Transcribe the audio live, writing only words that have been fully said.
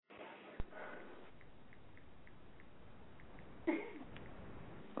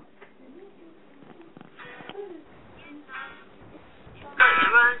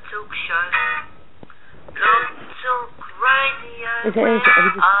Is it?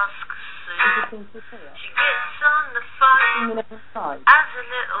 Ask Sue. She gets on the phone as a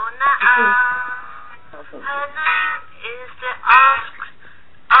little natter. Her name is the Ask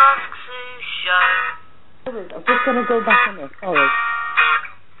Sue Show. I'm just going to go back on this. Sorry.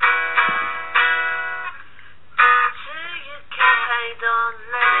 Sue, you campaigned on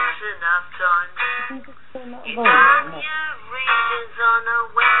Lennox enough times. You done your readings on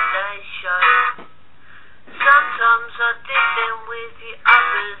a Wednesday show. Sometimes I did them with the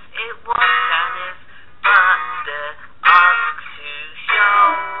others. It was kind of, but the Ask Sue Show.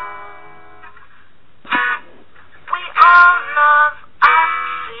 We all love Ask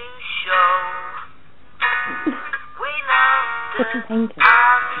Sue Show. We love the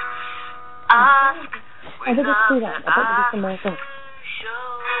Ask. We love the Ask Sue Show.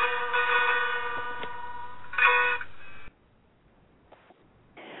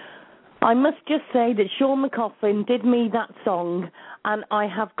 I must just say that Sean McCaughlin did me that song, and I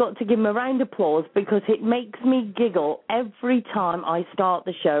have got to give him a round of applause because it makes me giggle every time I start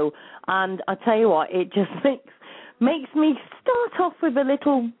the show. And I tell you what, it just makes me start off with a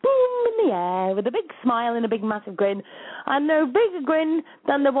little boom in the air, with a big smile and a big massive grin, and no bigger grin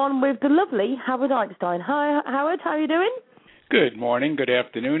than the one with the lovely Howard Einstein. Hi, Howard, how are you doing? Good morning, good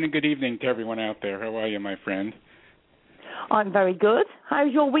afternoon, and good evening to everyone out there. How are you, my friend? I'm very good.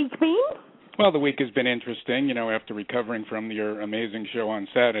 How's your week been? Well, the week has been interesting, after recovering from your amazing show on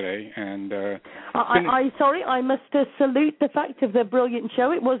Saturday. And sorry, I must salute the fact of the brilliant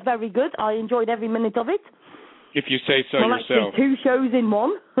show. It was very good. I enjoyed every minute of it. If you say so yourself. Actually, 2 shows in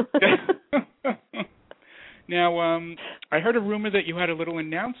one. Now, I heard a rumor that you had a little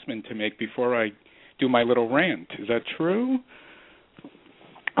announcement to make before I do my little rant. Is that true?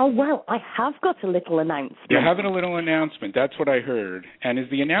 Oh, well, I have got a little announcement. You're having a little announcement. That's what I heard. And is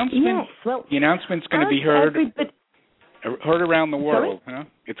the announcement... Yes, well... The announcement's going to be heard around the world, huh?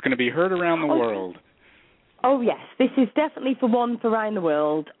 It's going to be heard around the world. Oh, yes. This is definitely for around the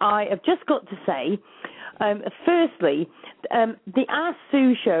world. I have just got to say, firstly, the Ask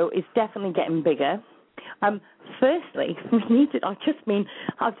Sue show is definitely getting bigger. Firstly, I've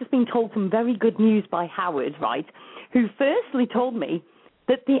just been told some very good news by Howard, right, who firstly told me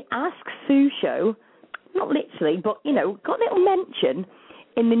that the Ask Sue show, not literally, but, got a little mention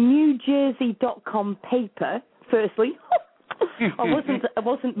in the NewJersey.com paper, firstly. I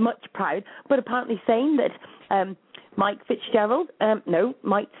wasn't much proud, but apparently saying that Mike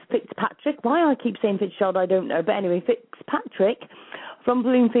Fitzpatrick, why I keep saying Fitzgerald, I don't know, but anyway, Fitzpatrick from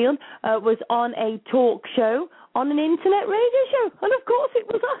Bloomfield was on a talk show on an internet radio show, and of course it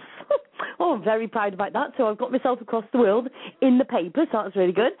was us. Oh, I'm very proud about that. So I've got myself across the world in the paper, so that's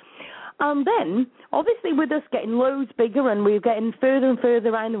really good. And then, obviously, with us getting loads bigger and we're getting further and further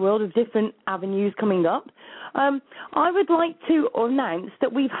around the world of different avenues coming up, I would like to announce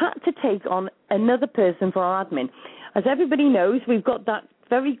that we've had to take on another person for our admin. As everybody knows, we've got that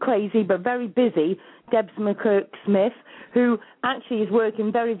very crazy but very busy Debs McCurk-Smith, who actually is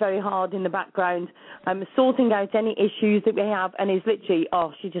working very, very hard in the background, sorting out any issues that we have, and is literally,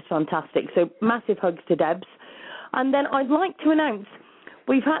 she's just fantastic. So massive hugs to Debs. And then I'd like to announce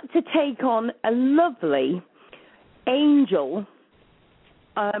we've had to take on a lovely Angel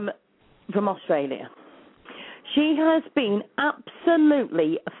from Australia. She has been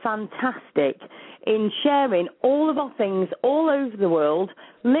absolutely fantastic in sharing all of our things all over the world,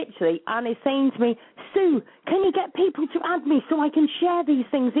 literally, and is saying to me, Sue, can you get people to add me so I can share these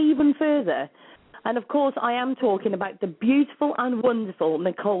things even further? And, of course, I am talking about the beautiful and wonderful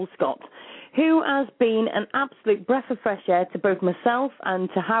Nicole Scott, who has been an absolute breath of fresh air to both myself and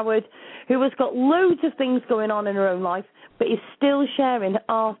to Howard, who has got loads of things going on in her own life, but is still sharing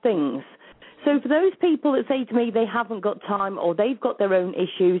our things. So for those people that say to me they haven't got time or they've got their own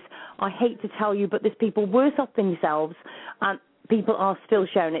issues, I hate to tell you, but there's people worse off than yourselves, and people are still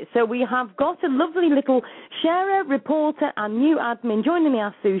sharing it. So we have got a lovely little sharer, reporter, and new admin joining the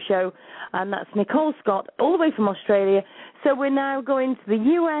Ask Sue show, and that's Nicole Scott, all the way from Australia. So we're now going to the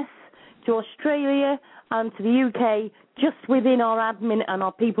US, to Australia, and to the UK, just within our admin and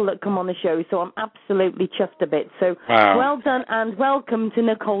our people that come on the show. So I'm absolutely chuffed a bit. So Well done and welcome to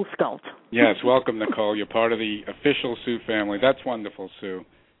Nicole Scott. Yes, welcome, Nicole. You're part of the official Sue family. That's wonderful, Sue.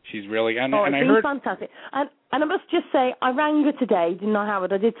 She's really... And I heard... fantastic. And I must just say, I rang her today, didn't I,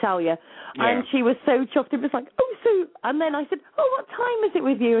 Howard? I did tell you. Yeah. And she was so chuffed. It was like, oh, Sue. And then I said, oh, what time is it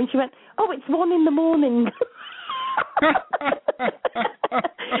with you? And she went, oh, it's 1 a.m.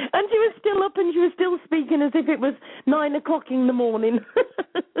 And she was still up and she was still speaking as if it was 9 o'clock in the morning.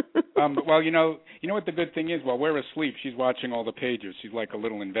 Well, you know what the good thing is? While we're asleep, she's watching all the pages. She's like a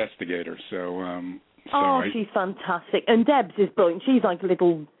little investigator. So Oh, she's fantastic. And Debs is brilliant. She's like a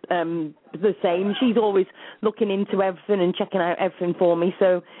little the same. She's always looking into everything and checking out everything for me.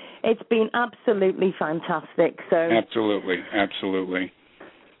 So it's been absolutely fantastic. So Absolutely.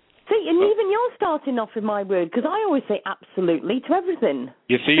 See, and even you're starting off with my word, because I always say absolutely to everything.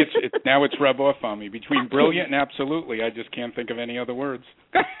 You see, now it's rub off on me. Between brilliant and absolutely, I just can't think of any other words.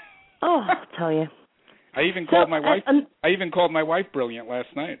 Oh, I'll tell you. I even called my wife. I even called my wife brilliant last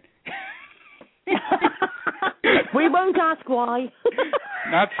night. We won't ask why.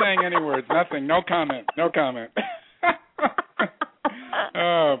 Not saying any words. Nothing. No comment.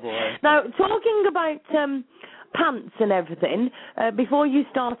 Oh boy. Now, talking about pants and everything, before you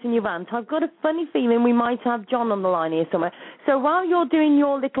start in your rant, I've got a funny feeling we might have John on the line here somewhere. So while you're doing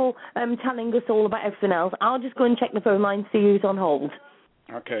your little telling us all about everything else, I'll just go and check the phone line, see who's on hold.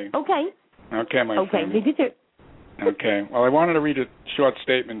 Okay. Okay, my friend. leave you to it. Okay. Well, I wanted to read a short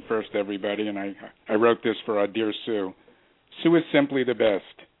statement first, everybody, and I wrote this for our dear Sue. Sue is simply the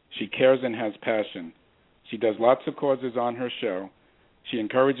best. She cares and has passion. She does lots of causes on her show. She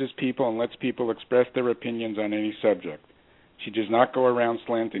encourages people and lets people express their opinions on any subject. She does not go around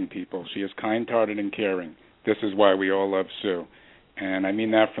slanting people. She is kind-hearted and caring. This is why we all love Sue. And I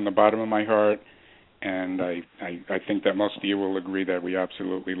mean that from the bottom of my heart, and I think that most of you will agree that we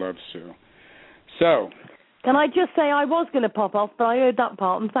absolutely love Sue. So... Can I just say I was going to pop off, but I heard that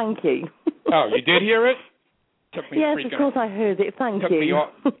part, and thank you. Oh, you did hear it? Yes, of course I heard it. Thank you.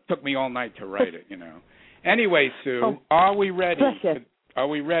 Took me all night to write it, Anyway, Sue, are we ready? Are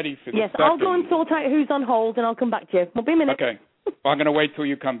we ready for the Yes, second? I'll go and sort out who's on hold, and I'll come back to you. We'll be a minute. Okay. Well, I'm going to wait till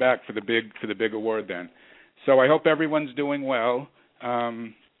you come back for the big award then. So I hope everyone's doing well.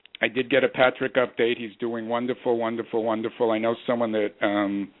 I did get a Patrick update. He's doing wonderful. I know someone that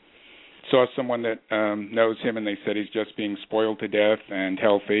saw someone that knows him, and they said he's just being spoiled to death and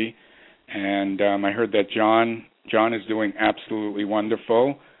healthy. And I heard that John is doing absolutely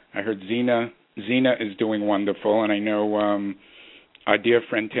wonderful. I heard Zena is doing wonderful, and I know our dear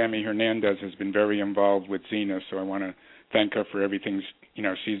friend Tammy Hernandez has been very involved with Zena, so I want to thank her for everything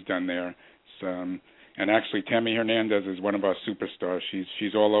she's done there. So, and actually, Tammy Hernandez is one of our superstars.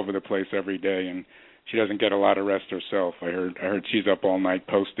 She's all over the place every day, and she doesn't get a lot of rest herself. I heard she's up all night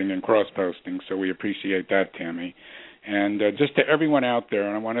posting and cross-posting, so we appreciate that, Tammy. And just to everyone out there,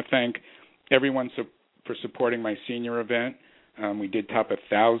 and I want to thank everyone for supporting my senior event. We did top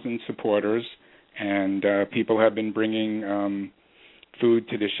 1,000 supporters, and people have been bringing food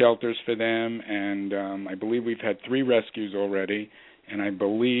to the shelters for them, and I believe we've had 3 rescues already, and I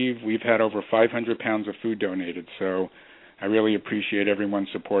believe we've had over 500 pounds of food donated. So I really appreciate everyone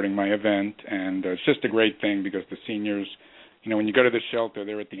supporting my event, and it's just a great thing because the seniors, when you go to the shelter,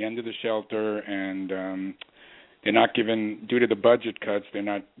 they're at the end of the shelter, and they're not given, due to the budget cuts,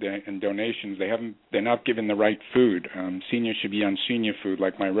 and donations, they're not given the right food. Seniors should be on senior food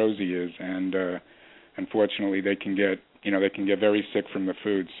like my Rosie is, and unfortunately they can get very sick from the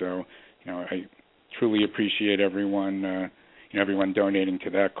food. So, I truly appreciate everyone donating to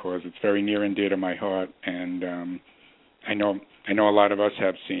that cause. It's very near and dear to my heart, and I know a lot of us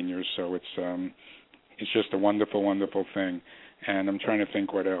have seniors, so it's just a wonderful, wonderful thing. And I'm trying to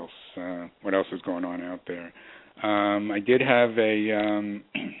think what else is going on out there. I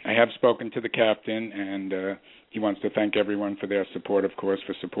have spoken to the captain, and he wants to thank everyone for their support, of course,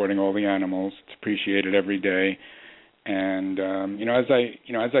 for supporting all the animals. It's appreciated every day. And as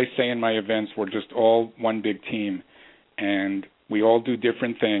I say in my events, we're just all one big team, and we all do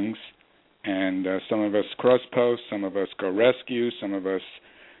different things. And some of us cross-post, some of us go rescue, some of us,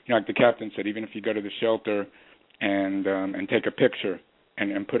 like the captain said, even if you go to the shelter and take a picture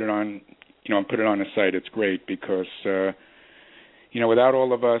and put it on, put it on a site, it's great because, without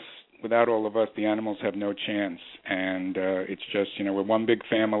all of us, the animals have no chance. And it's just, we're one big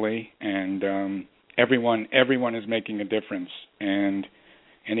family, and everyone is making a difference. And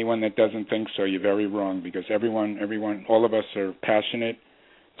anyone that doesn't think so, you're very wrong, because everyone, all of us are passionate.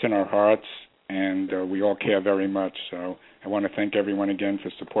 It's in our hearts, and we all care very much. So I want to thank everyone again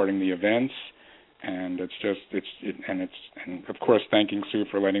for supporting the events, and and of course thanking Sue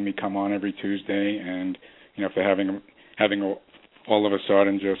for letting me come on every Tuesday, and for having all of us on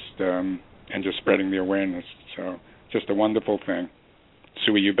and just spreading the awareness. So just a wonderful thing.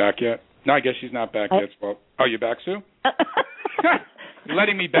 Sue, are you back yet? No, I guess she's not back yet. Well, oh, you back, Sue? You're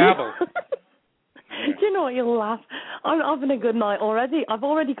letting me babble. Do you know what? You'll laugh. I'm having a good night already. I've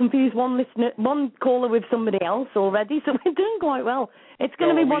already confused one caller with somebody else already, so we're doing quite well. It's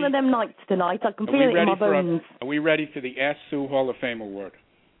going to be one of them nights tonight. I can feel it in my bones. Are we ready for the Ask Sue Hall of Fame Award?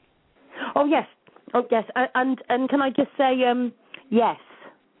 Oh, yes. And can I just say yes?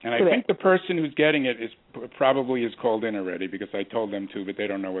 And I think the person who's getting it is probably is called in already because I told them to, but they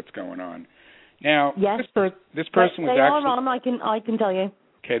don't know what's going on. Now, yes, this person was they actually... They are on, I can tell you.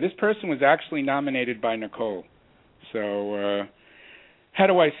 Okay, this person was actually nominated by Nicole. So, how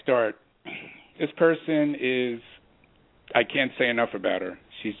do I start? This person is... I can't say enough about her.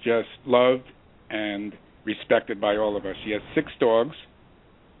 She's just loved and respected by all of us. She has 6 dogs,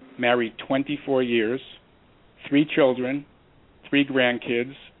 married 24 years, 3 children, 3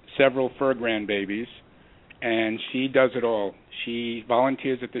 grandkids, several fur grandbabies, and she does it all. She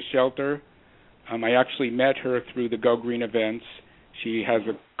volunteers at the shelter. I actually met her through the Go Green events. She has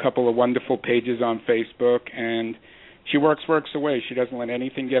a couple of wonderful pages on Facebook, and she works away. She doesn't let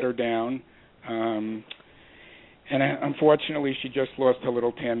anything get her down. And unfortunately, she just lost her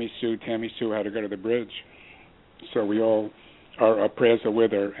little Tammy Sue. Tammy Sue had to go to the bridge. So our prayers are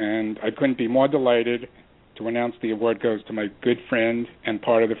with her. And I couldn't be more delighted to announce the award goes to my good friend and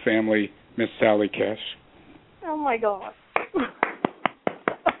part of the family, Miss Sally Cash. Oh, my God.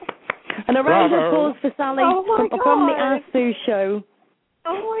 And a round of applause for Sally from the Ask Sue show.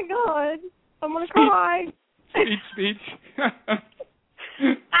 Oh, my God. I'm going to cry. Speech.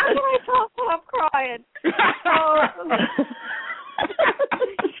 How do I talk when I'm crying?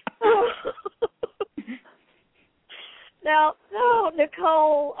 Now,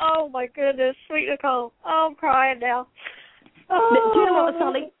 Nicole. Oh, my goodness. Sweet Nicole. Oh, I'm crying now. Do you know what,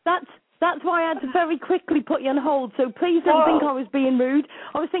 Sally? That's why I had to very quickly put you on hold, so please don't think I was being rude.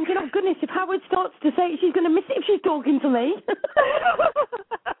 I was thinking, oh, goodness, if Howard starts to say it, she's going to miss it if she's talking to me.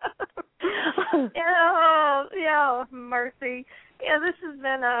 Yeah, mercy. Yeah, this has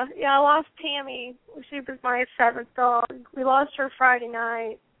been I lost Tammy. She was my 7th dog. We lost her Friday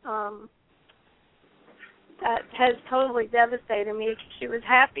night. That has totally devastated me. She was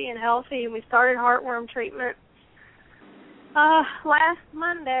happy and healthy, and we started heartworm treatment last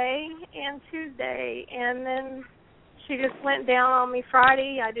Monday and Tuesday, and then she just went down on me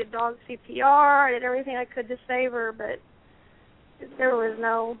Friday. I did dog CPR. I did everything I could to save her, but there was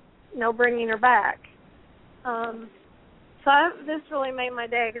no bringing her back. This really made my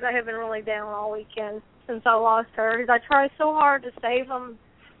day because I have been really down all weekend since I lost her. Because I tried so hard to save them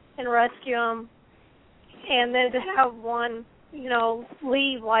and rescue them, and then to have one,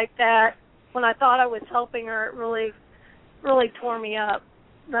 leave like that when I thought I was helping her, it really tore me up.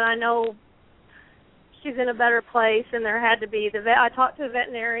 But I know she's in a better place, and there had to be I talked to the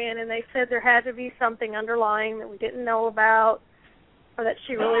veterinarian, and they said there had to be something underlying that we didn't know about, or that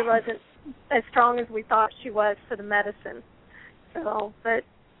she really wasn't as strong as we thought she was for the medicine. So, but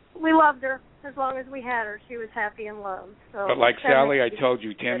we loved her as long as we had her. She was happy and loved. So, but like Sally, I told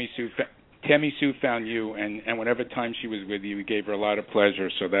you, Tammy Sue found you, and whatever time she was with you, you gave her a lot of pleasure.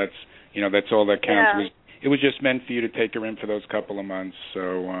 So that's all that counts. Yeah. It was just meant for you to take her in for those couple of months.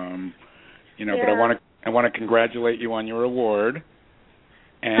 So, but I want to congratulate you on your award.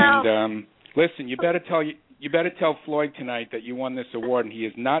 And listen, you better tell Floyd tonight that you won this award, and he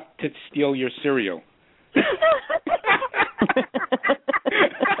is not to steal your cereal.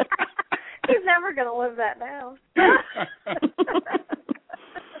 He's never going to live that down.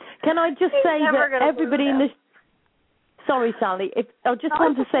 Can I just say that everybody in this... Sorry, Sally. I just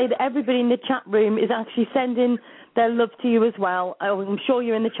want to say that everybody in the chat room is actually sending their love to you as well. I'm sure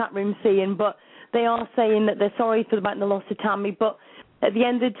you're in the chat room seeing, but they are saying that they're sorry about the loss of Tammy. But at the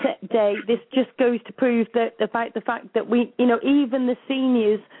end of the day, this just goes to prove that the fact that we, even the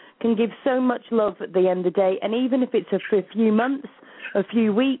seniors can give so much love at the end of the day, and even if it's for a few months, a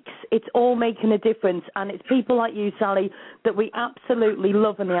few weeks, it's all making a difference. And it's people like you, Sally, that we absolutely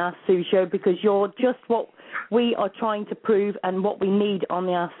love on the Ask Sue show, because you're just what we are trying to prove and what we need on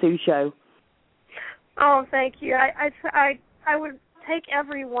the Ask Sue show. Oh, thank you. I would take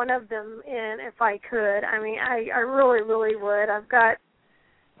every one of them in if I could. I mean, I really, really would.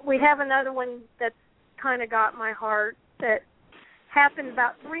 We have another one that's kind of got my heart that happened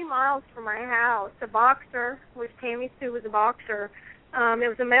about 3 miles from my house. A boxer, which Tammy Sue was a boxer. It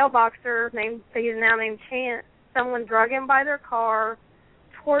was a male boxer he's now named Chance. Someone drug him by their car,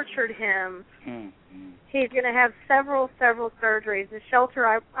 tortured him. Mm-hmm. He's going to have several surgeries. The shelter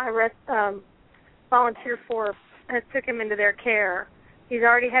I volunteered for took him into their care. He's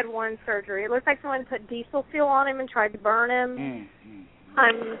already had 1 surgery. It looks like someone put diesel fuel on him and tried to burn him.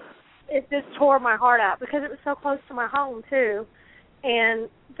 Mm-hmm. It just tore my heart out because it was so close to my home too, and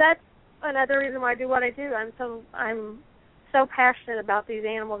that's another reason why I do what I do. I'm so passionate about these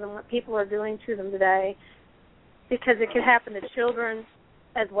animals and what people are doing to them today, because it can happen to children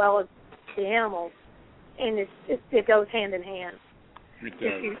as well as the animals, and it goes hand in hand. It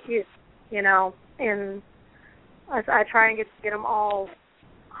does. And I try and get them all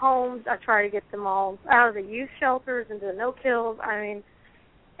homes. I try to get them all out of the youth shelters into the no-kills. I mean,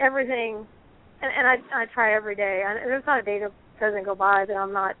 everything. And I try every day. There's not a day that doesn't go by that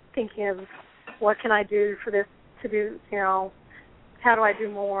I'm not thinking of what can I do for this to do, how do I do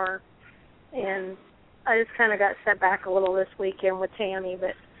more. And I just kind of got set back a little this weekend with Tammy,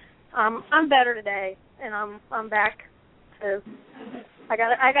 but I'm better today, and I'm back to. I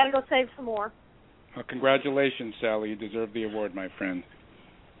got to go save some more. Well, congratulations, Sally. You deserve the award, my friend.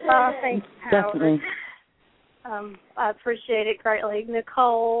 Thank you, Howard. Definitely. I appreciate it greatly,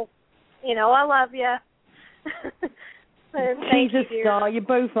 Nicole. I love you. She's a star. You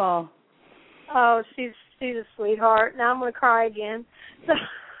both are. Oh, she's a sweetheart. Now I'm going to cry again.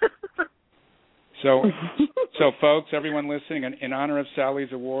 So, folks, everyone listening, in honor of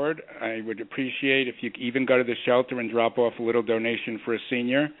Sally's award, I would appreciate if you could even go to the shelter and drop off a little donation for a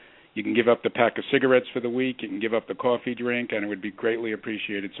senior. You can give up the pack of cigarettes for the week. You can give up the coffee drink, and it would be greatly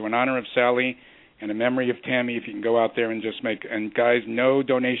appreciated. So in honor of Sally and in memory of Tammy, if you can go out there and just make – and, guys, no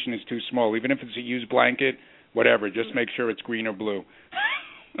donation is too small. Even if it's a used blanket, whatever, just make sure it's green or blue.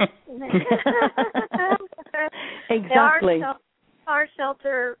 Exactly. Our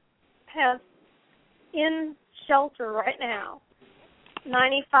shelter has – in shelter right now,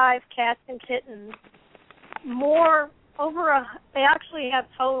 95 cats and kittens. They actually have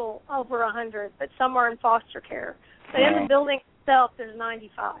total over 100, but some are in foster care. But in the building itself, there's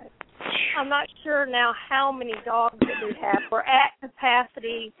 95. I'm not sure now how many dogs that we have. We're at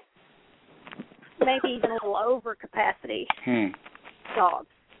capacity, maybe even a little over capacity dogs.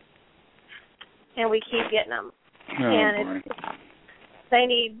 And we keep getting them.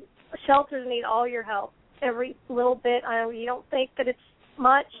 Shelters need all your help, every little bit. I know you don't think that it's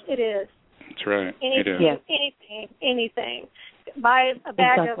much. It is. That's right. Anything, it is. Anything. Buy a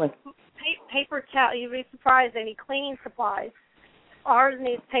bag of paper towel. You'd be surprised. They need cleaning supplies. Ours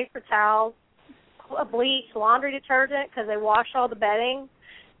needs paper towels, bleach, laundry detergent because they wash all the bedding.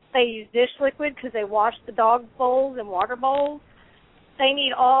 They use dish liquid because they wash the dog bowls and water bowls. They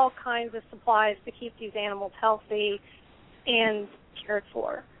need all kinds of supplies to keep these animals healthy and cared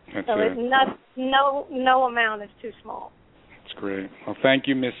for. That's so it. No amount is too small. That's great. Well, thank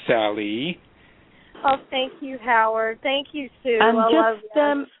you, Miss Sally. Oh, thank you, Howard. Thank you, Sue. And I love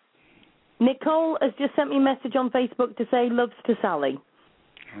you. Nicole has just sent me a message on Facebook to say loves to Sally.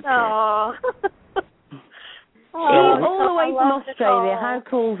 Okay. Aww. All the way from Australia. How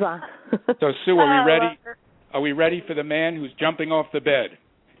cool is that? So, Sue, are we ready? Are we ready for the man who's jumping off the bed?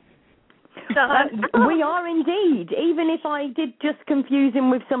 We are indeed. Even if I did just confuse him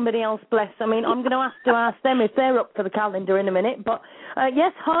with somebody else, bless. I mean, I'm going to have to ask them if they're up for the calendar in a minute. But,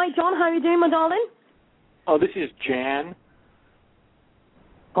 yes, hi, John. How are you doing, my darling? Oh, this is Jan.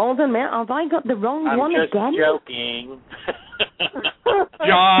 Hold on a minute. Have I got the wrong one again? I'm just joking.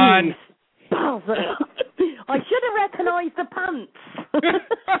 John! I should have recognised the pants.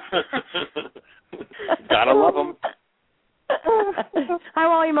 Gotta love them.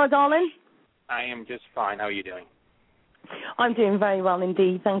 How are you, my darling? I am just fine. How are you doing? I'm doing very well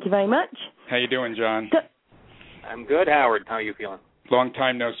indeed. Thank you very much. How you doing, John? I'm good, Howard. How are you feeling? Long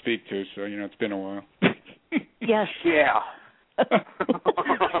time no speak to, so, it's been a while. Yes. Yeah.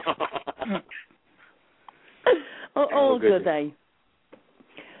 All good, eh?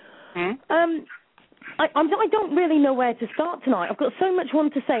 I don't really know where to start tonight. I've got so much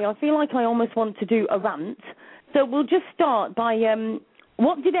want to say. I feel like I almost want to do a rant. So we'll just start by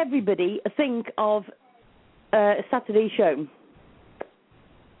what did everybody think of Saturday's show?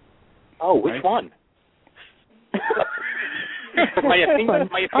 Oh, which one? my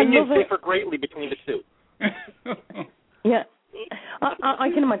opinions differ greatly between the two. Yeah. I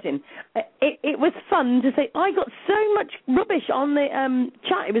can imagine. It was fun to say. I got so much rubbish on the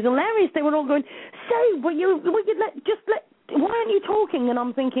chat. It was hilarious. They were all going, "So, why aren't you talking?" And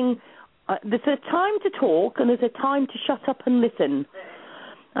I'm thinking, there's a time to talk and there's a time to shut up and listen.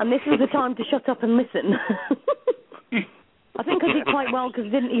 And this was a time to shut up and listen. I think I did quite well because I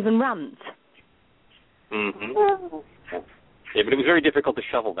didn't even rant. Mm-hmm. Yeah, but it was very difficult to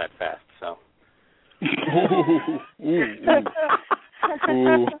shovel that fast, so. I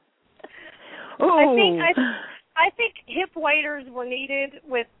think hip waders were needed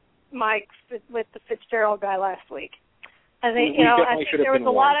with the Fitzgerald guy last week. I think I think there was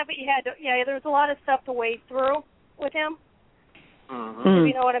a lot of it you had to there was a lot of stuff to wade through with him. Mm-hmm. If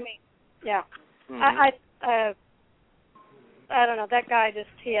you know what I mean. Yeah. Mm-hmm. I don't know, that guy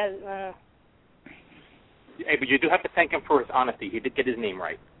he has Hey, but you do have to thank him for his honesty. He did get his name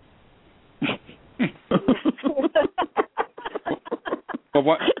right. Well,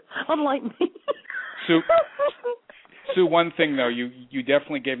 what? Unlike me. Sue, one thing though, you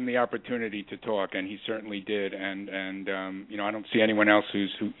definitely gave him the opportunity to talk, and he certainly did. And I don't see anyone else who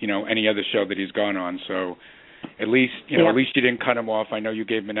any other show that he's gone on. So at least at least you didn't cut him off. I know you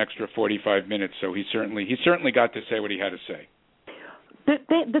gave him an extra 45 minutes, so he certainly got to say what he had to say.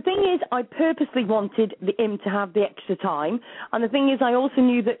 The thing is, I purposely wanted him to have the extra time, and the thing is, I also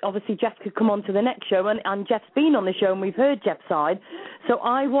knew that obviously Jeff could come on to the next show, and Jeff's been on the show, and we've heard Jeff's side, so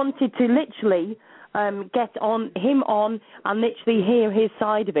I wanted to literally get him on and literally hear his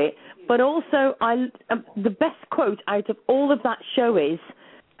side of it. But also, the best quote out of all of that show is,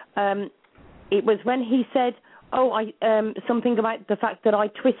 it was when he said, something about the fact that I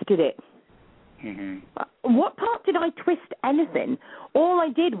twisted it. Mm-hmm. What part did I twist anything? All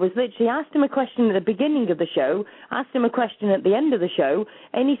I did was literally asked him a question at the beginning of the show, asked him a question at the end of the show,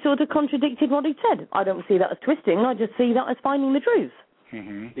 and he sort of contradicted what he said. I don't see that as twisting. I just see that as finding the truth.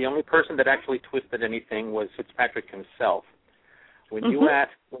 Mm-hmm. The only person that actually twisted anything was Fitzpatrick himself. When you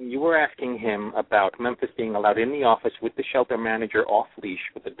were asking him about Memphis being allowed in the office with the shelter manager off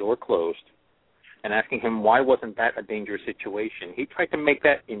leash with the door closed, and asking him why wasn't that a dangerous situation, he tried to make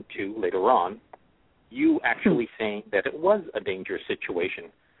that into, later on, you actually saying that it was a dangerous situation,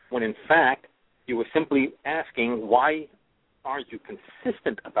 when in fact you were simply asking why aren't you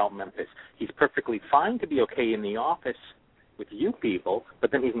consistent about Memphis? He's perfectly fine to be okay in the office with you people,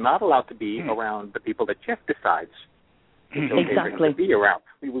 but then he's not allowed to be around the people that Jeff decides it's okay for him to be around.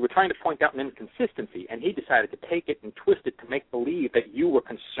 We were trying to point out an inconsistency, and he decided to take it and twist it to make believe that you were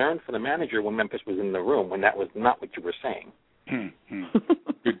concerned for the manager when Memphis was in the room, when that was not what you were saying.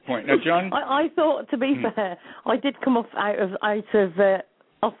 Good point. Now, John, I thought, to be fair, I did come off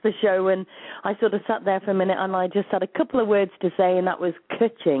off the show, and I sort of sat there for a minute, and I just had a couple of words to say, and that was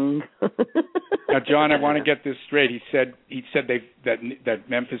ka-ching. Now, John, I want to get this straight. He said that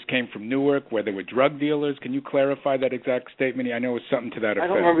Memphis came from Newark, where there were drug dealers. Can you clarify that exact statement? I know it was something to that effect. I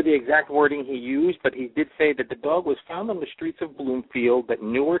don't remember the exact wording he used, but he did say that the dog was found on the streets of Bloomfield, that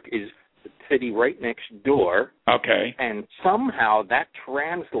Newark is the city right next door. Okay. And somehow that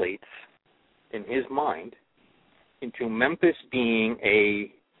translates, in his mind, into Memphis being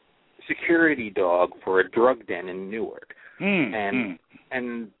a security dog for a drug den in Newark.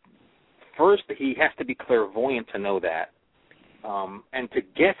 And first, he has to be clairvoyant to know that, and to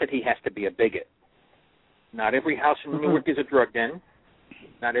guess that he has to be a bigot. Not every house in Newark is a drug den.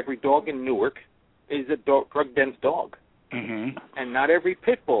 Not every dog in Newark is a drug den's dog. And not every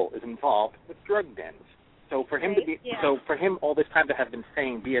pit bull is involved with drug dens. So for him for him all this time to have been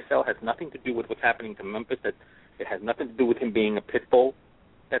saying BSL has nothing to do with what's happening to Memphis, that it has nothing to do with him being a pit bull,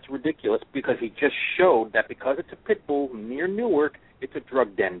 that's ridiculous, because he just showed that because it's a pit bull near Newark, it's a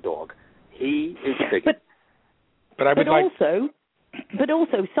drug den dog. He is bigot. But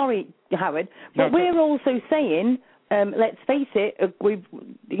also, sorry, Howard, but we're also saying, let's face it,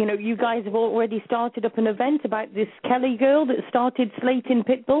 you guys have already started up an event about this Kelly girl that started slating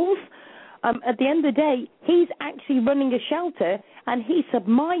pit bulls. At the end of the day, he's actually running a shelter, and he's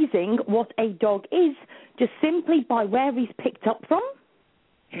surmising what a dog is just simply by where he's picked up from.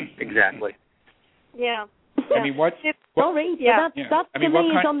 Exactly. Yeah. I mean, what? Sorry, that to me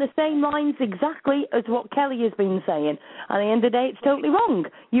is on the same lines exactly as what Kelly has been saying. At the end of the day, it's totally wrong.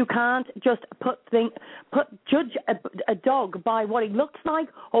 You can't just judge a dog by what he looks like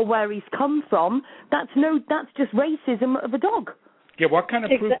or where he's come from. That's just racism of a dog. Yeah, what kind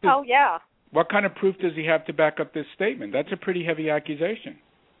of proof? What kind of proof does he have to back up this statement? That's a pretty heavy accusation.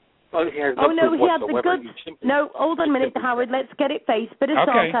 Well, he had the goods. No, hold on a minute, Howard. Let's get it faced. Bit of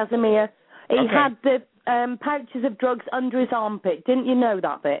sarcasm here. He had the pouches of drugs under his armpit. Didn't you know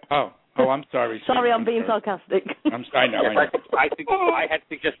that bit? Oh, I'm sorry. Sorry, I'm being sarcastic. I know. I had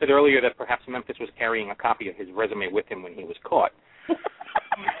suggested earlier that perhaps Memphis was carrying a copy of his resume with him when he was caught.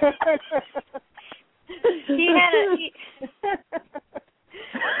 See,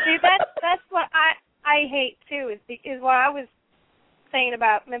 that's what I hate too. Is what I was saying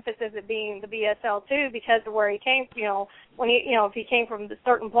about Memphis as it being the BSL too, because of where he came. When if he came from a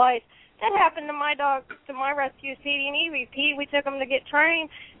certain place. That happened to my dog, to my rescue, Petey and Evie. We took them to get trained,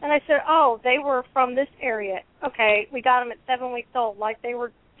 and I said, they were from this area. Okay, we got them at 7 weeks old, like they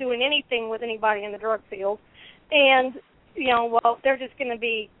were doing anything with anybody in the drug field. And, they're just going to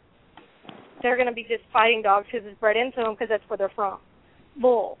be just fighting dogs because it's bred into them because that's where they're from.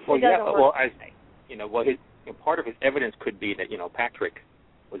 Bull. Part of his evidence could be that, Patrick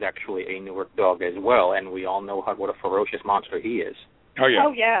was actually a Newark dog as well, and we all know what a ferocious monster he is. Oh yeah.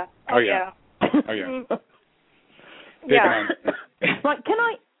 Oh yeah. Oh yeah. Oh yeah. Yeah. Right, can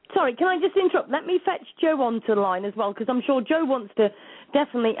I just interrupt? Let me fetch Joe onto the line as well, because I'm sure Joe wants to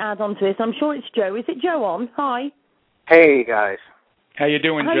definitely add on to this. I'm sure it's Joe. Is it Joe on? Hi. Hey, guys. How you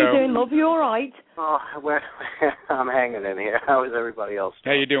doing, How Joe? you doing, love? You all right? Oh, well, I'm hanging in here. How is everybody else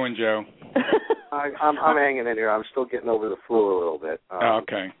doing? How you doing, Joe? I'm hanging in here. I'm still getting over the flu a little bit.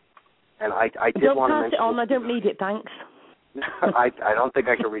 Okay. And I did Don't want to pass mention... it on. I don't need it, thanks. I don't think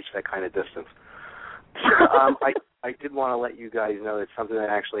I can reach that kind of distance. I did want to let you guys know that something that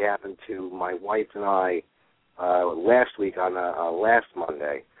actually happened to my wife and I last week on last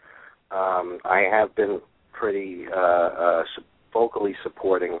Monday. I have been pretty vocally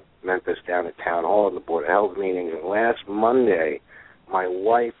supporting Memphis down at Town Hall in the Board of Health meetings. And last Monday, my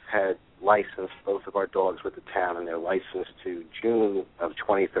wife had licensed both of our dogs with the town, and they're licensed to June of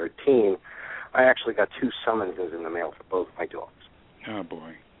 2013. I actually got 2 summonses in the mail for both my dogs. Oh,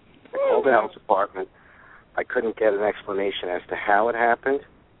 boy. I called the health department. I couldn't get an explanation as to how it happened,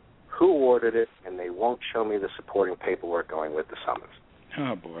 who ordered it, and they won't show me the supporting paperwork going with the summons.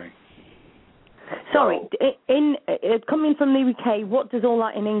 Oh, boy. Sorry, coming from the UK, what does all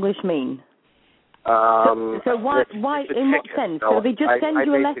that in English mean? So why it's in what ticket. sense? So So they just send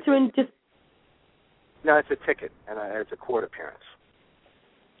you a letter and just... No, it's a ticket, and it's a court appearance.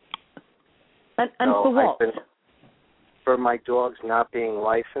 And so for what? For my dogs not being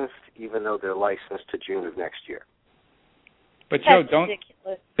licensed, even though they're licensed to June of next year. But Joe,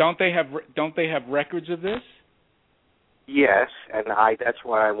 ridiculous. don't they have records of this? Yes, and that's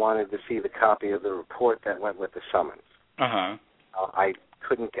why I wanted to see the copy of the report that went with the summons. Uh-huh. I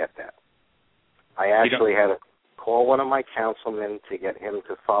couldn't get that. I actually had to call one of my councilmen to get him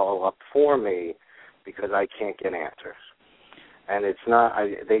to follow up for me because I can't get answers. And it's not,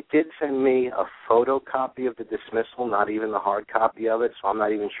 they did send me a photocopy of the dismissal, not even the hard copy of it, so I'm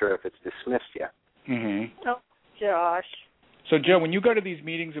not even sure if it's dismissed yet. Mm-hmm. Oh, Josh. So, Joe, when you go to these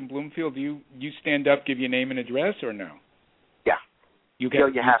meetings in Bloomfield, do you stand up, give your name and address, or no? Yeah. You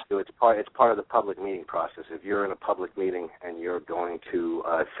have to. It's part of the public meeting process. If you're in a public meeting and you're going to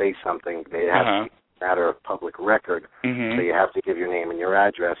say something, they have to be a matter of public record, so you have to give your name and your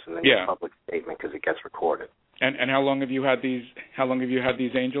address and then your public statement because it gets recorded. And how long have you had these? How long have you had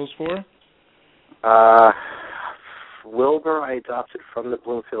these angels for? Wilbur, I adopted from the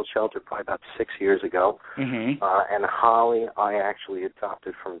Bloomfield shelter probably about 6 years ago, and Holly, I actually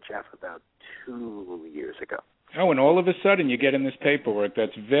adopted from Jeff about 2 years ago. Oh, and all of a sudden you get in this paperwork.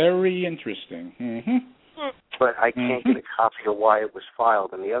 That's very interesting. But I can't get a copy of why it was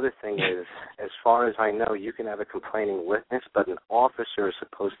filed. And the other thing is, as far as I know, you can have a complaining witness, but an officer is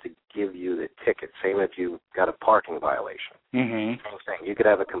supposed to give you the ticket, same if you got a parking violation. Same thing. You could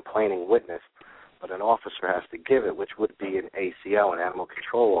have a complaining witness, but an officer has to give it, which would be an ACO, an animal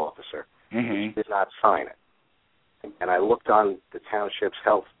control officer. He did not sign it. And I looked on the township's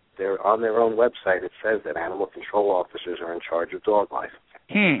health. They're on their own website. It says that animal control officers are in charge of dog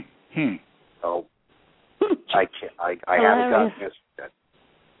licensing. So I haven't gotten this yet.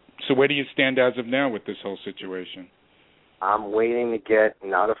 So where do you stand as of now with this whole situation? I'm waiting to get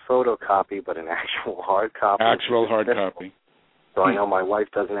not a photocopy, but an actual hard copy. Actual hard copy. So I know my wife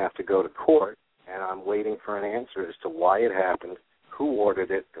doesn't have to go to court, and I'm waiting for an answer as to why it happened, who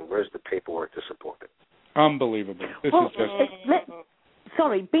ordered it, and where's the paperwork to support it. Unbelievable. This is just...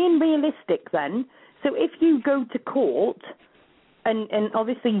 Sorry, being realistic then, so if you go to court and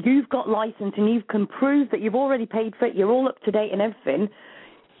obviously you've got license and you can prove that you've already paid for it, you're all up to date and everything,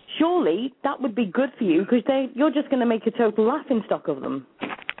 surely that would be good for you because you're just going to make a total laughing stock of them.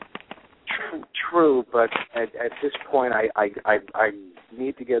 True, but at this point I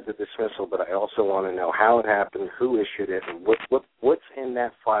need to get the dismissal, but I also want to know how it happened, who issued it, and what's in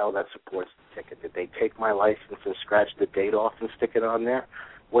that file that supports the ticket. Did they take my license and scratch the date off and stick it on there?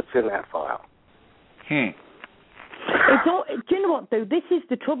 What's in that file? It's all, do you know what, though? This is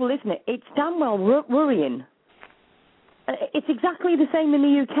the trouble, isn't it? It's damn well worrying. It's exactly the same in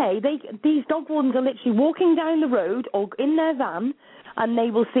the UK. These dog wardens are literally walking down the road or in their van, and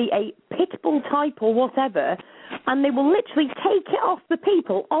they will see a pit bull type or whatever, and they will literally take it off the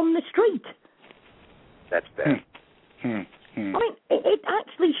people on the street. That's bad. I mean, it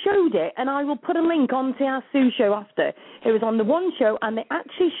actually showed it, and I will put a link onto our Sue show after. It was on the one show, and they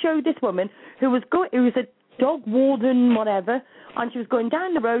actually showed this woman who was a dog warden, whatever, and she was going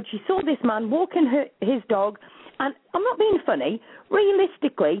down the road. She saw this man walking his dog, and I'm not being funny.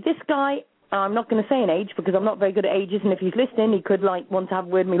 Realistically, this guy, I'm not going to say an age because I'm not very good at ages, and if he's listening, he could want to have a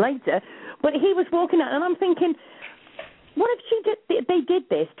word with me later. But he was walking out, and I'm thinking, what if they did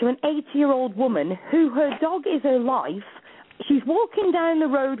this to an 80-year-old woman who her dog is her life? She's walking down the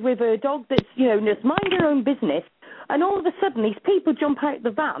road with her dog that's, just mind her own business, and all of a sudden these people jump out the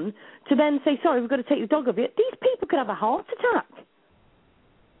van to then say, sorry, we've got to take the dog off you. These people could have a heart attack.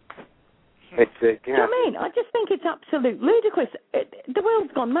 It's Do you know what I mean? I just think it's absolute ludicrous. The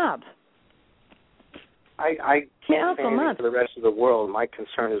world's gone mad. I can't say anything for the rest of the world. My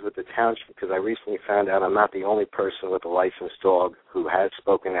concern is with the township because I recently found out I'm not the only person with a licensed dog who has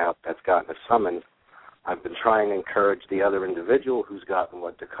spoken out that's gotten a summons. I've been trying to encourage the other individual who's gotten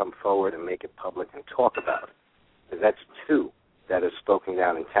one to come forward and make it public and talk about it. Because that's two that have spoken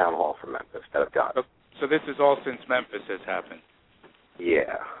down in town hall for Memphis that have gotten. So this is all since Memphis has happened?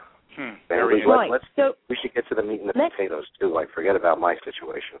 Yeah. We should get to the meat and the potatoes, too. I forget about my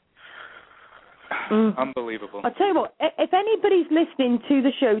situation. Unbelievable. I'll tell you what, if anybody's listening to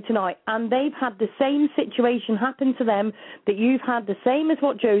the show tonight and they've had the same situation happen to them, that you've had the same as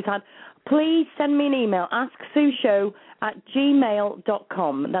what Joe's had, please send me an email,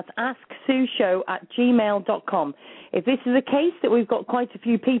 asksueshow@gmail.com. That's asksueshow@gmail.com. If this is a case that we've got quite a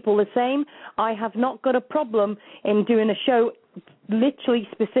few people the same, I have not got a problem in doing a show literally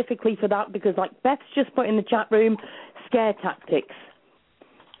specifically for that because, like Beth's just put in the chat room, scare tactics.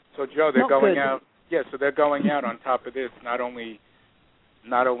 So, Joe, they're going out. Yeah, so they're going out on top of this, not only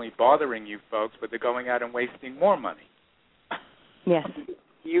bothering you folks, but they're going out and wasting more money. Yes.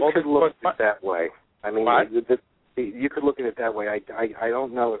 You could look at it that way. I mean, what? You could look at it that way. I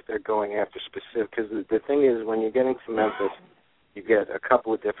don't know if they're going after specific, because the thing is, when you're getting to Memphis, you get a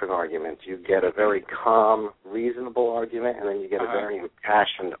couple of different arguments. You get a very calm, reasonable argument, and then you get a very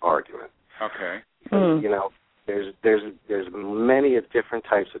impassioned argument. Okay. You know, there's many of different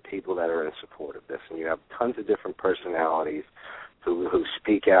types of people that are in support of this, and you have tons of different personalities who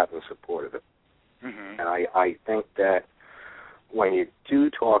speak out in support of it. Mm-hmm. And I think that when you do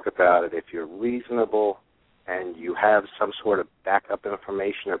talk about it, if you're reasonable and you have some sort of backup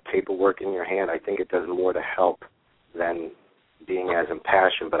information or paperwork in your hand, I think it does more to help than being as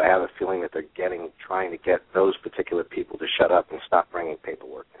impassioned. But I have a feeling that they're trying to get those particular people to shut up and stop bringing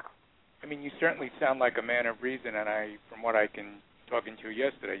paperwork now. I mean, you certainly sound like a man of reason, and from what I can talking to you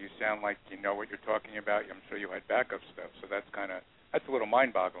yesterday, you sound like you know what you're talking about. I'm sure you had backup stuff, so that's a little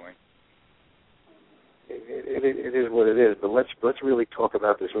mind-boggling. It is what it is, but let's really talk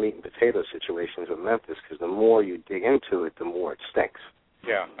about this meat and potato situations with Memphis, because the more you dig into it, the more it stinks.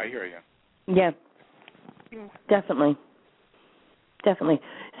 Yeah, I hear you. Yeah, definitely.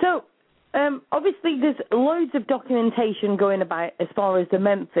 So, obviously, there's loads of documentation going about as far as the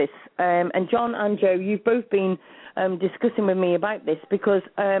Memphis, and John and Joe, you've both been discussing with me about this because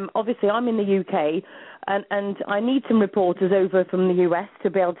obviously I'm in the UK and I need some reporters over from the US to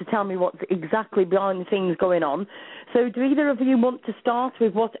be able to tell me what's exactly behind the scenes going on. So do either of you want to start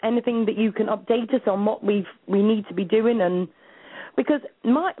with anything that you can update us on what we need to be doing? And because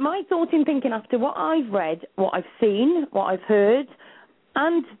my thought in thinking after what I've read, what I've seen, what I've heard,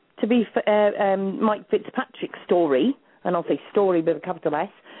 and to be Mike Fitzpatrick's story, and I'll say story with a capital S,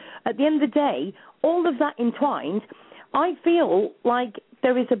 at the end of the day, all of that entwined, I feel like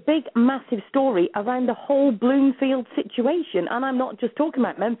there is a big, massive story around the whole Bloomfield situation. And I'm not just talking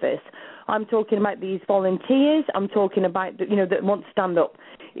about Memphis. I'm talking about these volunteers. I'm talking about, that want to stand up.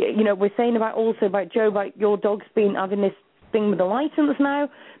 We're saying also about Joe, about your dog's having this thing with the license now.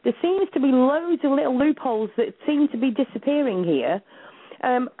 There seems to be loads of little loopholes that seem to be disappearing here.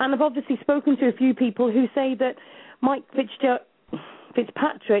 And I've obviously spoken to a few people who say that Mike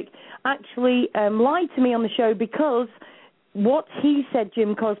Fitzpatrick actually lied to me on the show because what he said,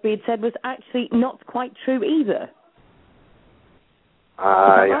 Jim Cosby had said, was actually not quite true either.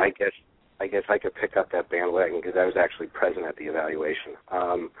 I guess I could pick up that bandwagon because I was actually present at the evaluation.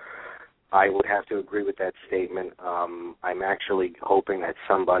 I would have to agree with that statement. I'm actually hoping that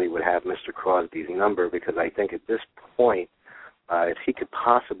somebody would have Mr. Crosby's number because I think at this point, if he could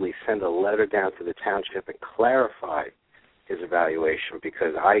possibly send a letter down to the township and clarify his evaluation,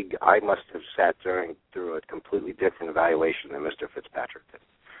 because I must have sat through a completely different evaluation than Mr. Fitzpatrick did,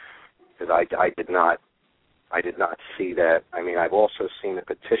 because I did not see that. I mean, I've also seen a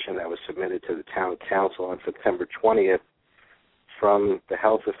petition that was submitted to the town council on September 20th from the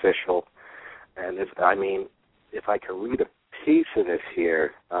health official, and if I could read a piece of this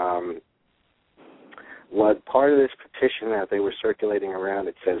here. What part of this petition that they were circulating around,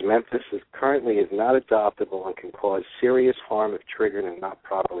 it says, Memphis currently is not adoptable and can cause serious harm if triggered and not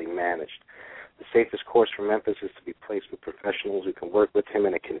properly managed. The safest course for Memphis is to be placed with professionals who can work with him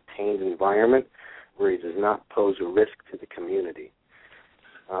in a contained environment where he does not pose a risk to the community.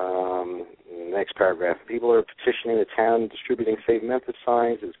 Next paragraph. People are petitioning the town distributing Save Memphis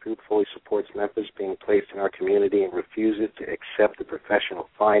signs. This group fully supports Memphis being placed in our community and refuses to accept the professional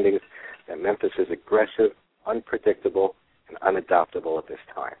findings that Memphis is aggressive, unpredictable, and unadoptable at this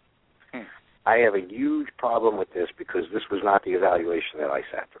time. I have a huge problem with this because this was not the evaluation that I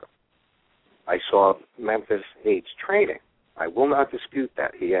sat through. I saw Memphis needs training. I will not dispute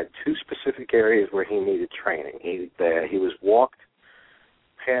that. He had 2 specific areas where he needed training. He was walked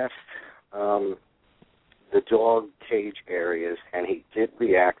past the dog cage areas, and he did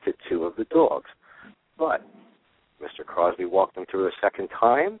react to 2 of the dogs. But Mr. Crosby walked him through a second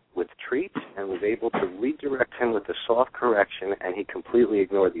time with treats and was able to redirect him with a soft correction, and he completely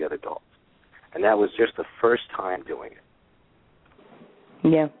ignored the other dogs. And that was just the first time doing it.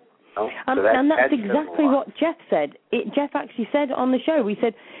 Yeah. So and that's exactly what Jeff said. Jeff actually said on the show, he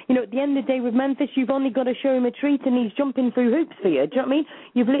said, at the end of the day with Memphis, you've only got to show him a treat and he's jumping through hoops for you. Do you know what I mean?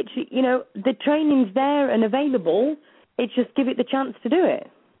 You've literally, the training's there and available. It's just give it the chance to do it.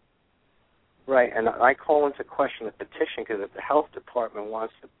 Right, and I call into question the petition because if the health department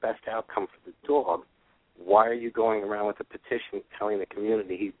wants the best outcome for the dog, why are you going around with a petition telling the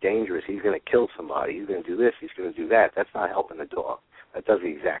community he's dangerous, he's going to kill somebody, he's going to do this, he's going to do that? That's not helping the dog. That does the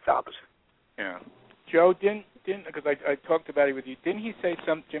exact opposite. Yeah. Joe, didn't because I talked about it with you, didn't he say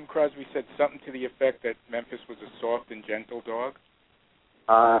Jim Crosby said something to the effect that Memphis was a soft and gentle dog?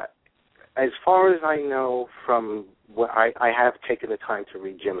 As far as I know from what I have taken the time to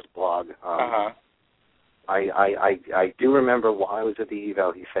read Jim's blog, I do remember while I was at the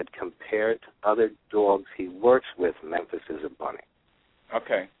eval, he said compared to other dogs he works with, Memphis is a bunny.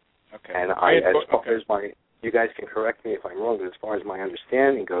 Okay. And you guys can correct me if I'm wrong, but as far as my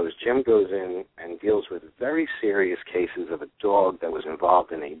understanding goes, Jim goes in and deals with very serious cases of a dog that was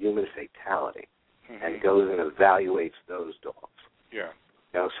involved in a human fatality, and goes and evaluates those dogs. Yeah.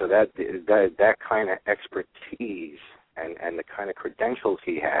 So that kind of expertise and the kind of credentials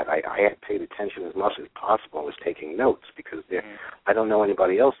he had, I had paid attention as much as possible and was taking notes because I don't know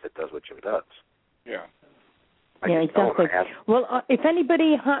anybody else that does what Jim does. Yeah. Yeah, exactly. Well, if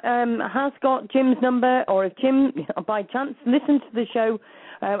anybody has got Jim's number, or if Jim, by chance, listens to the show,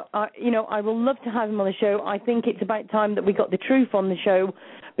 I will love to have him on the show. I think it's about time that we got the truth on the show,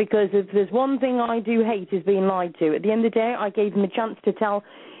 because if there's one thing I do hate is being lied to. At the end of the day, I gave him a chance to tell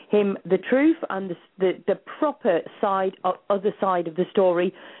him the truth and the proper side, other side of the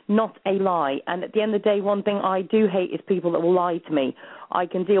story, not a lie. And at the end of the day, one thing I do hate is people that will lie to me. I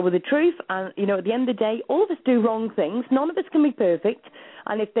can deal with the truth, and, at the end of the day, all of us do wrong things. None of us can be perfect.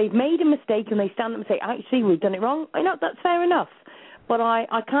 And if they've made a mistake and they stand up and say, actually, we've done it wrong, that's fair enough. But I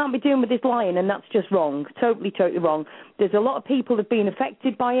can't be doing with this lying, and that's just wrong, totally wrong. There's a lot of people that have been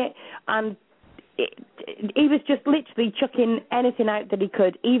affected by it, and he was just literally chucking anything out that he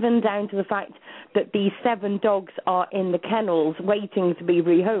could, even down to the fact that these 7 dogs are in the kennels waiting to be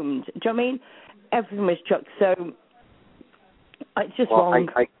rehomed. Do you know what I mean? Everything was chucked, so it's just wrong.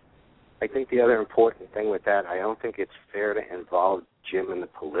 I think the other important thing with that, I don't think it's fair to involve Jim in the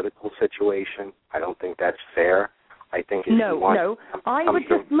political situation. I don't think that's fair. I think No. I would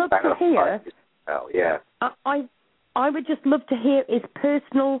just love to hear. Oh, yeah. I would just love to hear his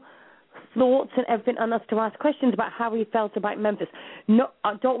personal thoughts and everything, and us to ask questions about how he felt about Memphis. No,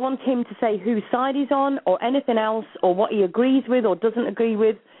 I don't want him to say whose side he's on or anything else or what he agrees with or doesn't agree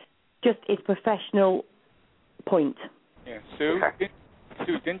with. Just his professional point. Yeah, Sue,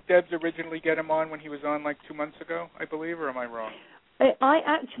 didn't Debs originally get him on when he was on like 2 months ago, I believe, or am I wrong?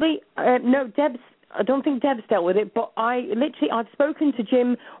 No, Debs. I don't think Deb's dealt with it, but I've spoken to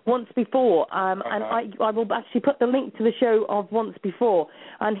Jim once before, and I will actually put the link to the show of once before,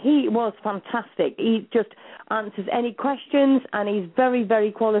 and he was fantastic. He just answers any questions, and he's very,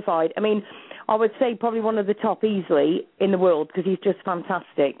 very qualified. I mean, I would say probably one of the top easily in the world, because he's just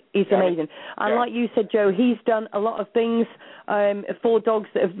fantastic. He's amazing. And like you said, Joe, he's done a lot of things for dogs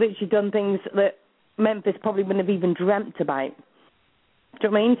that have literally done things that Memphis probably wouldn't have even dreamt about. Do you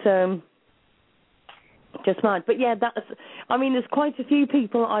know what I mean? So just mad. But yeah, there's quite a few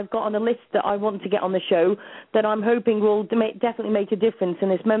people I've got on a list that I want to get on the show that I'm hoping will definitely make a difference in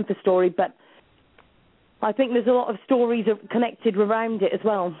this Memphis story, but I think there's a lot of stories connected around it as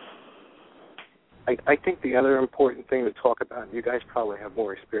well. I think the other important thing to talk about, and you guys probably have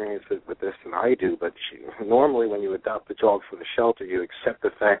more experience with this than I do, but normally when you adopt a dog from the shelter, you accept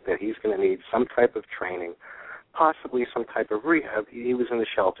the fact that he's going to need some type of training, possibly some type of rehab. He was in the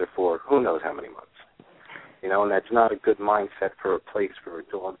shelter for who knows how many months. And that's not a good mindset for a place for a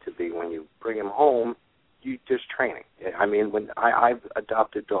dog to be. When you bring him home, there's training. I mean, when I've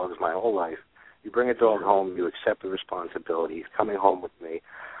adopted dogs my whole life, you bring a dog home, you accept the responsibility. He's coming home with me.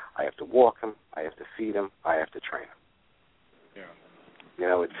 I have to walk him. I have to feed him. I have to train him.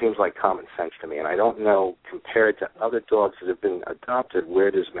 Yeah. It seems like common sense to me, and I don't know, compared to other dogs that have been adopted,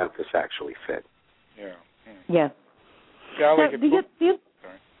 where does Memphis actually fit? Yeah.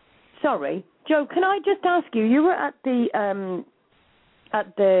 Sorry, Joe, can I just ask you, you were at the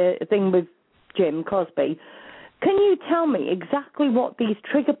thing with Jim Crosby. Can you tell me exactly what these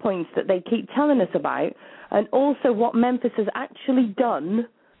trigger points that they keep telling us about, and also what Memphis has actually done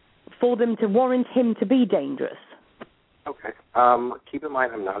for them to warrant him to be dangerous? Okay. Keep in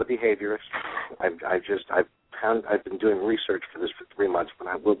mind, I'm not a behaviorist. I've been doing research for this for 3 months.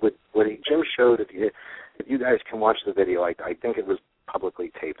 What Jim showed, if you guys can watch the video, I think it was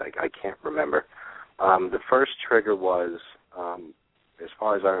publicly taped. I can't remember. The first trigger was, as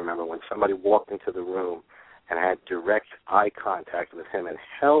far as I remember, when somebody walked into the room and had direct eye contact with him and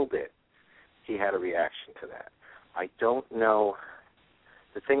held it, he had a reaction to that. I don't know.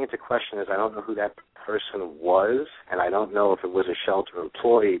 The thing into question is I don't know who that person was, and I don't know if it was a shelter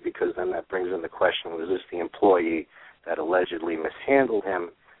employee, because then that brings in the question, was this the employee that allegedly mishandled him?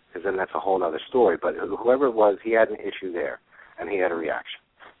 Because then that's a whole other story. But whoever it was, he had an issue there, and he had a reaction.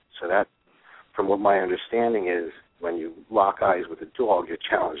 So that, from what my understanding is, when you lock eyes with a dog, you're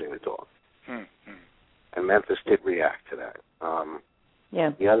challenging the dog. Mm-hmm. And Memphis did react to that.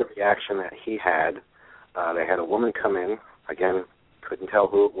 The other reaction that he had, they had a woman come in, again, couldn't tell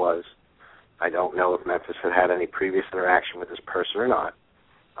who it was. I don't know if Memphis had any previous interaction with this person or not,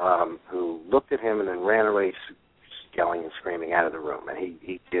 who looked at him and then ran away yelling and screaming out of the room, and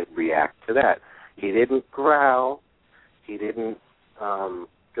he did react to that. He didn't growl. He didn't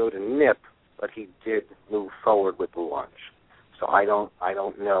go to nip, but he did move forward with the lunge. So I don't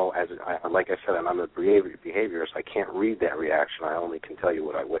know. Like I said, I'm a behaviorist. I can't read that reaction. I only can tell you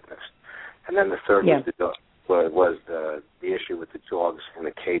what I witnessed. And then the third was the dog. Was the issue with the dogs in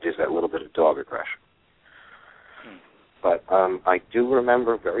the cages, that little bit of dog aggression. But I do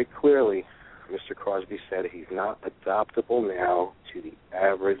remember very clearly Mr. Crosby said he's not adoptable now to the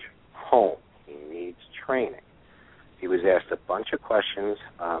average home. He needs training. He was asked a bunch of questions.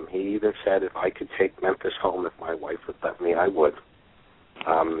 He even said if I could take Memphis home, if my wife would let me, I would.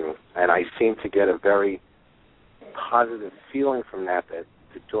 And I seem to get a very positive feeling from that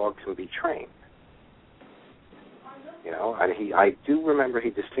the dog can be trained. You know, and I do remember he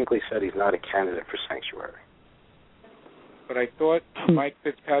distinctly said he's not a candidate for sanctuary. But I thought Mike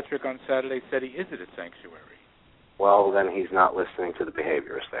Fitzpatrick on Saturday said he is at a sanctuary. Well, then he's not listening to the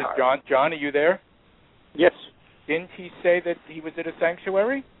behaviorists. John, are you there? Yes. Didn't he say that he was at a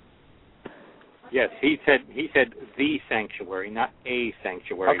sanctuary? Yes, he said the sanctuary, not a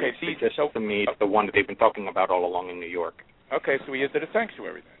sanctuary. Okay, to me, it's the one that they've been talking about all along in New York. Okay, so he is at a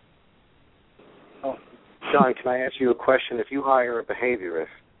sanctuary then. Oh. John, can I ask you a question? If you hire a behaviorist,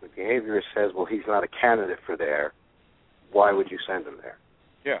 the behaviorist says, well, he's not a candidate for there, why would you send him there?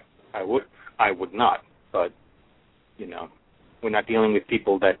 Yeah. I would not, but, you know, we're not dealing with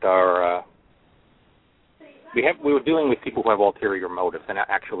people that are, we were dealing with people who have ulterior motives and are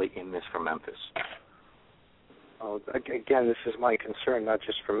actually in this for Memphis. Oh, again, this is my concern, not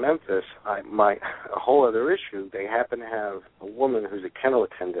just for Memphis. A whole other issue, they happen to have a woman who's a kennel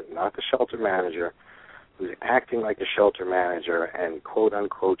attendant, not the shelter manager, who's acting like a shelter manager, and quote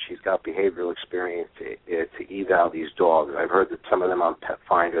unquote she's got behavioral experience to eval these dogs. I've heard that some of them on Pet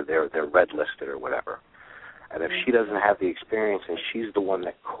Finder they're red listed or whatever. And if she doesn't have the experience and she's the one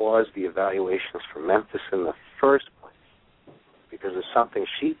that caused the evaluations for Memphis in the first place because of something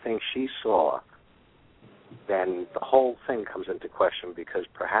she thinks she saw, then the whole thing comes into question because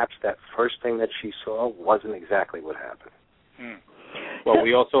perhaps that first thing that she saw wasn't exactly what happened. Well,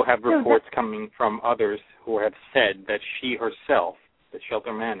 we also have reports coming from others who have said that she herself, the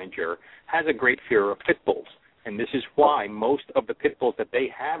shelter manager, has a great fear of pit bulls. And this is why most of the pit bulls that they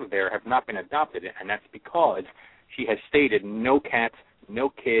have there have not been adopted. And that's because she has stated no cats, no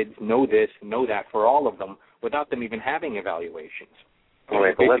kids, no this, no that for all of them without them even having evaluations.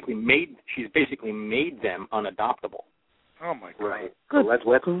 Right, she's basically made them unadoptable. Oh, my God. Right. Good let's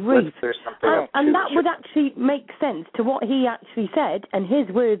clear something up. And that would actually make sense to what he actually said, and his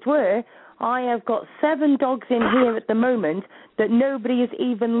words were, I have got 7 dogs in here at the moment that nobody has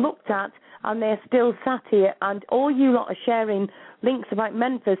even looked at, and they're still sat here, and all you lot are sharing links about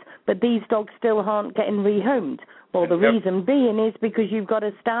Memphis, but these dogs still aren't getting rehomed. Well, the reason being is because you've got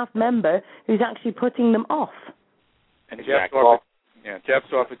a staff member who's actually putting them off. And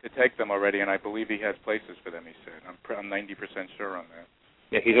Jeff's offered to take them already, and I believe he has places for them, he said. I'm 90% sure on that.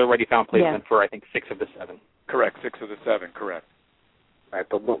 Yeah, he's already found placement for, I think, 6 of the 7. Correct, 6 of the 7, correct. Right,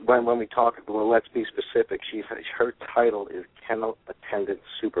 but when we talk, let's be specific. Her title is Kennel Attendant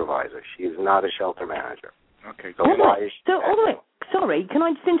Supervisor. She is not a shelter manager. Okay. So why is she sorry, can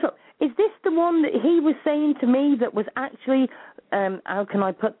I just interrupt? Is this the one that he was saying to me that was actually, how can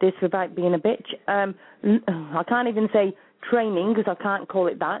I put this without being a bitch? I can't even say training because I can't call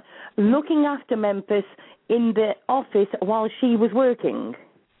it that. Looking after Memphis in the office while she was working.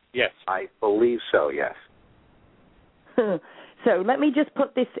 Yes. I believe so, yes. So let me just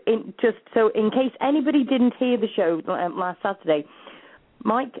put this in, just so in case anybody didn't hear the show last Saturday.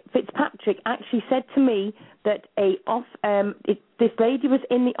 Mike Fitzpatrick actually said to me that this lady was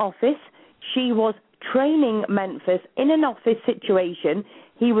in the office. She was training Memphis in an office situation.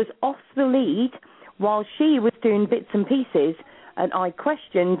 He was off the lead while she was doing bits and pieces, and I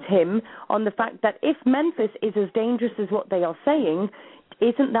questioned him on the fact that if Memphis is as dangerous as what they are saying,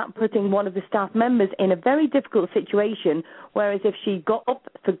 isn't that putting one of the staff members in a very difficult situation, whereas if she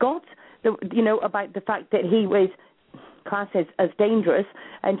forgot about the fact that he was classed as dangerous,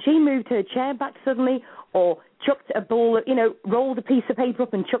 and she moved her chair back suddenly or chucked a ball, rolled a piece of paper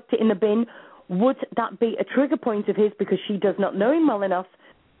up and chucked it in the bin, would that be a trigger point of his because she does not know him well enough?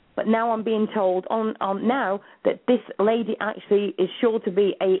 But now I'm being told now that this lady actually is sure to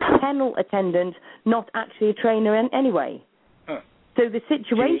be a kennel attendant, not actually a trainer anyway. So the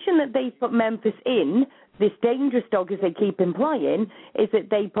situation that they put Memphis in, this dangerous dog as they keep implying, is that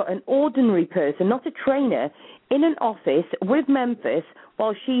they put an ordinary person, not a trainer, in an office with Memphis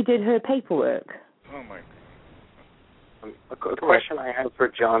while she did her paperwork. Oh, my God. A question I have for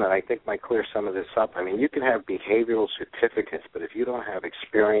John, and I think might clear some of this up. I mean, you can have behavioral certificates, but if you don't have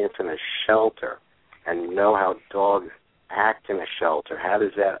experience in a shelter and know how dogs act in a shelter, how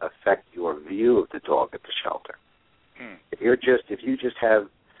does that affect your view of the dog at the shelter? If you just have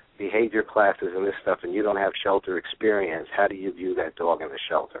behavior classes and this stuff, and you don't have shelter experience, how do you view that dog in the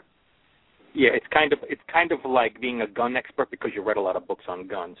shelter? Yeah, it's kind of like being a gun expert because you read a lot of books on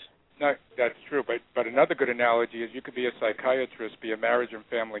guns. No, that's true. But another good analogy is you could be a psychiatrist, be a marriage and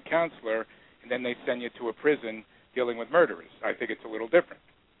family counselor, and then they send you to a prison dealing with murderers. I think it's a little different.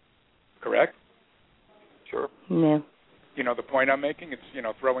 Correct? Sure. Yeah. The point I'm making, it's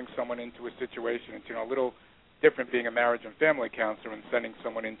throwing someone into a situation. It's a little different being a marriage and family counselor and sending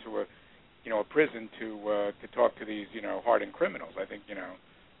someone into a prison to talk to these hardened criminals. I think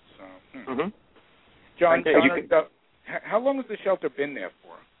So. John, how long has the shelter been there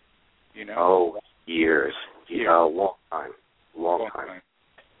for? Oh, years. Long time. Long time.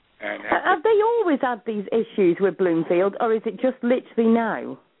 And have they always had these issues with Bloomfield, or is it just literally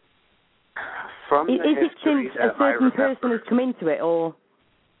now? From the is it since a certain person has come into it, or?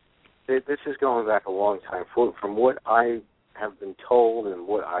 This is going back a long time. From what I have been told and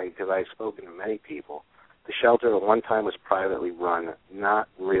because I've spoken to many people, the shelter at one time was privately run, not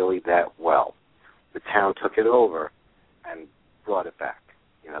really that well. The town took it over and brought it back.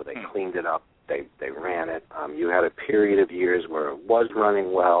 They cleaned it up. They ran it. You had a period of years where it was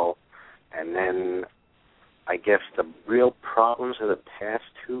running well, and then I guess the real problems of the past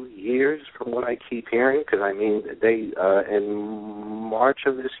 2 years, from what I keep hearing, because they in March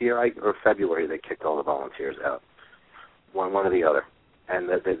of this year or February they kicked all the volunteers out, one or the other. And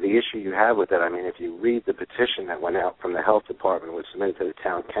the issue you have with that, if you read the petition that went out from the health department, was submitted to the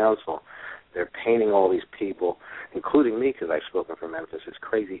town council, they're painting all these people, including me, because I've spoken for Memphis, as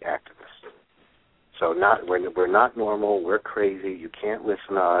crazy activists. So we're not normal. We're crazy. You can't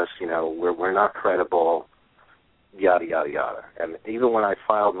listen to us. We're not credible. Yada yada yada. And even when I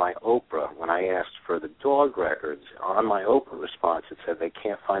filed my Oprah, when I asked for the dog records, on my Oprah response, it said they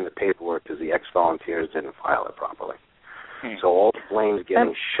can't find the paperwork because the ex-volunteers didn't file it properly. So all the blame's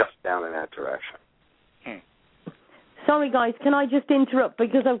getting shut down in that direction. Sorry, guys, can I just interrupt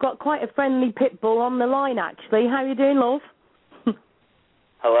because I've got quite a friendly pit bull on the line, actually. How are you doing, love?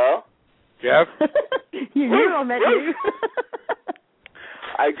 Hello? Jeff? You knew I met you.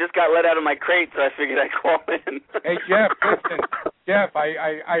 I just got let out of my crate, so I figured I'd call in. Hey, Jeff, listen. Jeff,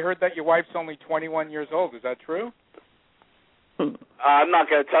 I heard that your wife's only 21 years old. Is that true? I'm not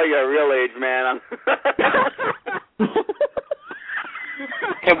going to tell you her real age, man.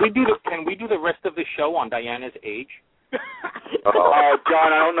 Can we do the rest of the show on Diana's age? Oh,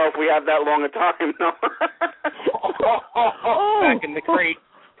 John, I don't know if we have that long a time. No. Back in the crate.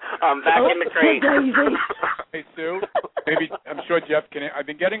 I'm back in the crate. Hey, Sue, maybe I'm sure Jeff can. I've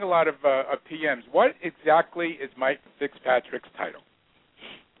been getting a lot of PMs. What exactly is Mike Fitzpatrick's title?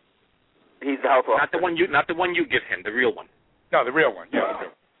 He's the health officer. Not the one you give him, the real one. No, the real one. Yeah, the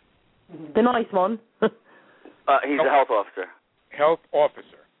real one. The nice one. He's the health officer. Health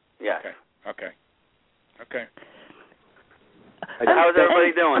officer. Yes. Okay. How's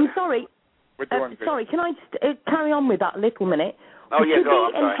everybody doing? I'm sorry. We're doing good. Sorry, can I just carry on with that a little minute? Oh, yeah, go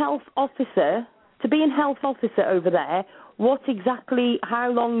on. To be in health officer over there,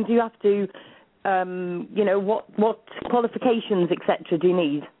 how long do you have to, what qualifications, etc., do you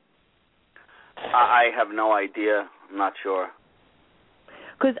need? I have no idea. I'm not sure.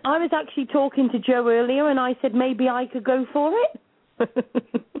 Because I was actually talking to Joe earlier, and I said maybe I could go for it.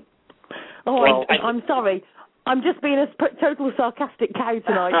 Well, I'm sorry. I'm just being a total sarcastic cow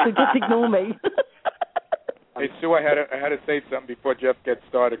tonight, so just ignore me. Hey, Sue, I had to say something before Jeff gets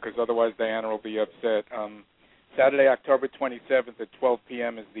started, because otherwise Diana will be upset. Saturday, October 27th at 12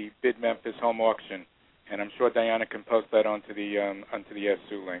 p.m. is the Bid Memphis home auction, and I'm sure Diana can post that onto the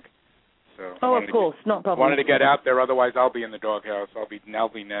SU link. So of course, not a problem. Wanted to get out there, otherwise I'll be in the doghouse. I'll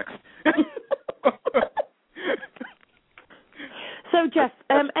be next. So, Jeff,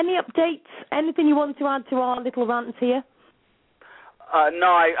 any updates? Anything you want to add to our little rant here? No,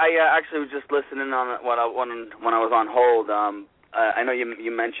 I actually was just listening on when I was on hold. I know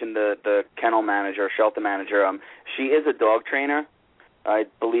you mentioned the kennel manager, shelter manager. She is a dog trainer. I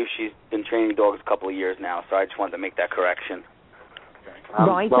believe she's been training dogs a couple of years now, so I just wanted to make that correction.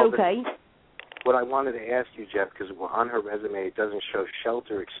 Right, okay. What I wanted to ask you, Jeff, because on her resume it doesn't show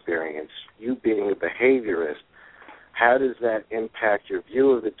shelter experience. You being a behaviorist, how does that impact your view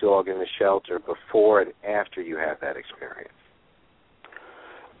of the dog in the shelter before and after you have that experience?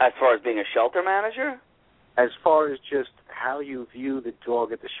 As far as being a shelter manager? As far as just how you view the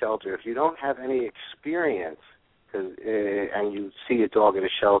dog at the shelter. If you don't have any experience and you see a dog at a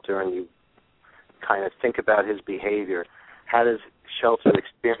shelter and you kind of think about his behavior, how does shelter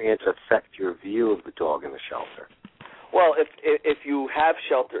experience affect your view of the dog in the shelter? Well, if you have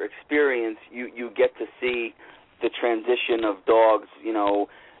shelter experience, you get to see the transition of dogs,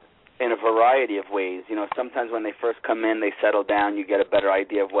 in a variety of ways. Sometimes when they first come in, they settle down, you get a better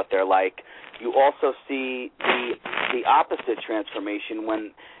idea of what they're like. You also see the opposite transformation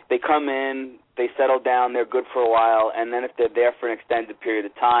when they come in, they settle down, they're good for a while, and then if they're there for an extended period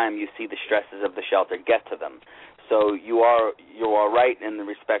of time, you see the stresses of the shelter get to them. So you are right in the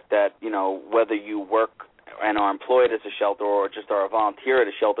respect that, whether you work and are employed as a shelter or just are a volunteer at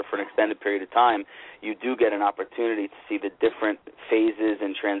a shelter for an extended period of time, you do get an opportunity to see the different phases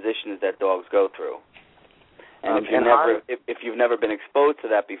and transitions that dogs go through. And if you've never been exposed to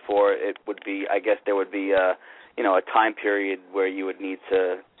that before, it would be, I guess there would be a time period where you would need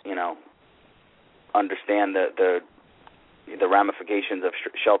to, understand the ramifications of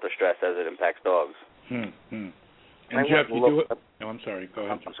shelter stress as it impacts dogs. And Jeff, I'm sorry. Go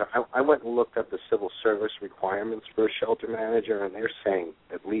ahead. I'm sorry. I went and looked up the civil service requirements for a shelter manager, and they're saying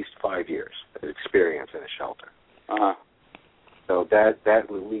at least 5 years of experience in a shelter. Uh-huh. So that at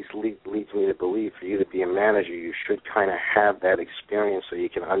least leads me to believe for you to be a manager, you should kind of have that experience so you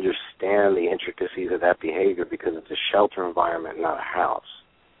can understand the intricacies of that behavior, because it's a shelter environment, not a house.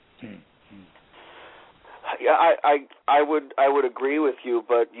 Yeah, I would agree with you,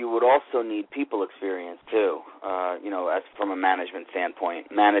 but you would also need people experience too. As from a management standpoint,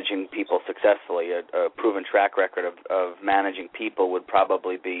 managing people successfully, a proven track record of managing people would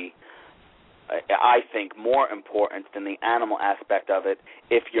probably be, I think, more important than the animal aspect of it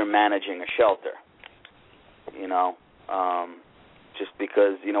if you're managing a shelter. Just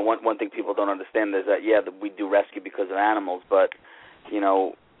because one thing people don't understand is that we do rescue because of animals, but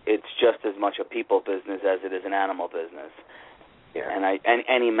it's just as much a people business as it is an animal business. Yeah. And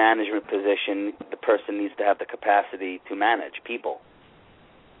any management position, the person needs to have the capacity to manage people.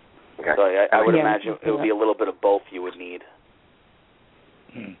 Okay. So I would imagine it would be a little bit of both you would need.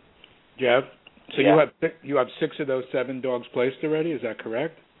 Jeff, so you have 6 of those 7 dogs placed already, is that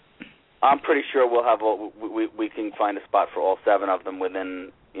correct? I'm pretty sure we'll have we can find a spot for all 7 of them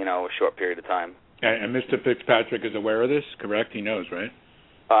within a short period of time. And Mr. Fitzpatrick is aware of this, correct? He knows, right?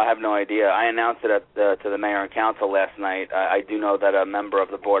 I have no idea. I announced it to the mayor and council last night. I do know that a member of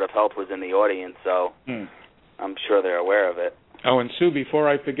the Board of Health was in the audience, so I'm sure they're aware of it. Oh, and Sue, before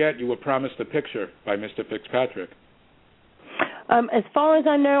I forget, you were promised a picture by Mr. Fitzpatrick. As far as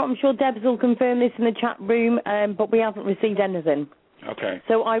I know, I'm sure Debs will confirm this in the chat room, but we haven't received anything. Okay.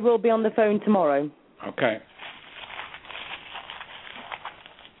 So I will be on the phone tomorrow. Okay.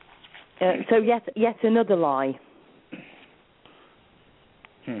 So yet another lie.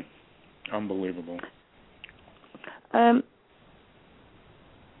 Unbelievable. I'm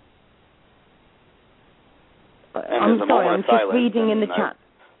sorry, I'm just reading in the chat.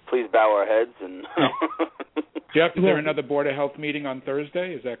 Please bow our heads and. Jeff, is there another Board of Health meeting on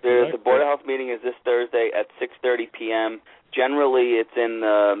Thursday? Is that correct? The Board of Health meeting is this Thursday at 6:30 p.m. Generally, it's in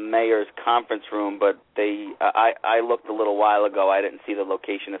the mayor's conference room, but I looked a little while ago. I didn't see the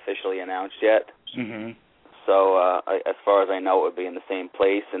location officially announced yet. Mm-hmm. So as far as I know, it would be in the same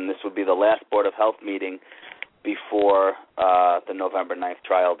place, and this would be the last Board of Health meeting before the November 9th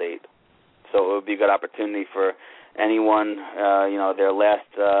trial date. So it would be a good opportunity for anyone, their last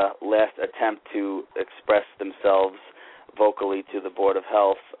attempt to express themselves vocally to the Board of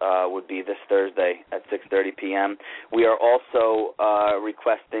Health would be this Thursday at 6:30 p.m. We are also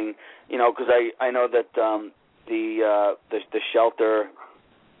requesting, because I know that the shelter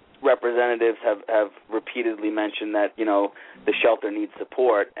representatives have repeatedly mentioned that the shelter needs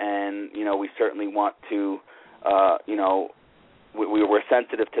support, and we certainly want to we're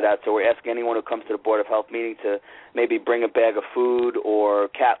sensitive to that, so we're asking anyone who comes to the Board of Health meeting to maybe bring a bag of food or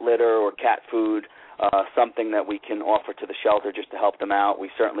cat litter or cat food, something that we can offer to the shelter just to help them out.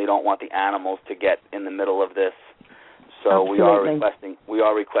 We certainly don't want the animals to get in the middle of this, so Absolutely. we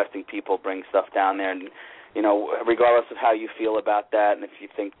are requesting people bring stuff down there, and regardless of how you feel about that, and if you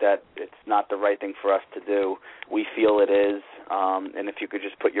think that it's not the right thing for us to do, we feel it is, and if you could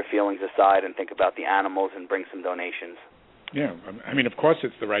just put your feelings aside and think about the animals and bring some donations. Yeah, I mean, of course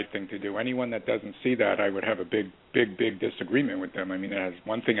it's the right thing to do. Anyone that doesn't see that, I would have a big disagreement with them. I mean,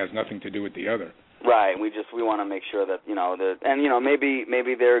 one thing has nothing to do with the other. Right. We want to make sure that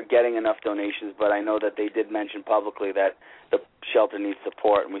maybe they're getting enough donations, but I know that they did mention publicly that the shelter needs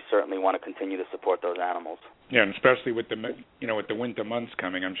support, and we certainly want to continue to support those animals. Yeah, and especially with the winter months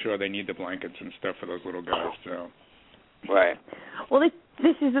coming, I'm sure they need the blankets and stuff for those little guys. So. Right. Well,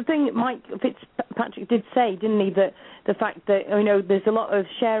 this is the thing that Mike Fitzpatrick did say, didn't he, that the fact that, there's a lot of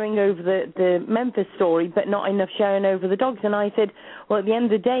sharing over the Memphis story, but not enough sharing over the dogs. And I said, well, at the end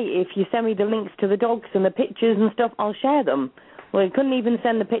of the day, if you send me the links to the dogs and the pictures and stuff, I'll share them. Well, he couldn't even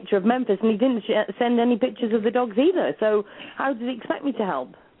send the picture of Memphis, and he didn't send any pictures of the dogs either. So how did he expect me to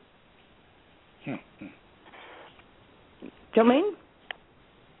help? Do you know what I mean?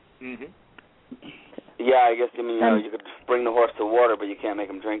 Mm-hmm. Yeah, I guess, you could bring the horse to water, but you can't make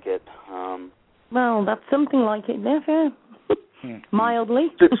him drink it. Well, that's something like it, yeah. Mildly.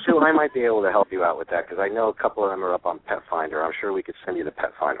 Sue, I might be able to help you out with that, because I know a couple of them are up on Pet Finder. I'm sure we could send you the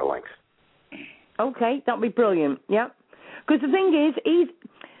Pet Finder links. Okay, that'd be brilliant, yeah. Because the thing is,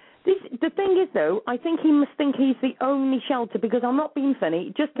 the thing is, though, I think he must think he's the only shelter, because I'm not being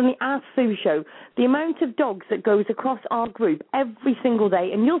funny, just on the Ask Sue show, the amount of dogs that goes across our group every single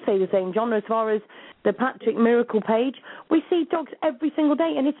day, and you'll say the same, John, as far as the Patrick Miracle page, we see dogs every single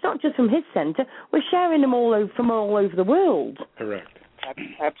day, and it's not just from his centre, we're sharing them from all over the world. Correct.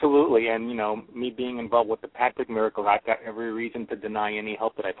 Absolutely, and, me being involved with the Patrick Miracle, I've got every reason to deny any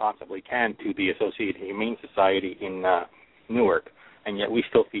help that I possibly can to the Associated Humane Society in Newark. And yet we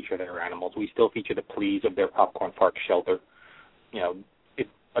still feature their animals. We still feature the pleas of their Popcorn Park shelter.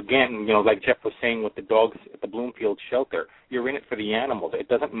 Like Jeff was saying with the dogs at the Bloomfield shelter, you're in it for the animals. It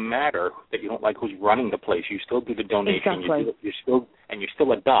doesn't matter that you don't like who's running the place. You still do the donation. Exactly. You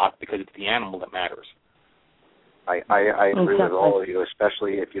still adopt, because it's the animal that matters. I agree with all of you,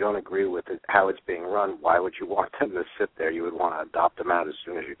 especially if you don't agree with how it's being run. Why would you want them to sit there? You would want to adopt them out as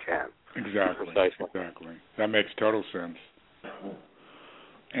soon as you can. Exactly. Exactly. That makes total sense.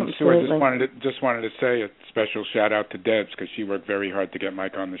 And Absolutely. Sue, I just wanted to say a special shout out to Debs, because she worked very hard to get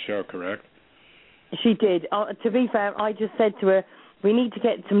Mike on the show, correct? She did. To be fair, I just said to her, we need to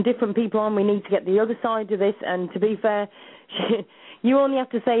get some different people on, we need to get the other side of this, and to be fair, you only have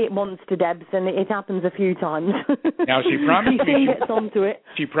to say it once to Debs, and it happens a few times. Now she promised me gets onto it.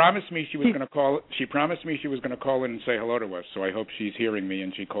 She promised me she was going to call. She promised me she was going to call in and say hello to us. So I hope she's hearing me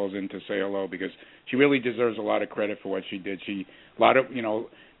and she calls in to say hello, because she really deserves a lot of credit for what she did.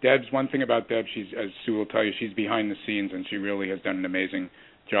 Debs. One thing about Debs, as Sue will tell you, she's behind the scenes, and she really has done an amazing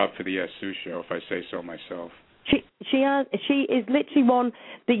job for the Sue show, if I say so myself. She is literally one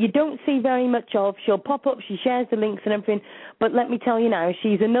that you don't see very much of. She'll pop up, she shares the links and everything, but let me tell you now,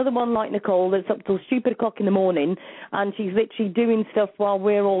 she's another one like Nicole that's up till stupid o'clock in the morning, and she's literally doing stuff while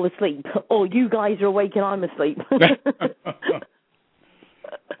we're all asleep, or you guys are awake and I'm asleep.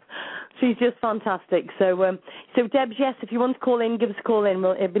 She's just fantastic. So Debs, yes, if you want to call in, give us a call in.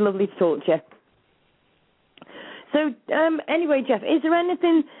 It'd be lovely to talk to you. So anyway, Jeff, is there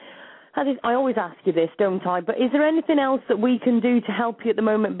anything? I always ask you this, don't I? But is there anything else that we can do to help you at the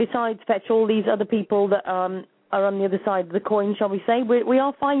moment besides fetch all these other people that are on the other side of the coin, shall we say? We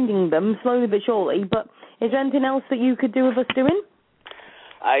are finding them slowly but surely, but is there anything else that you could do with us doing?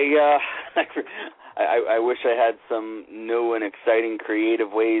 I wish I had some new and exciting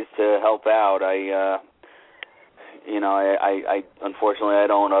creative ways to help out. I unfortunately I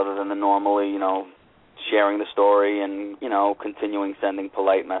don't, other than the normally, sharing the story and, continuing sending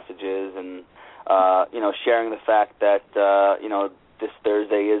polite messages and, sharing the fact that, this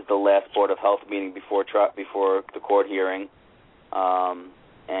Thursday is the last Board of Health meeting before the court hearing,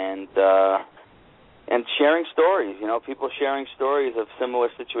 and sharing stories, people sharing stories of similar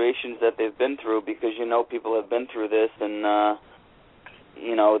situations that they've been through, because, people have been through this, and,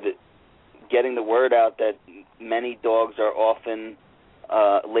 getting the word out that many dogs are often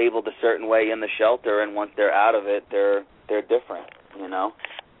labeled a certain way in the shelter, and once they're out of it, they're different, you know.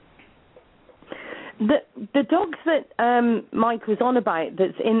 The dogs that Mike was on about,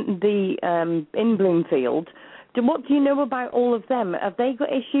 that's in the in Bloomfield, what do you know about all of them? Have they got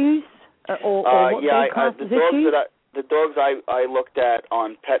issues, or what yeah, they class as issues? The dogs I looked at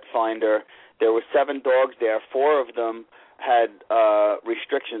on Pet Finder, there were 7 dogs there. 4 of them had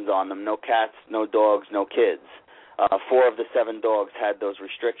restrictions on them: no cats, no dogs, no kids. 4 of the 7 dogs had those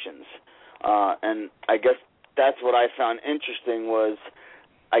restrictions, and I guess that's what I found interesting was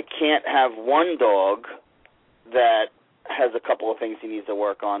I can't have one dog that has a couple of things he needs to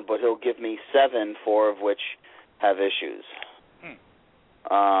work on, but he'll give me 7, 4 of which have issues.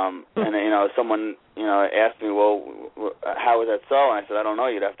 And, you know, someone, you know, asked me, well, how is that so? And I said, I don't know.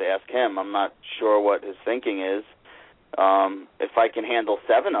 You'd have to ask him. I'm not sure what his thinking is. If I can handle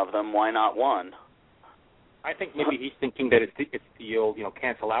 7 of them, why not 1? I think maybe he's thinking that it's the old, you know,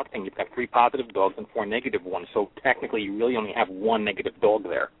 cancel out thing. You've got 3 positive dogs and 4 negative ones, so technically you really only have 1 negative dog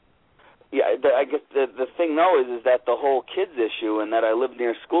there. Yeah, I guess the thing, though, is that the whole kids issue and that I live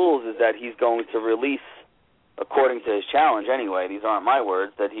near schools is that he's going to release, according to his challenge anyway, these aren't my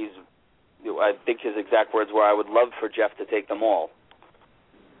words, that I think his exact words were, I would love for Jeff to take them all.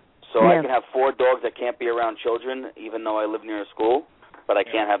 So I can have 4 dogs that can't be around children, even though I live near a school, but I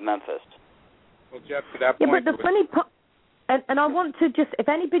can't have Memphis. Well, Jeff, to that point... Yeah, but the funny part... And I want to just, if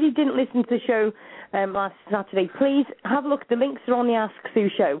anybody didn't listen to the show last Saturday, please have a look. The links are on the Ask Sue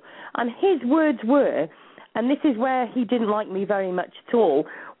show. And his words were, and this is where he didn't like me very much at all,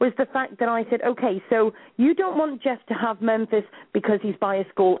 was the fact that I said, okay, so you don't want Jeff to have Memphis because he's by a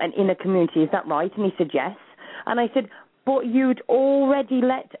school and in a community, is that right? And he said, yes. And I said, but you'd already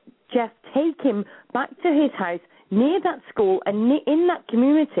let Jeff take him back to his house near that school and in that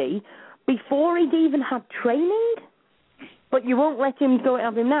community before he'd even had training? But you won't let him go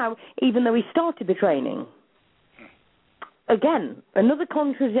have him now, even though he started the training. Again, another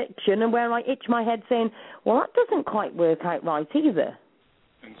contradiction, and where I itch my head saying, well, that doesn't quite work out right either.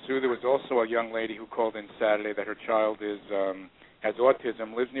 And Sue, there was also a young lady who called in Saturday that her child has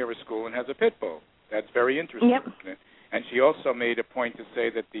autism, lives near a school, and has a pit bull. That's very interesting. Yep. Isn't it? And she also made a point to say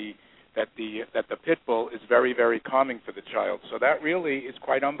that the pit bull is very, very calming for the child. So that really is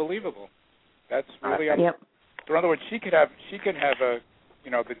quite unbelievable. That's really Yep. So in other words, she could have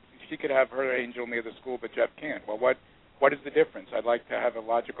her angel near the school, but Jeff can't. Well, what is the difference? I'd like to have a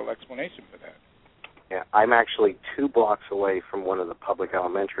logical explanation for that. Yeah, I'm actually 2 blocks away from one of the public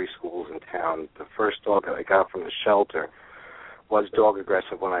elementary schools in town. The first dog that I got from the shelter was dog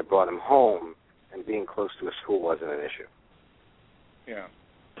aggressive when I brought him home, and being close to a school wasn't an issue. Yeah.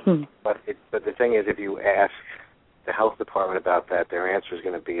 But the thing is, if you ask the health department about that, their answer is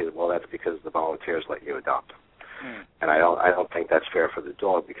going to be, well, that's because the volunteers let you adopt him. And I don't think that's fair for the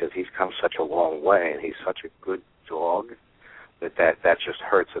dog because he's come such a long way and he's such a good dog that just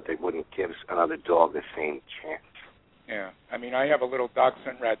hurts that they wouldn't give another dog the same chance. Yeah, I mean, I have a little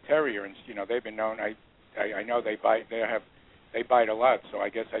dachshund rat terrier, and you know they've been known. I know they bite. They bite a lot, so I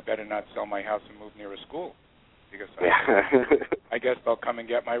guess I better not sell my house and move near a school because I guess they'll come and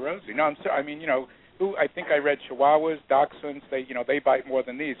get my Rosie. No, I mean, you know. I think I read Chihuahuas, Dachshunds. They bite more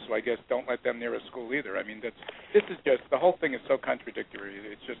than these, so I guess don't let them near a school either. I mean, this is just the whole thing is so contradictory.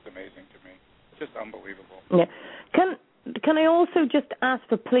 It's just amazing to me. It's just unbelievable. Yeah. Can I also just ask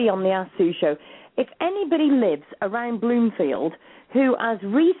for a plea on the Ask Sue show? If anybody lives around Bloomfield who has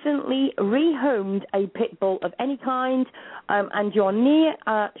recently rehomed a pit bull of any kind, and you're near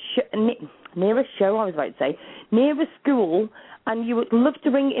a school, and you would love to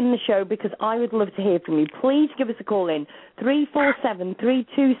ring in the show because I would love to hear from you, please give us a call in,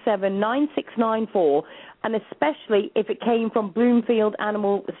 347-327-9694, and especially if it came from Bloomfield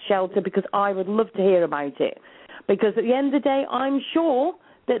Animal Shelter because I would love to hear about it. Because at the end of the day, I'm sure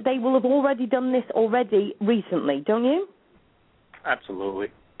that they will have already done this recently, don't you? Absolutely.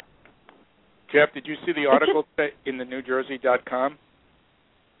 Jeff, did you see the article in the NewJersey.com?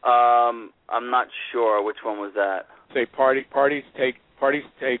 I'm not sure. Which one was that? Say parties take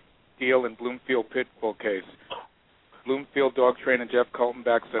deal in Bloomfield pit bull case. Bloomfield dog trainer Jeff Colton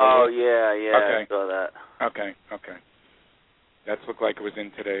back said. Oh yeah, okay. I saw that. Okay. That looked like it was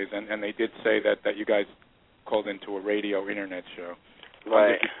in today's, and they did say that you guys called into a radio internet show.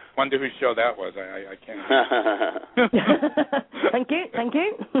 Right. Wonder whose show that was. I can't. Thank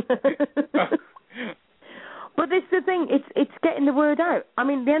you. But this is the thing, it's getting the word out. I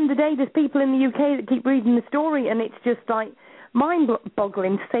mean, at the end of the day, there's people in the UK that keep reading the story, and it's just like,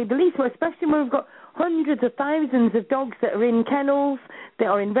 mind-boggling to say the least, especially when we've got hundreds of thousands of dogs that are in kennels, that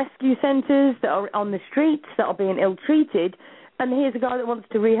are in rescue centres, that are on the streets, that are being ill-treated. And here's a guy that wants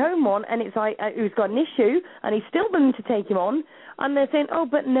to rehome one, and it's like, who's got an issue, and he's still willing to take him on, and they're saying, oh,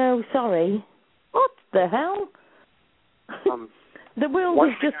 but no, sorry. What the hell? The world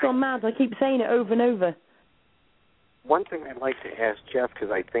has just gone mad. I keep saying it over and over. One thing I'd like to ask Jeff,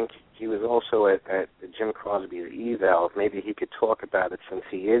 because I think he was also at Jim Crosby's eval, if maybe he could talk about it since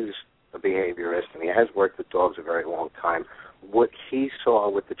he is a behaviorist and he has worked with dogs a very long time, what he saw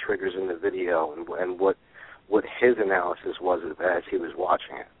with the triggers in the video and what his analysis was of as he was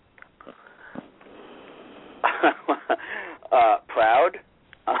watching it. Proud.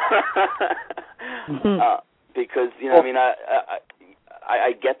 Because, I mean,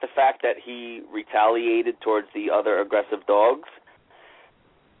 I get the fact that he retaliated towards the other aggressive dogs.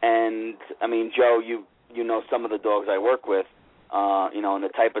 And, I mean, Joe, you know some of the dogs I work with, and the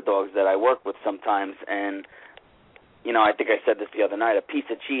type of dogs that I work with sometimes. And, I think I said this the other night, a piece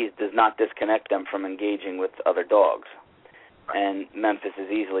of cheese does not disconnect them from engaging with other dogs. And Memphis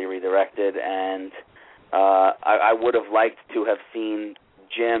is easily redirected. And I would have liked to have seen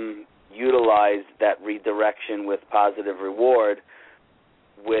Jim utilize that redirection with positive reward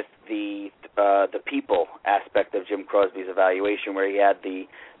with the people aspect of Jim Crosby's evaluation, where he had the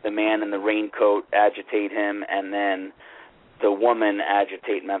man in the raincoat agitate him and then the woman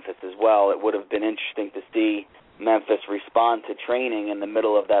agitate Memphis as well. It would have been interesting to see Memphis respond to training in the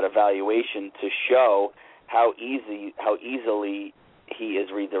middle of that evaluation to show how easily he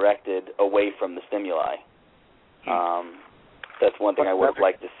is redirected away from the stimuli. That's one thing I would have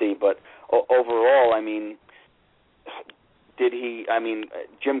liked to see. But overall, I mean,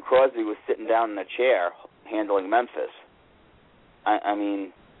 Jim Crosby was sitting down in a chair handling Memphis. I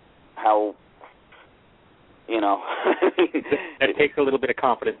mean, how, That takes a little bit of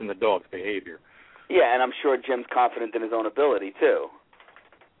confidence in the dog's behavior. Yeah, and I'm sure Jim's confident in his own ability, too.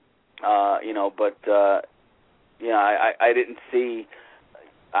 I didn't see...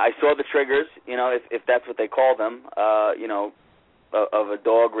 I saw the triggers, if that's what they call them, of a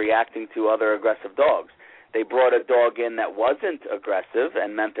dog reacting to other aggressive dogs. They brought a dog in that wasn't aggressive,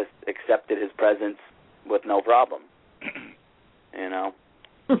 and Memphis accepted his presence with no problem.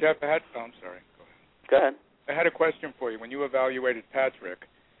 Jeff, I'm sorry. Go ahead. I had a question for you. When you evaluated Patrick,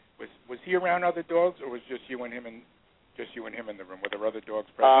 was he around other dogs, or was just you and him in the room? Were there other dogs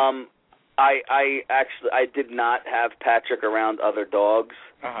present? I did not have Patrick around other dogs.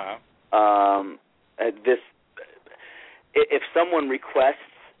 If someone requests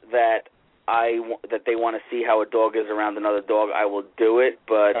that they want to see how a dog is around another dog, I will do it.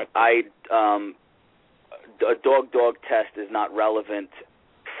 But a dog test is not relevant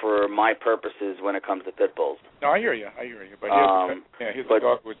for my purposes when it comes to pit bulls. No, I hear you. But here's a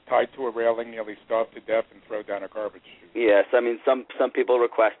dog who was tied to a railing, nearly starved to death, and thrown down a garbage chute. Yes, I mean some people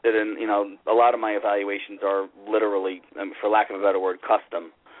requested, and a lot of my evaluations are literally, for lack of a better word,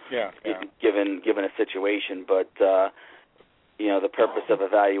 custom. Yeah. Given a situation, but the purpose of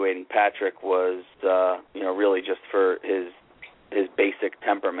evaluating Patrick was really just for his basic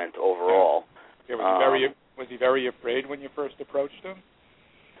temperament overall. Yeah, was he very afraid when you first approached him?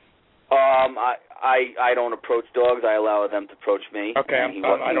 I don't approach dogs. I allow them to approach me. Okay, I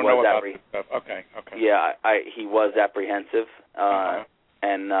don't know about this stuff. Okay. Yeah, he was apprehensive.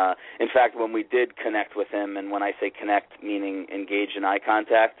 And in fact, when we did connect with him, and when I say connect, meaning engage in eye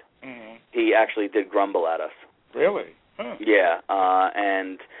contact, he actually did grumble at us. Really? Huh. Yeah,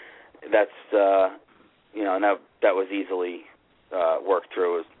 and that's that was easily worked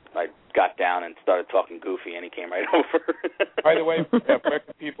through. I got down and started talking goofy, and he came right over. By the way, where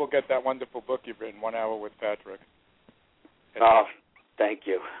can people get that wonderful book you've written, 1 Hour with Patrick? Oh, thank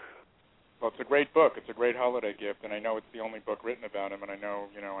you. Well, it's a great book. It's a great holiday gift, and I know it's the only book written about him, and I know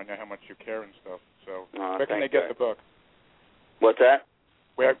how much you care and stuff. So, where can they get the book? What's that?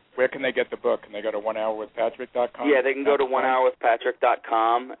 Where can they get the book? Can they go to onehourwithpatrick.com? Yeah, they can go to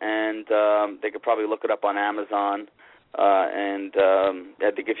onehourwithpatrick.com, and they could probably look it up on Amazon. And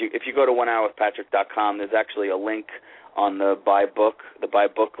I think if you go to onehourwithpatrick.com, there's actually a link on the buy book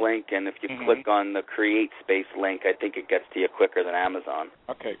link, and if you click on the Create Space link, I think it gets to you quicker than Amazon.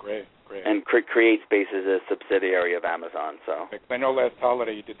 Okay, great. And Create Space is a subsidiary of Amazon, so. I know last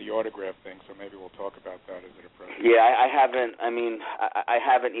holiday you did the autograph thing, so maybe we'll talk about that as it approaches. Yeah, I haven't. I mean, I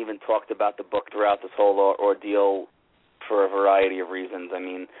haven't even talked about the book throughout this whole ordeal for a variety of reasons. I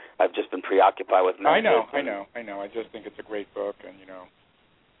mean, I've just been preoccupied with Memphis. I know. I just think it's a great book, and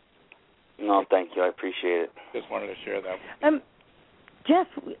No, thank you. I appreciate it. Just wanted to share that. Jeff,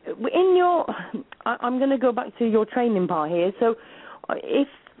 I'm going to go back to your training part here. So, if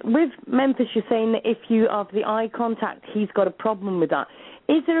with Memphis, you're saying that if you have the eye contact, he's got a problem with that.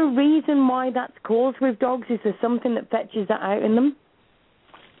 Is there a reason why that's caused with dogs? Is there something that fetches that out in them?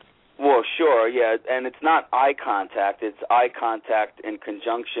 Well, sure, yeah, and it's not eye contact. It's eye contact in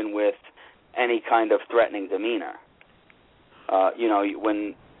conjunction with any kind of threatening demeanor.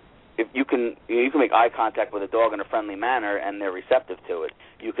 If you can make eye contact with a dog in a friendly manner and they're receptive to it.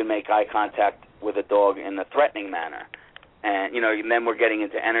 You can make eye contact with a dog in a threatening manner. And, and then we're getting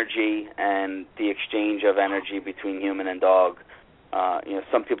into energy and the exchange of energy between human and dog.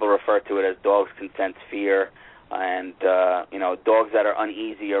 Some people refer to it as dogs can sense fear. And, dogs that are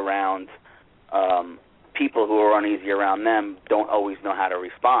uneasy around people who are uneasy around them don't always know how to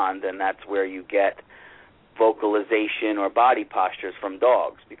respond, and that's where you get vocalization or body postures from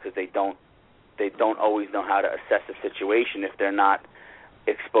dogs, because they don't always know how to assess a situation if they're not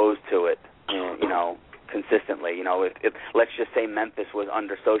exposed to it, consistently. If let's just say Memphis was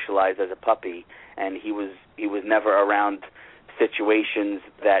under socialized as a puppy, and he was never around situations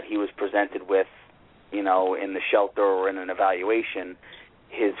that he was presented with, in the shelter or in an evaluation,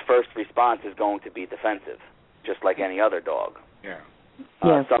 his first response is going to be defensive, just like any other dog. Yeah.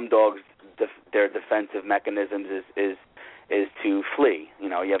 Some dogs, their defensive mechanisms is to flee. You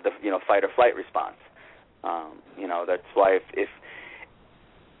have the fight or flight response. That's why if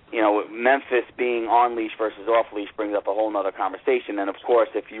Memphis being on leash versus off leash brings up a whole other conversation. And of course,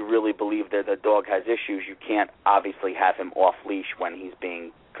 if you really believe that the dog has issues, you can't obviously have him off leash when he's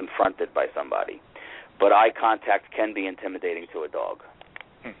being confronted by somebody. But eye contact can be intimidating to a dog.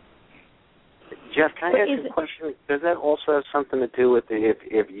 Jeff, can I ask you a question? Does that also have something to do with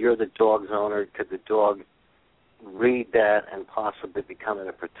if you're the dog's owner, could the dog read that and possibly become in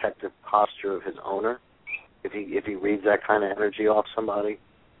a protective posture of his owner if he reads that kind of energy off somebody?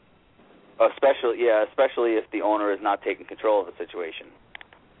 Especially if the owner is not taking control of the situation.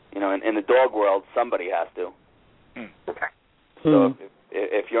 In the dog world, somebody has to. Okay. So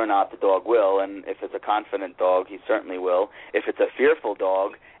if you're not, the dog will, and if it's a confident dog, he certainly will. If it's a fearful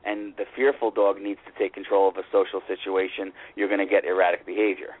dog, and the fearful dog needs to take control of a social situation, you're going to get erratic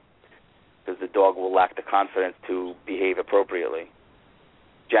behavior, because the dog will lack the confidence to behave appropriately,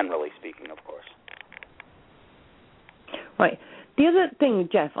 generally speaking, of course. Right. The other thing,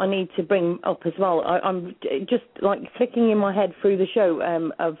 Jeff, I need to bring up as well, I'm just flicking in my head through the show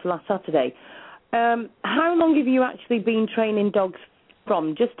of last Saturday. How long have you actually been training dogs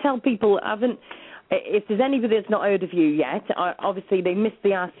from? Just tell people, if there's anybody that's not heard of you yet, obviously they missed the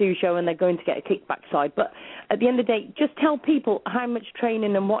RSU show and they're going to get a kickback side, but at the end of the day, just tell people how much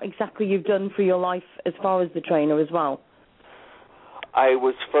training and what exactly you've done for your life as far as the trainer as well. I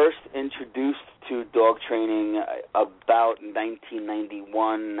was first introduced to dog training about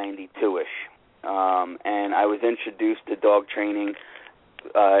 1991, 92-ish, and I was introduced to dog training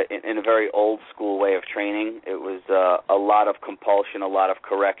in a very old school way of training. It was a lot of compulsion, a lot of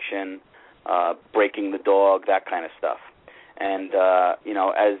correction, breaking the dog, that kind of stuff. And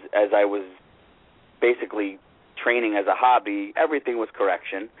as I was basically training as a hobby, everything was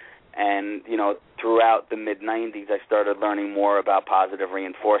correction. And throughout the mid-90s, I started learning more about positive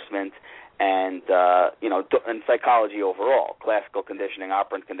reinforcement and and psychology overall, classical conditioning,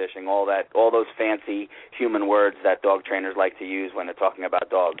 operant conditioning, all those fancy human words that dog trainers like to use when they're talking about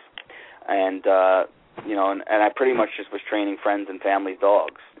dogs. And and I pretty much just was training friends and family's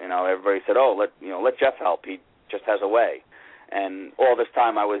dogs. Everybody said, let Jeff help. He just has a way. And all this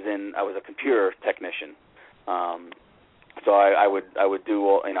time I was a computer technician. So I would do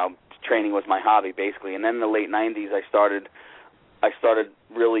all, training was my hobby basically. And then in the late 90s I started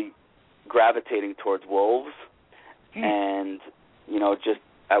really gravitating towards wolves, and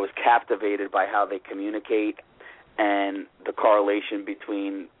I was captivated by how they communicate and the correlation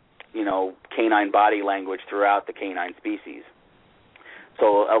between canine body language throughout the canine species.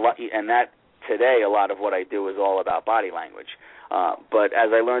 So a lot of what I do is all about body language. But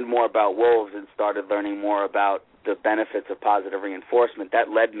as I learned more about wolves and started learning more about the benefits of positive reinforcement, that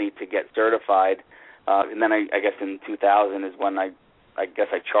led me to get certified. And then I guess in 2000 is when I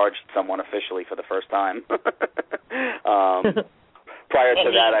charged someone officially for the first time. Prior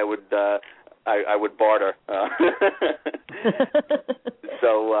to that, I would barter.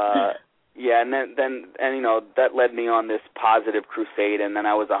 And then that led me on this positive crusade, and then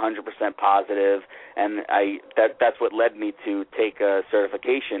I was 100% positive, and that's what led me to take a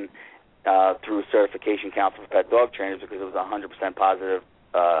certification through Certification Council for Pet Dog Trainers, because it was 100% positive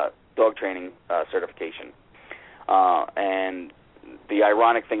dog training certification. And the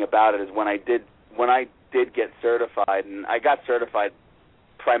ironic thing about it is when I did get certified, and I got certified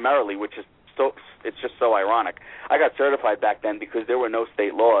primarily, which is it's just so ironic. I got certified back then because there were no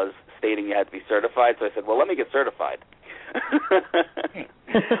state laws stating you had to be certified. So I said, well, let me get certified. And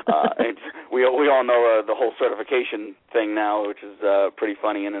we all know the whole certification thing now, which is pretty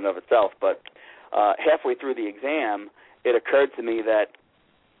funny in and of itself. But halfway through the exam, it occurred to me that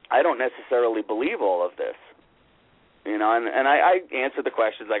I don't necessarily believe all of this. You know, and I answered the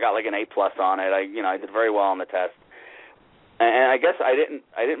questions. I got like an A+ on it. I did very well on the test. And I guess I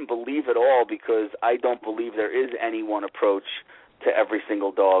didn't believe it all because I don't believe there is any one approach to every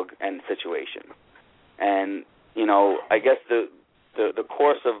single dog and situation. And you know, I guess the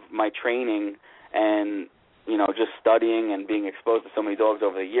course of my training and you know just studying and being exposed to so many dogs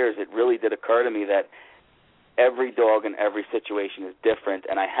over the years, it really did occur to me that every dog in every situation is different,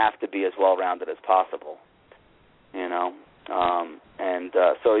 and I have to be as well-rounded as possible. You know,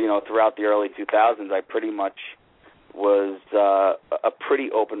 so you know, throughout the early 2000s, I pretty much was a pretty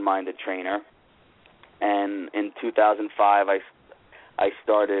open-minded trainer, and in 2005, I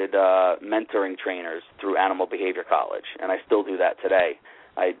started mentoring trainers through Animal Behavior College, and I still do that today.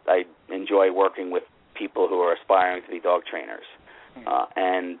 I enjoy working with people who are aspiring to be dog trainers,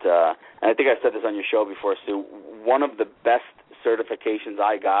 and I think I said this on your show before, Sue. One of the best certifications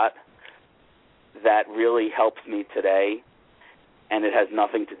I got that really helps me today, and it has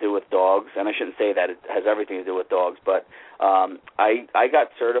nothing to do with dogs, and I shouldn't say that, it has everything to do with dogs, but I got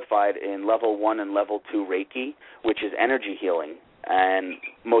certified in Level 1 and Level 2 Reiki, which is energy healing, and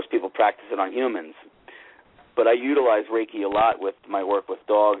most people practice it on humans. But I utilize Reiki a lot with my work with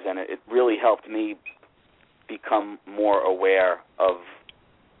dogs, and it really helped me become more aware of,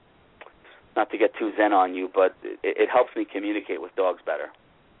 not to get too zen on you, but it helps me communicate with dogs better.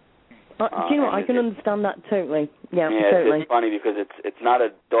 Do you know what? I can understand that totally. Yeah, totally. It's funny because it's not a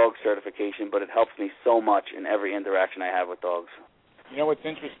dog certification, but it helps me so much in every interaction I have with dogs. You know what's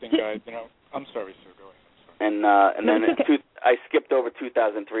interesting, guys? You know, I'm sorry, Sue. Go ahead. And then I skipped over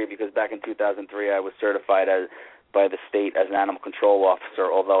 2003 because back in 2003 I was certified by the state as an animal control officer,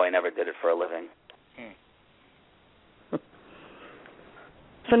 although I never did it for a living.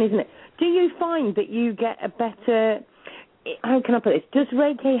 Funny, isn't it? Do you find that you get a better? How can I put this? Does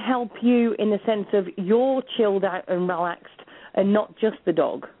Reiki help you in the sense of you're chilled out and relaxed and not just the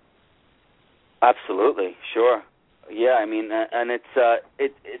dog? All sure. Yeah, I mean, and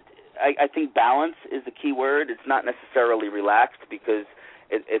I think balance is the key word. It's not necessarily relaxed because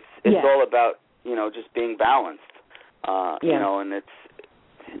it's all about, you know, just being balanced. You know, and it's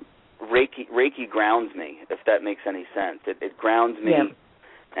Reiki grounds me, if that makes any sense. It grounds me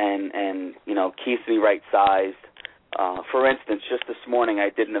and you know, keeps me right-sized. For instance, just this morning I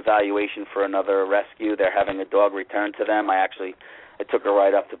did an evaluation for another rescue. They're having a dog returned to them. I took her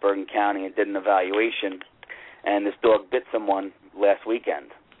right up to Bergen County and did an evaluation, and this dog bit someone last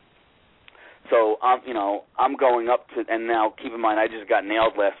weekend. So I'm going up to, and now keep in mind I just got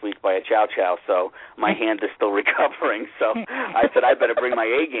nailed last week by a chow chow, so my hand is still recovering. So I said I better bring my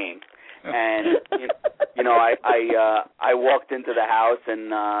A game, and you know I walked into the house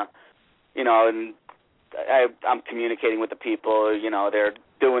and and I'm communicating with the people. You know, they're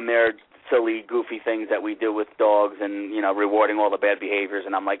doing their silly, goofy things that we do with dogs and, you know, rewarding all the bad behaviors.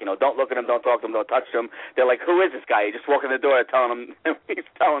 And I'm like, you know, don't look at him, don't talk to him, don't touch him. They're like, who is this guy? He just walked in the door telling him, he's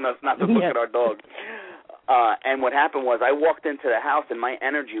telling us not to look at our dog. And what happened was I walked into the house and my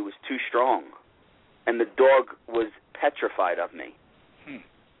energy was too strong. And the dog was petrified of me.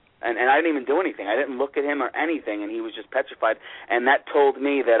 And I didn't even do anything. I didn't look at him or anything, and he was just petrified. And that told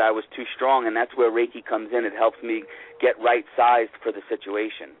me that I was too strong, and that's where Reiki comes in. It helps me get right-sized for the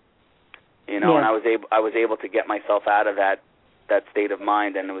situation. You know, and I was able to get myself out of that state of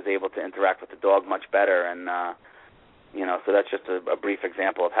mind, and was able to interact with the dog much better. And you know, so that's just a brief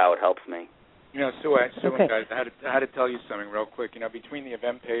example of how it helps me. You know, Sue and guys, I had to tell you something real quick. You know, between the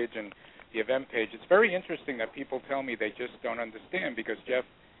event page and the event page, it's very interesting that people tell me they just don't understand because Jeff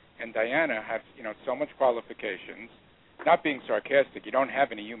and Diana have, you know, so much qualifications. Not being sarcastic, you don't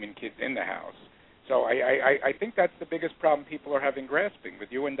have any human kids in the house. So I think that's the biggest problem people are having grasping with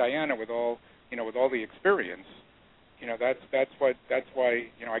you and Diana with all the experience. You know, that's why,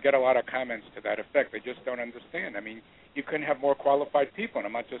 you know, I get a lot of comments to that effect. They just don't understand. I mean, you couldn't have more qualified people, and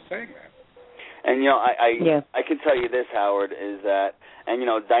I'm not just saying that. And, you know, I can tell you this, Howard, is that, and, you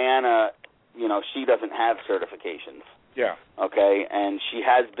know, Diana, you know, she doesn't have certifications. Yeah. Okay, and she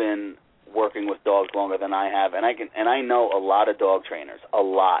has been working with dogs longer than I have, and I know a lot of dog trainers, a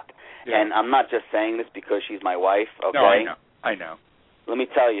lot. Yeah. And I'm not just saying this because she's my wife. Okay. No, I know. Let me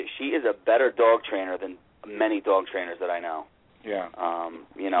tell you, she is a better dog trainer than many dog trainers that I know. Yeah.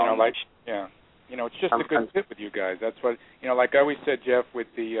 You know, like yeah. it's just a good fit with you guys. That's what, like I always said, Jeff, with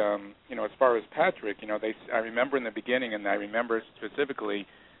the, as far as Patrick, I remember in the beginning, and I remember specifically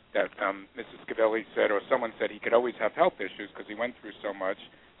that Mrs. Scavelli said, or someone said, he could always have health issues because he went through so much.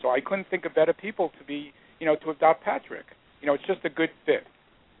 So I couldn't think of better people to be, to adopt Patrick. It's just a good fit.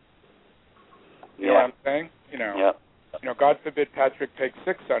 You know what I'm saying? God forbid Patrick takes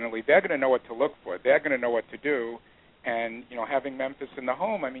sick suddenly. They're going to know what to look for. They're going to know what to do. And, having Memphis in the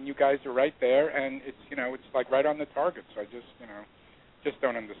home, you guys are right there, and it's, it's like right on the target. So I just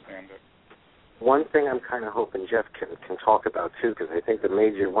don't understand it. One thing I'm kind of hoping Jeff can talk about, too, because I think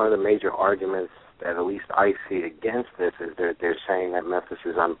one of the major arguments that at least I see against this is they're saying that Memphis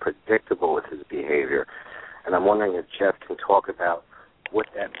is unpredictable with his behavior. And I'm wondering if Jeff can talk about what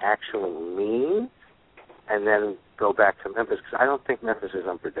that actually means and then go back to Memphis, because I don't think Memphis is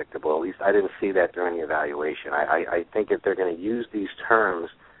unpredictable. At least I didn't see that during the evaluation. I think if they're going to use these terms,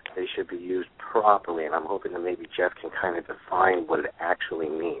 they should be used properly, and I'm hoping that maybe Jeff can kind of define what it actually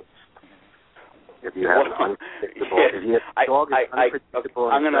means. If you have an unpredictable, if you have a dog is unpredictable,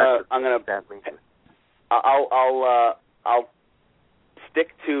 I'll stick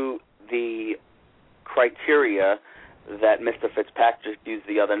to the criteria that Mr. Fitzpatrick used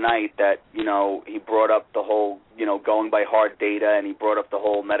the other night, that, he brought up the whole, going by hard data, and he brought up the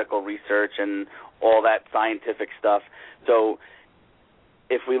whole medical research and all that scientific stuff. So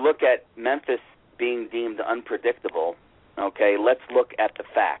if we look at Memphis being deemed unpredictable, okay, let's look at the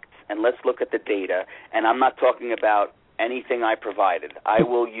facts, and let's look at the data, and I'm not talking about anything I provided. I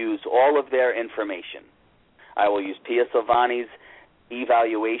will use all of their information. I will use Pia Silvani's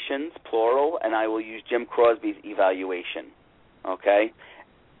evaluations, plural, and I will use Jim Crosby's evaluation, okay?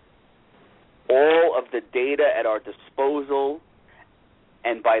 All of the data at our disposal,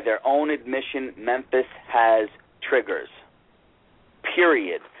 and by their own admission, Memphis has triggers,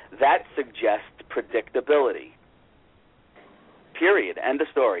 period. That suggests predictability, period, end of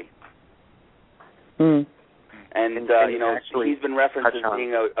story. Mm. And, he's been referenced as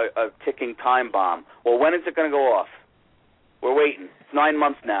being a ticking time bomb. Well, when is it going to go off? We're waiting. It's 9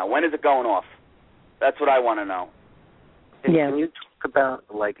 months now. When is it going off? That's what I want to know. Can you talk about,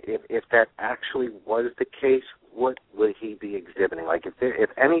 if that actually was the case, what would he be exhibiting? If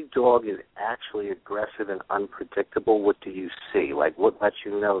any dog is actually aggressive and unpredictable, what do you see? What lets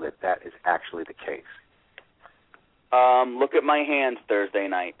you know that is actually the case? Look at my hands Thursday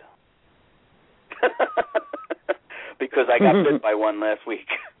night. Because I got bit by one last week.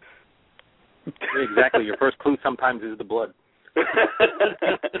 Exactly. Your first clue sometimes is the blood.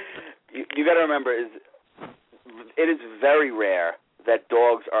 You got to remember, it is very rare that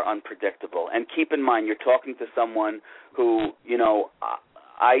dogs are unpredictable. And keep in mind, you're talking to someone who,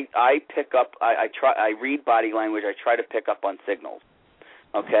 I pick up. I read body language. I try to pick up on signals.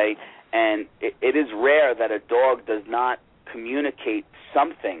 Okay, and it is rare that a dog does not communicate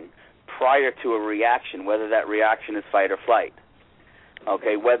something prior to a reaction, whether that reaction is fight or flight.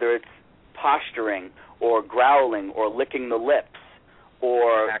 Okay, whether it's posturing or growling or licking the lips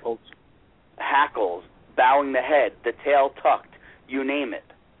or hackles, bowing the head, the tail tucked, you name it.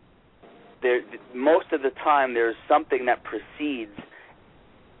 Most of the time there's something that precedes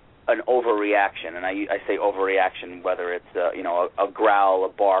an overreaction, and I say overreaction whether it's a growl, a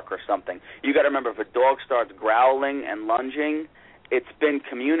bark, or something. You got to remember, if a dog starts growling and lunging, it's been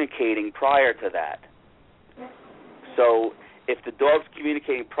communicating prior to that. So if the dog's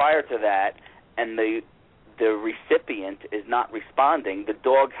communicating prior to that and the recipient is not responding, the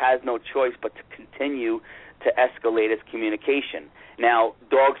dog has no choice but to continue to escalate its communication. Now,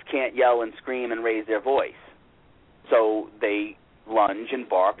 dogs can't yell and scream and raise their voice, so they lunge and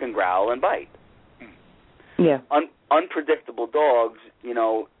bark and growl and bite. Yeah. Unpredictable dogs,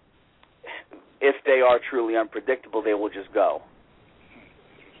 if they are truly unpredictable, they will just go.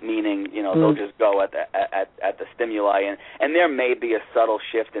 Meaning, they'll just go at the stimuli, and there may be a subtle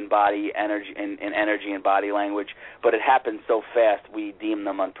shift in body energy, in energy and body language, but it happens so fast we deem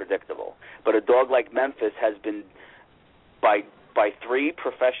them unpredictable. But a dog like Memphis has been, by 3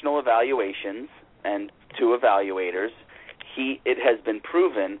 professional evaluations and 2 evaluators, it has been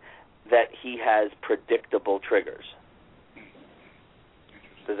proven that he has predictable triggers.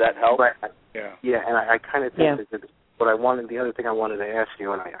 Does that help? Yeah, and I kind of think that the other thing I wanted to ask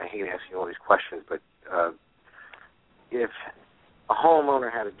you, and I hate asking all these questions, but if a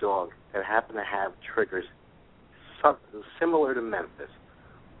homeowner had a dog that happened to have triggers similar to Memphis,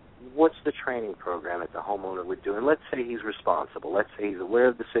 what's the training program that the homeowner would do? And let's say he's responsible. Let's say he's aware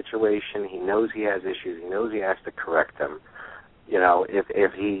of the situation. He knows he has issues. He knows he has to correct them.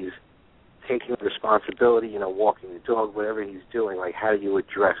 If he's taking responsibility, walking the dog, whatever he's doing, like how do you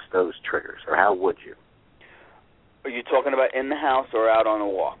address those triggers, or how would you? Are you talking about in the house or out on a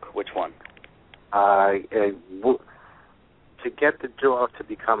walk? Which one? To get the dog to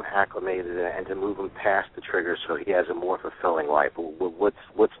become acclimated and to move him past the triggers so he has a more fulfilling life,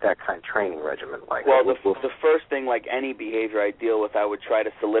 what's that kind of training regimen like? Well, the first thing, like any behavior I deal with, I would try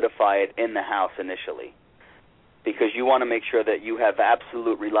to solidify it in the house initially, because you want to make sure that you have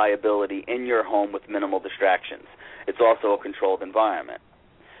absolute reliability in your home with minimal distractions. It's also a controlled environment.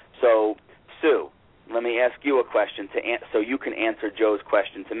 So, Sue, let me ask you a question so you can answer Joe's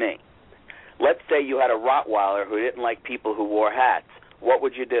question to me. Let's say you had a Rottweiler who didn't like people who wore hats. What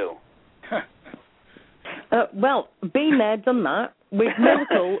would you do? Well, been there, done that. With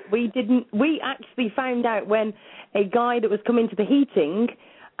Miracle, we actually found out when a guy that was coming to the heating,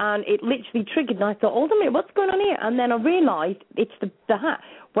 and it literally triggered, and I thought, hold on a minute, what's going on here? And then I realised it's the hat.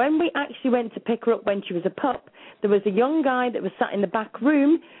 When we actually went to pick her up when she was a pup, there was a young guy that was sat in the back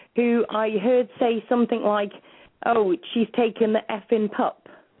room who I heard say something like, oh, she's taken the effing pup,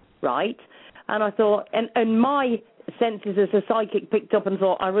 right? And I thought, and my senses as a psychic picked up and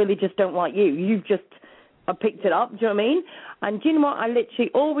thought, I really just don't like you. You've just picked it up, do you know what I mean? And do you know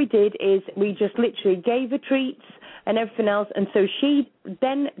what? All we did is we just literally gave her treats and everything else. And so she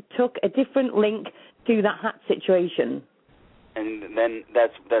then took a different link to that hat situation. And then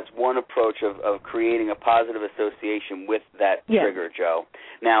that's one approach of creating a positive association with that trigger, Joe.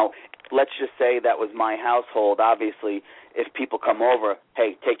 Now, let's just say that was my household. Obviously, if people come over,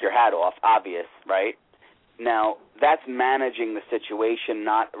 hey, take your hat off, obvious, right? Now, that's managing the situation,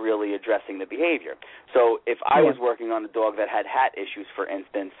 not really addressing the behavior. So if I was working on a dog that had hat issues, for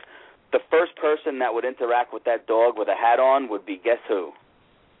instance, the first person that would interact with that dog with a hat on would be, guess who?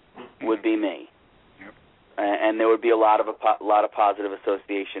 Would be me. Yep. And there would be a lot of positive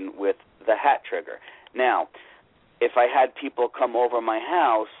association with the hat trigger. Now, if I had people come over my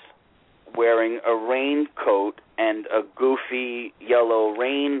house wearing a raincoat and a goofy yellow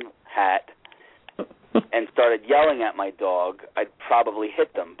rain hat and started yelling at my dog, I'd probably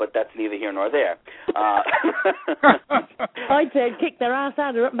hit them, but that's neither here nor there. I'd kick their ass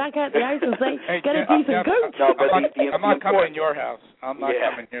out back out the house and say, get a decent coat. No, but I'm not coming in your house. I'm not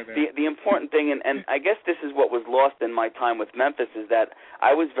coming here. The important thing, and I guess this is what was lost in my time with Memphis, is that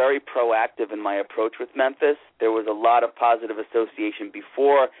I was very proactive in my approach with Memphis. There was a lot of positive association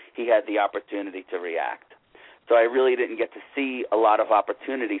before he had the opportunity to react. So I really didn't get to see a lot of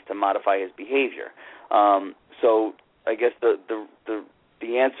opportunities to modify his behavior. So I guess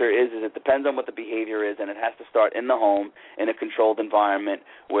the answer is it depends on what the behavior is, and it has to start in the home in a controlled environment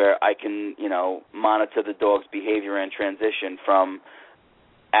where I can, monitor the dog's behavior and transition from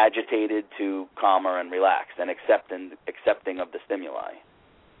agitated to calmer and relaxed and accepting of the stimuli.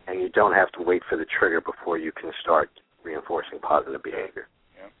 And you don't have to wait for the trigger before you can start reinforcing positive behavior.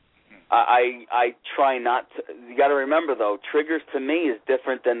 I try not to. You got to remember, though, triggers to me is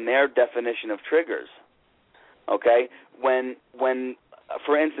different than their definition of triggers. Okay? When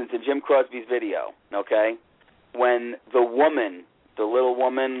for instance, in Jim Crosby's video, okay, when the little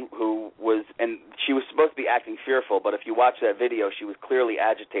woman who was, and she was supposed to be acting fearful, but if you watch that video, she was clearly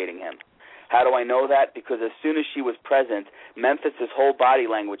agitating him. How do I know that? Because as soon as she was present, Memphis's whole body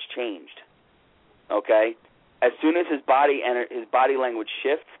language changed. Okay? As soon as his body language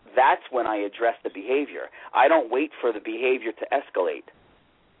shifts, that's when I address the behavior. I don't wait for the behavior to escalate.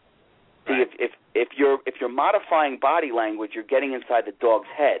 See, if you're modifying body language, you're getting inside the dog's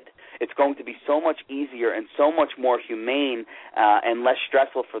head. It's going to be so much easier and so much more humane and less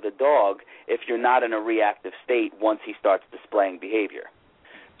stressful for the dog if you're not in a reactive state once he starts displaying behavior.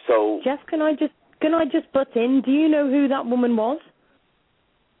 So, Jeff, can I just butt in? Do you know who that woman was?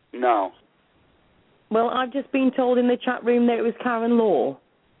 No. Well, I've just been told in the chat room that it was Karen Law.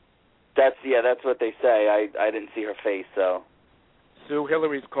 That's what they say. I didn't see her face, so. Sue,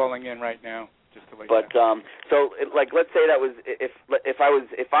 Hillary's calling in right now, just to let you know. So let's say that was if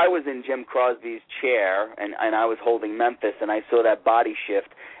I was in Jim Crosby's chair and I was holding Memphis and I saw that body shift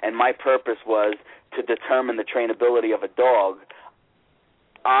and my purpose was to determine the trainability of a dog,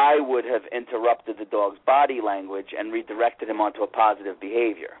 I would have interrupted the dog's body language and redirected him onto a positive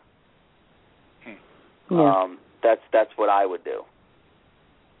behavior. Yeah. That's what I would do.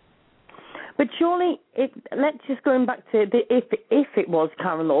 But surely, let's just going back to if it was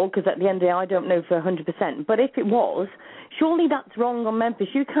Karen Law, because at the end of the day I don't know for 100%, but if it was, surely that's wrong on Memphis.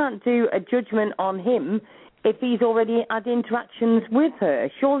 You can't do a judgment on him if he's already had interactions with her.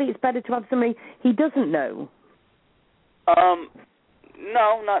 Surely it's better to have somebody he doesn't know.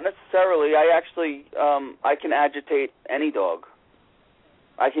 No, not necessarily. I actually I can agitate any dog.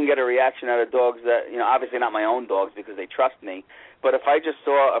 I can get a reaction out of dogs that, obviously not my own dogs because they trust me, but if I just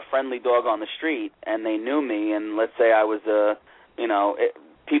saw a friendly dog on the street and they knew me, and let's say I was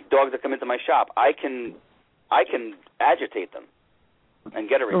dogs that come into my shop, I can agitate them and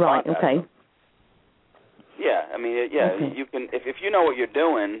get a response. Right. Okay. Yeah, I mean, okay. You can if you know what you're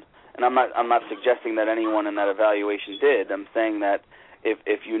doing, and I'm not suggesting that anyone in that evaluation did. I'm saying that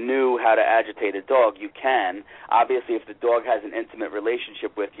if you knew how to agitate a dog, you can. Obviously, if the dog has an intimate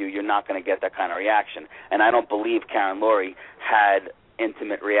relationship with you, you're not going to get that kind of reaction. And I don't believe Karen Laurie had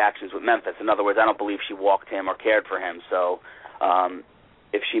intimate reactions with Memphis. In other words, I don't believe she walked him or cared for him. So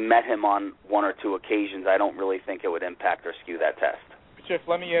if she met him on one or two occasions, I don't really think it would impact or skew that test. Jeff,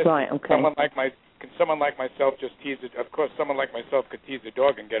 let me ask can someone like myself just tease it? Of course, someone like myself could tease a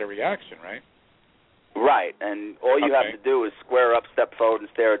dog and get a reaction, right? Right, and all you have to do is square up, step forward, and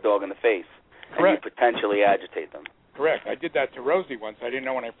stare a dog in the face, Correct. And you potentially agitate them. Correct. I did that to Rosie once. I didn't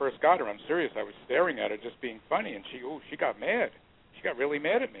know when I first got her. I'm serious. I was staring at her, just being funny, and she got mad. She got really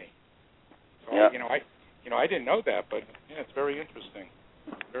mad at me. So yeah. I didn't know that, but yeah, it's very interesting.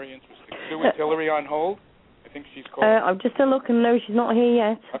 Very interesting. Sue, is Hillary on hold? I think she's called. I'm just looking. No, she's not here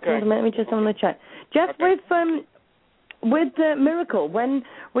yet. Okay. Let me just on the chat. Jeff, okay. With Miracle, when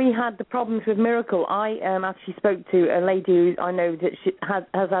we had the problems with Miracle, I actually spoke to a lady who I know that she has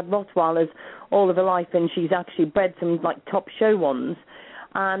had Rottweilers all of her life, and she's actually bred some top show ones.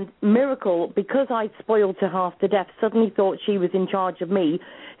 And Miracle, because I'd spoiled her half to death, suddenly thought she was in charge of me.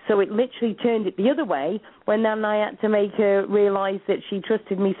 So it literally turned it the other way when then I had to make her realise that she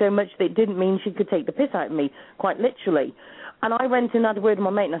trusted me so much that it didn't mean she could take the piss out of me, quite literally. And I went and had a word with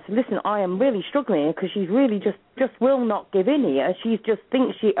my mate, and I said, listen, I am really struggling here because she's really just will not give in here. She just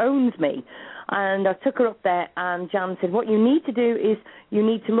thinks she owns me. And I took her up there, and Jan said, what you need to do is you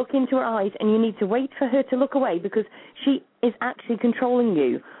need to look into her eyes, and you need to wait for her to look away because she is actually controlling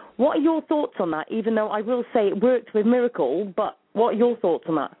you. What are your thoughts on that, even though I will say it worked with Miracle, but what are your thoughts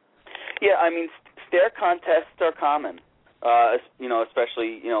on that? Yeah, I mean, stare contests are common,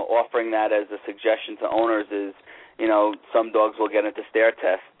 especially, offering that as a suggestion to owners is, some dogs will get into stare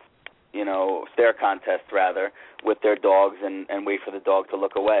contests rather, with their dogs and wait for the dog to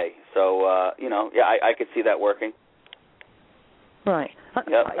look away. So, I could see that working. Right.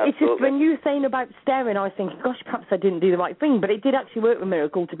 Yep, it's just when you were saying about staring, I was thinking, gosh, perhaps I didn't do the right thing. But it did actually work with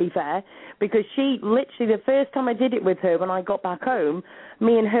Miracle, to be fair, because she literally, the first time I did it with her when I got back home,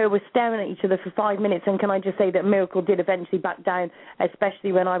 me and her were staring at each other for 5 minutes. And can I just say that Miracle did eventually back down,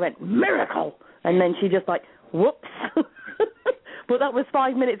 especially when I went, Miracle! And then she just whoops. But that was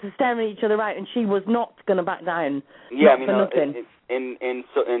 5 minutes of staring at each other out, and she was not going to back down. Yeah, in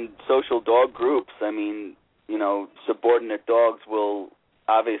social dog groups, subordinate dogs will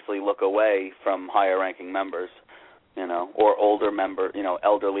obviously look away from higher-ranking members, or older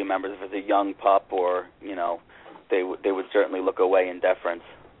elderly members. If it's a young pup, or they would certainly look away in deference.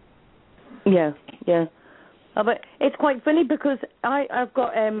 Yeah. But it's quite funny because I've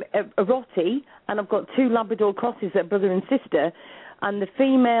got a Rottie, and I've got two Labrador crosses that are brother and sister, and the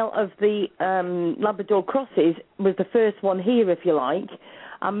female of the Labrador crosses was the first one here, if you like.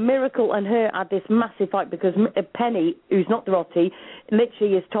 And Miracle and her had this massive fight because Penny, who's not the Rottie,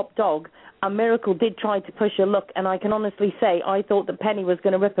 literally is top dog, and Miracle did try to push her luck, and I can honestly say I thought that Penny was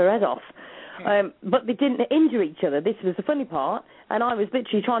going to rip her head off. But they didn't injure each other. This was the funny part, and I was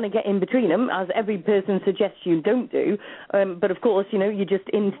literally trying to get in between them, as every person suggests you don't do. But of course, you just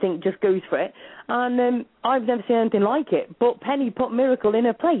instinct just goes for it. And I've never seen anything like it. But Penny put Miracle in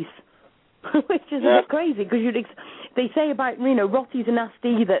her place, which is a bit crazy because they say about Rotties are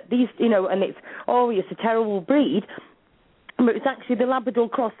nasty, that these and it's a terrible breed, but it's actually the Labrador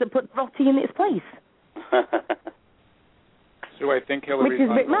cross that put Rottie in its place. So I think Hillary's which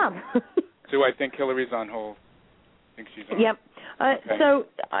is a bit mad. So I think Hillary's on hold. I think she's on. Yep. Okay. So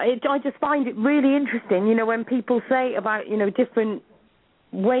I just find it really interesting, when people say about, different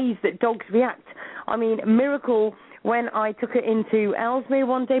ways that dogs react. I mean, Miracle, when I took her into Ellesmere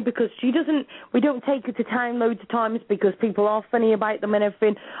one day, because we don't take her to town loads of times because people are funny about them and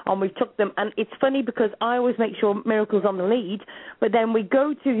everything, and we took them, and it's funny because I always make sure Miracle's on the lead, but then we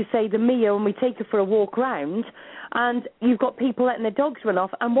go to, say, the Mia, and we take her for a walk round, and you've got people letting their dogs run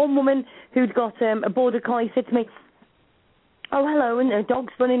off, and one woman who'd got a border collie said to me, oh, hello, and the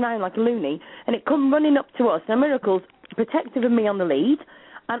dog's running around like a loony, and it come running up to us, and Miracle's protective of me on the lead,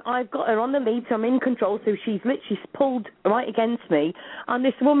 and I've got her on the lead, so I'm in control, so she's literally pulled right against me, and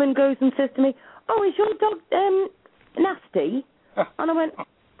this woman goes and says to me, oh, is your dog nasty? And I went,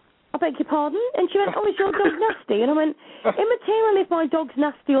 I beg your pardon? And she went, oh, is your dog nasty? And I went, immaterial if my dog's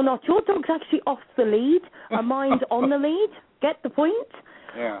nasty or not. Your dog's actually off the lead, and mine's on the lead. Get the point?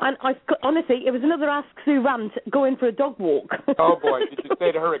 Yeah. And honestly, it was another Ask Sue rant going for a dog walk. Oh, boy. Did you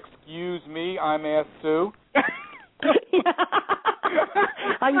say to her, excuse me, I'm Ask Sue?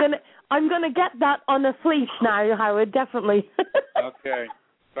 I'm gonna get that on a fleece now, Howard, definitely. Okay.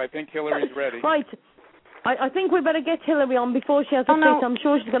 So I think Hillary's ready. Right. I think we better get Hillary on before she has a fit. I'm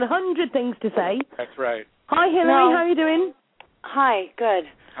sure she's got 100 things to say. That's right. Hi, Hillary. How are you doing? Hi. Good.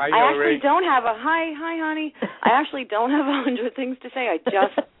 Hi, I Hillary. actually don't have hi, honey. I actually don't have 100 things to say. I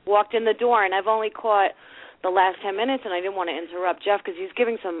just walked in the door, and I've only caught the last 10 minutes, and I didn't want to interrupt Jeff because he's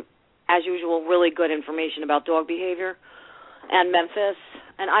giving some, as usual, really good information about dog behavior and Memphis.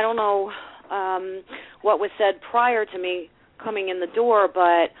 And I don't know what was said prior to me coming in the door,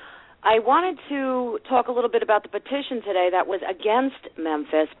 but I wanted to talk a little bit about the petition today that was against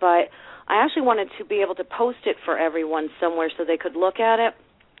Memphis, but I actually wanted to be able to post it for everyone somewhere so they could look at it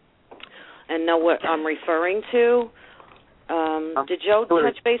and know what I'm referring to. Did Joe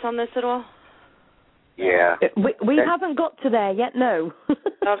touch base on this at all? Yeah. We haven't got to there yet, no.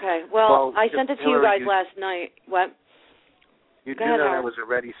 Okay. Well, I sent it to you guys last night. What? You do know that was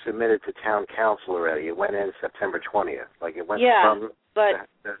already submitted to town council already. It went in September 20th. Like, it went from the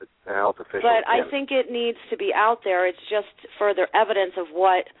health officials. But I think it needs to be out there. It's just further evidence of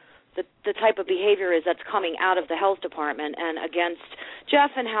what the type of behavior is that's coming out of the health department and against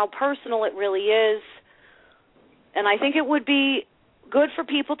Jeff and how personal it really is. And I think it would be good for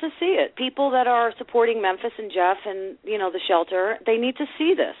people to see it. People that are supporting Memphis and Jeff and, the shelter, they need to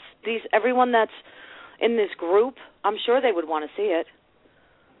see this. Everyone that's in this group, I'm sure they would want to see it.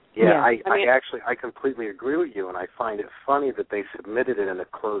 Yeah, I completely agree with you, and I find it funny that they submitted it in a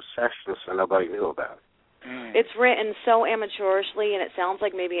closed session so nobody knew about it. It's written so amateurishly, and it sounds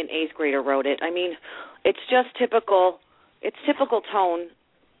like maybe an 8th grader wrote it. I mean, it's just typical. It's typical tone,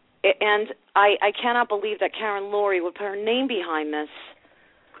 and I cannot believe that Karen Laurie would put her name behind this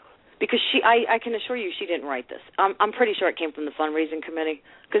because I can assure you she didn't write this. I'm pretty sure it came from the fundraising committee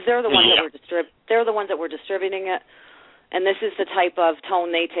because they're the ones that were distributing it, and this is the type of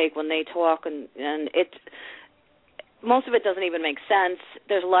tone they take when they talk, and most of it doesn't even make sense.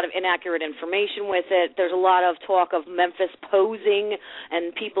 There's a lot of inaccurate information with it. There's a lot of talk of Memphis posing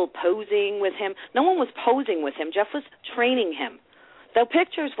and people posing with him. No one was posing with him. Jeff was training him. The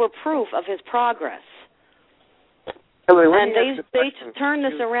pictures were proof of his progress. And they turned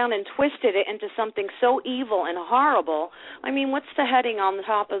this around and twisted it into something so evil and horrible. I mean, what's the heading on the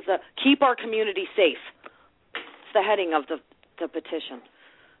top of the keep our community safe? It's the heading of the petition.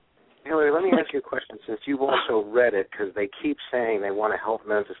 Hillary, let me ask you a question, since you've also read it, because they keep saying they want to help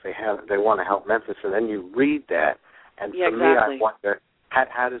Memphis, they want to help Memphis, and then you read that, and for me, I wonder,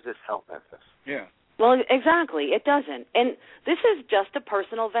 how does this help Memphis? Yeah. Well, exactly, it doesn't. And this is just a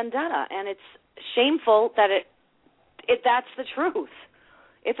personal vendetta, and it's shameful that that's the truth.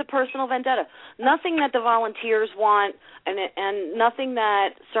 It's a personal vendetta. Nothing that the volunteers want, and nothing that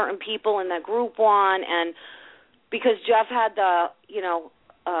certain people in that group want, and because Jeff had the,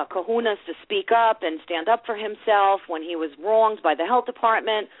 kahunas to speak up and stand up for himself when he was wronged by the health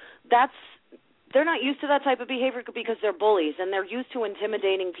department. They're not used to that type of behavior because they're bullies, and they're used to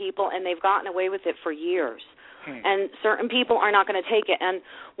intimidating people, and they've gotten away with it for years. And certain people are not going to take it. And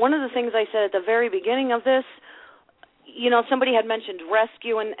one of the things I said at the very beginning of this, somebody had mentioned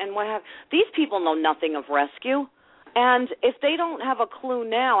rescue and what have. These people know nothing of rescue. And if they don't have a clue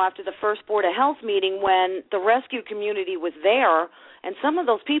now after the first Board of Health meeting when the rescue community was there, and some of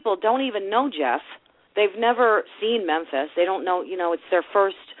those people don't even know Jeff, they've never seen Memphis, they don't know, it's their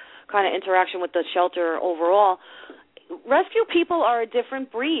first kind of interaction with the shelter overall. Rescue people are a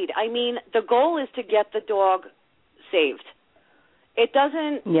different breed. I mean, the goal is to get the dog saved. It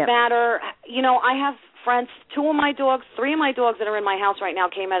doesn't matter. I have friends, 3 of my dogs that are in my house right now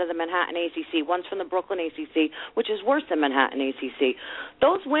came out of the Manhattan ACC. One's from the Brooklyn ACC, which is worse than Manhattan ACC.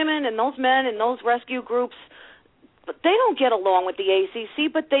 Those women and those men and those rescue groups, they don't get along with the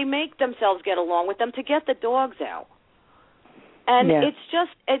ACC, but they make themselves get along with them to get the dogs out. And it's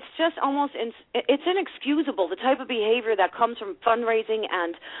just almost, it's inexcusable, the type of behavior that comes from fundraising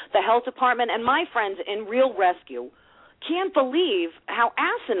and the health department. And my friends in real rescue can't believe how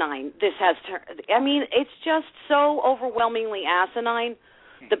asinine this has turned. I mean, it's just so overwhelmingly asinine,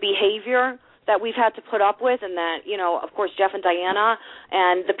 the behavior that we've had to put up with, and that, of course, Jeff and Diana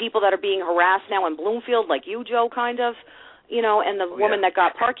and the people that are being harassed now in Bloomfield, like you, Joe, kind of, and the woman that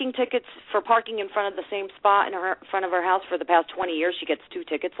got parking tickets for parking in front of the same spot in front of her house for the past 20 years. She gets 2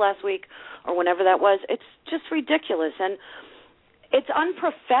 tickets last week or whenever that was. It's just ridiculous, and it's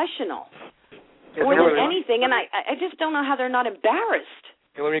unprofessional. More than anything, and I just don't know how they're not embarrassed.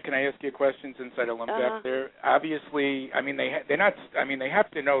 Hillary, can I ask you a question since I don't want back there? Obviously, I mean they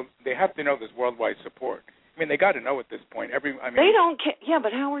have to know there's worldwide support. I mean they got to know at this point. They don't care. Yeah,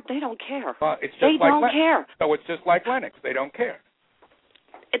 but Howard, they don't care. Well, it's just they don't care. So it's just like Lennox. They don't care.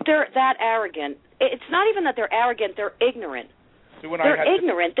 They're that arrogant. It's not even that they're arrogant. They're ignorant. They're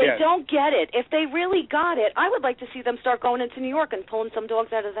ignorant. They don't get it. If they really got it, I would like to see them start going into New York and pulling some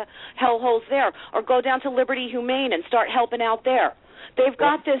dogs out of the hellholes there, or go down to Liberty Humane and start helping out there. They've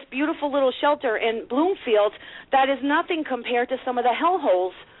got this beautiful little shelter in Bloomfield that is nothing compared to some of the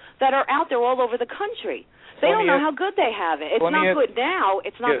hellholes that are out there all over the country. They don't know how good they have it. It's not good now.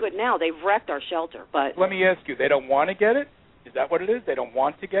 It's not good now. They've wrecked our shelter. But let me ask you, they don't want to get it? Is that what it is? They don't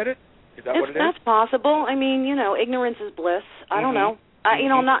want to get it? Is that what it is? That's possible. I mean, ignorance is bliss. I don't know.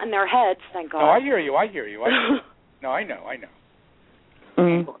 I'm not in their heads, thank God. No, I hear you. No, I know.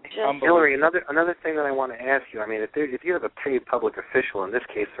 Hillary, another thing that I want to ask you, I mean, if you have a paid public official, in this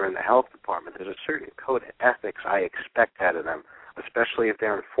case they're in the health department, there's a certain code of ethics I expect out of them, especially if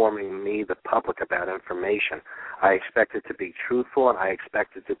they're informing me, the public, about information. I expect it to be truthful, and I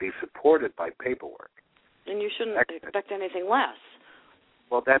expect it to be supported by paperwork. And you shouldn't expect anything less.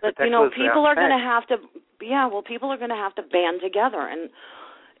 Well, people are going to have to. Yeah, well, people are going to have to band together, and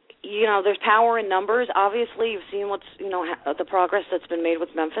there's power in numbers. Obviously, you've seen the progress that's been made with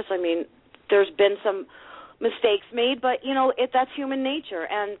Memphis. I mean, there's been some mistakes made, but that's human nature,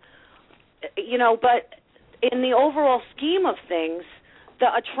 and but in the overall scheme of things,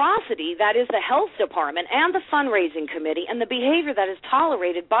 the atrocity that is the health department and the fundraising committee, and the behavior that is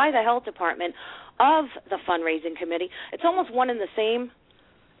tolerated by the health department of the fundraising committee, it's almost one and the same.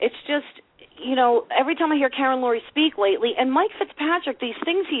 It's just, every time I hear Karen Laurie speak lately, and Mike Fitzpatrick, these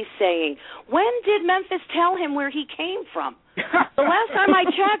things he's saying, when did Memphis tell him where he came from? The last time I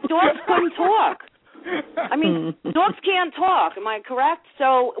checked, dogs couldn't talk. I mean, dogs can't talk, am I correct?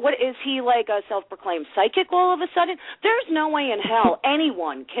 So what is he, like a self-proclaimed psychic all of a sudden? There's no way in hell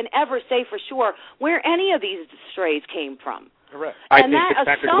anyone can ever say for sure where any of these strays came from. Correct. And that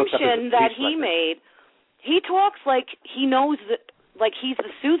assumption that he made, he talks like he knows that, like he's the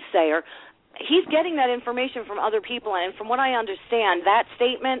soothsayer. He's getting that information from other people, and from what I understand, that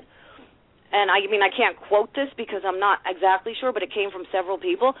statement, and I mean I can't quote this because I'm not exactly sure, but it came from several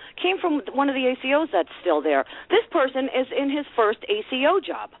people, came from one of the ACOs that's still there. This person is in his first ACO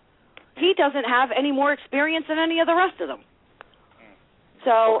job. He doesn't have any more experience than any of the rest of them.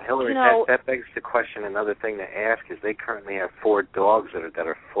 So, Hillary, that begs the question. Another thing to ask is they currently have 4 dogs that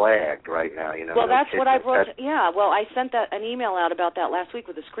are flagged right now. Well, that's what I brought. Well, I sent an email out about that last week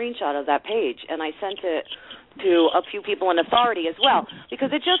with a screenshot of that page, and I sent it to a few people in authority as well,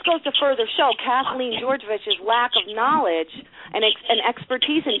 because it just goes to further show Kathleen Georgevich's lack of knowledge and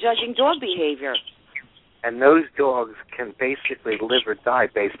expertise in judging dog behavior. And those dogs can basically live or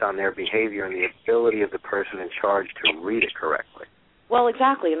die based on their behavior and the ability of the person in charge to read it correctly. Well,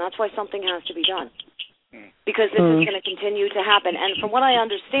 exactly, and that's why something has to be done, because this is going to continue to happen. And from what I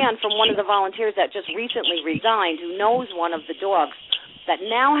understand from one of the volunteers that just recently resigned, who knows one of the dogs that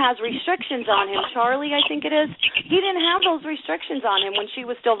now has restrictions on him, Charlie, I think it is, he didn't have those restrictions on him when she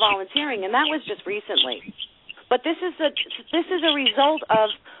was still volunteering, and that was just recently. But this is a result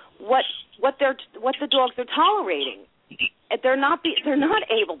of what the dogs are tolerating. They're not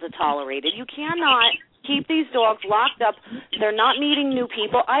able to tolerate it. You cannot keep these dogs locked up. They're not meeting new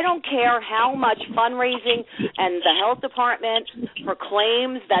people. I don't care how much fundraising and the health department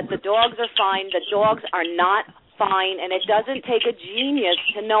proclaims that the dogs are fine. The dogs are not fine, and it doesn't take a genius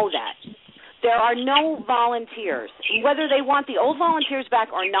to know that. There are no volunteers. Whether they want the old volunteers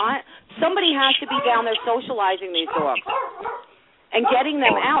back or not, somebody has to be down there socializing these dogs and getting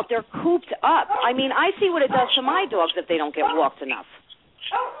them out. They're cooped up. I mean, I see what it does to my dogs if they don't get walked enough.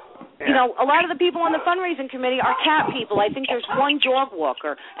 A lot of the people on the fundraising committee are cat people. I think there's one dog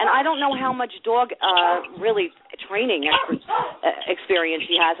walker, and I don't know how much dog really training experience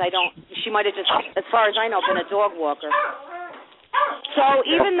she has. She might have just, as far as I know, been a dog walker. So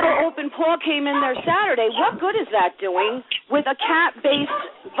even though Open Paw came in there Saturday, what good is that doing with a cat-based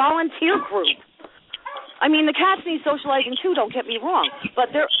volunteer group? I mean, the cats need socializing too, don't get me wrong,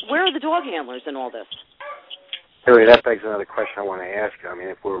 but where are the dog handlers in all this? Hillary, that begs another question I want to ask you. I mean,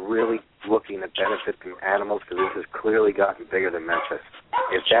 if we're really looking to benefit the animals, because this has clearly gotten bigger than Memphis,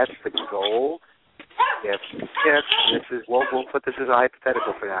 if that's the goal, we'll put this as a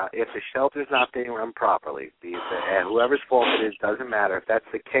hypothetical for now. If the shelter's not being run properly, whoever's fault it is, doesn't matter. If that's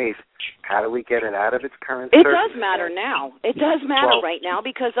the case, how do we get it out of its current It does matter now. It does matter right now,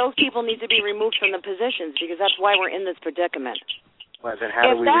 because those people need to be removed from the positions, because that's why we're in this predicament. Well, then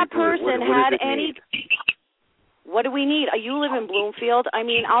how do we that person had any... What do we need? You live in Bloomfield. I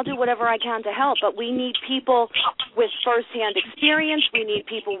mean, I'll do whatever I can to help, but we need people with firsthand experience. We need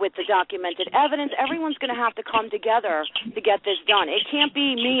people with the documented evidence. Everyone's going to have to come together to get this done. It can't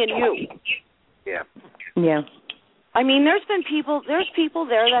be me and you. Yeah. Yeah. I mean, there's people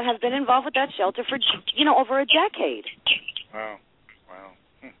there that have been involved with that shelter for, over a decade. Wow.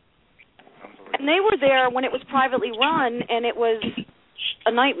 And they were there when it was privately run, and it was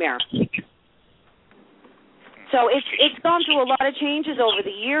a nightmare. So it's gone through a lot of changes over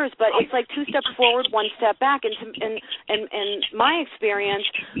the years, but it's like 2 steps forward, 1 step back. And my experience,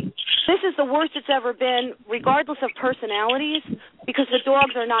 this is the worst it's ever been, regardless of personalities, because the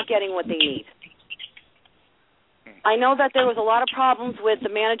dogs are not getting what they need. I know that there was a lot of problems with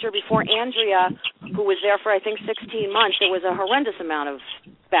the manager before Andrea, who was there for, I think, 16 months. There was a horrendous amount of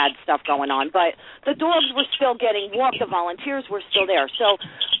bad stuff going on, but the dogs were still getting walked. The volunteers were still there. So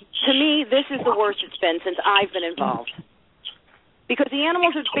to me, this is the worst it's been since I've been involved, because the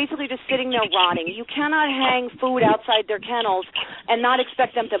animals are basically just sitting there rotting. You cannot hang food outside their kennels and not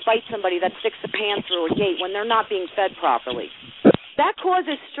expect them to bite somebody that sticks a pan through a gate when they're not being fed properly. That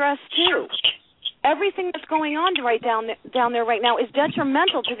causes stress, too. Everything that's going on down there right now is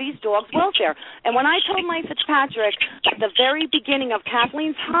detrimental to these dogs' welfare. And when I told Mike Fitzpatrick at the very beginning of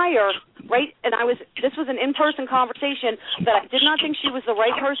Kathleen's hire, right, and this was an in-person conversation, that I did not think she was the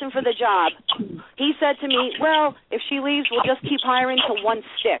right person for the job, he said to me, well, if she leaves, we'll just keep hiring till one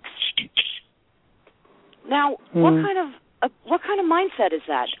sticks. Now, what kind of mindset is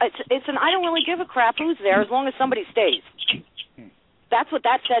that? It's an I don't really give a crap who's there as long as somebody stays. That's what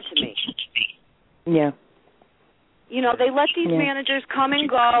that said to me. Yeah. They let these managers come and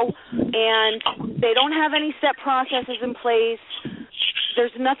go, and they don't have any set processes in place.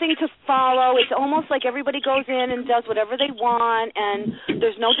 There's nothing to follow. It's almost like everybody goes in and does whatever they want, and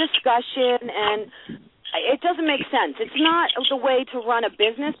there's no discussion, and it doesn't make sense. It's not the way to run a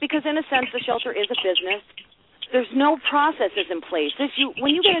business, because in a sense the shelter is a business. There's no processes in place.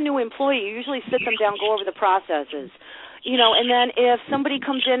 When you get a new employee, you usually sit them down, go over the processes. And then if somebody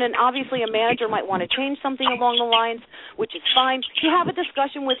comes in, and obviously a manager might want to change something along the lines, which is fine, you have a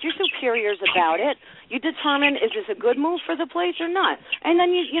discussion with your superiors about it. You determine, is this a good move for the place or not? And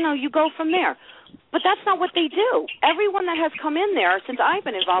then you go from there. But that's not what they do. Everyone that has come in there since I've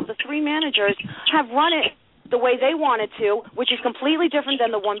been involved, the 3 managers, have run it the way they wanted to, which is completely different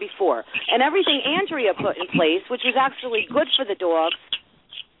than the one before. And everything Andrea put in place, which was actually good for the dogs,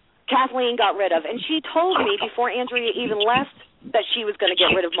 Kathleen got rid of. And she told me before Andrea even left that she was going to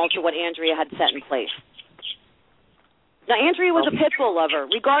get rid of most of what Andrea had set in place. Now, Andrea was a pit bull lover.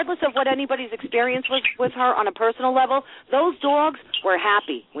 Regardless of what anybody's experience was with her on a personal level, those dogs were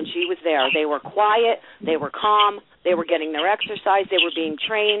happy when she was there. They were quiet. They were calm. They were getting their exercise. They were being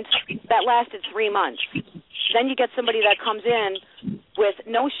trained. That lasted 3 months. Then you get somebody that comes in with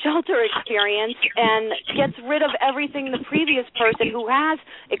no shelter experience and gets rid of everything the previous person who has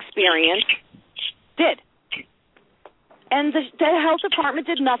experience did. And the health department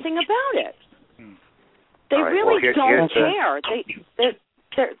did nothing about it. They really don't care.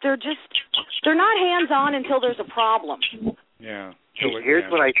 They're not hands-on until there's a problem. Yeah. Here's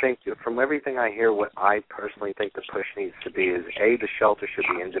what I think. From everything I hear, what I personally think the push needs to be is, A, the shelter should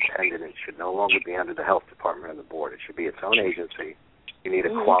be independent. It should no longer be under the health department or the board. It should be its own agency. You need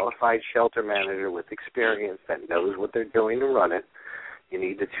a qualified shelter manager with experience that knows what they're doing to run it. You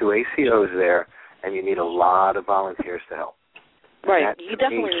need the 2 ACOs there, and you need a lot of volunteers to help. Right. That, you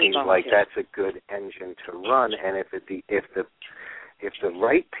definitely need seems like that's a good engine to run, and if the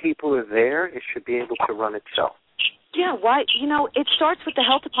right people are there, it should be able to run itself. Yeah, why? It starts with the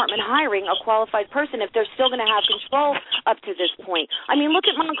health department hiring a qualified person if they're still going to have control up to this point. I mean, look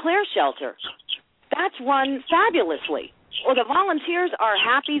at Montclair Shelter. That's run fabulously. Or the volunteers are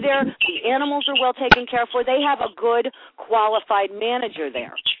happy there. The animals are well taken care of. They have a good, qualified manager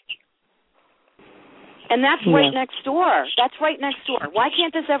there. And that's right next door. That's right next door. Why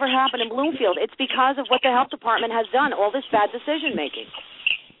can't this ever happen in Bloomfield? It's because of what the health department has done, all this bad decision-making.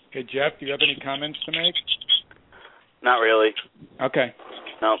 Okay, Jeff, do you have any comments to make? Not really. Okay.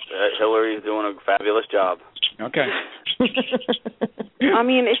 No, Hillary's doing a fabulous job. Okay. I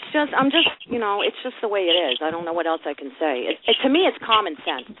mean, it's just the way it is. I don't know what else I can say. To me, it's common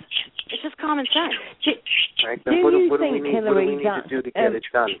sense. It's just common sense. Right. What do we need to do to get it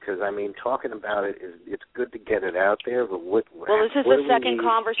done? Because, I mean, talking about it, it's good to get it out there, but well, this is the second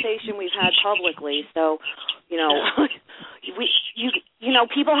conversation we've had publicly, so,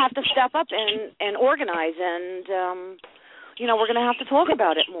 people have to step up and organize, and, we're going to have to talk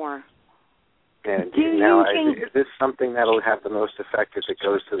about it more. And Do now, you think... is this something that'll have the most effect if it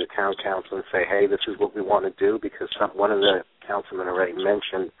goes to the town council and say, hey, this is what we want to do? Because one of the councilmen already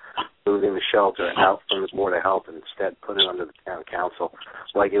mentioned moving the shelter out from the Board of Health and instead put it under the town council.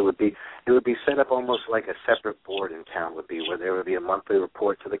 Like it would be set up almost like a separate board in town would be, where there would be a monthly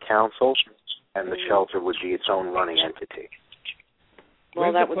report to the council, and the shelter would be its own running entity.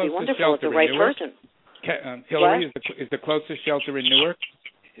 Well, that would be wonderful if the right person. Hillary, is the closest shelter in Newark?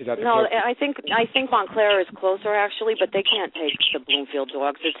 Is that the closest? I think Montclair is closer actually, but they can't take the Bloomfield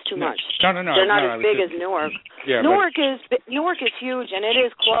dogs. It's too much. No. They're not as big as Newark. Yeah, Newark is huge and it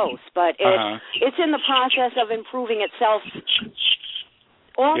is close, but it's in the process of improving itself.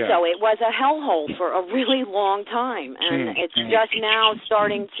 Also, it was a hellhole for a really long time, and it's just now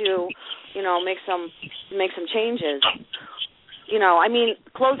starting to, make some changes. I mean,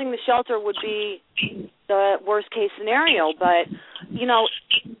 closing the shelter would be the worst case scenario, but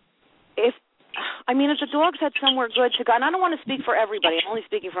if the dogs had somewhere good to go, and I don't want to speak for everybody, I'm only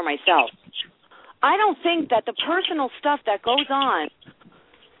speaking for myself. I don't think that the personal stuff that goes on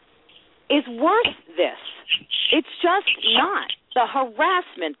is worth this. It's just not. The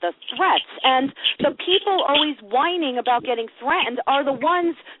harassment, the threats, and the people always whining about getting threatened are the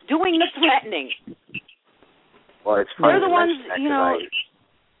ones doing the threatening. Well, it's funny. They're the ones,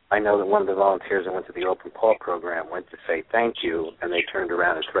 I know that one of the volunteers that went to the Open Paw program went to say thank you, and they turned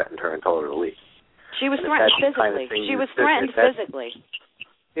around and threatened her and told her to leave. She was threatened physically. Physically.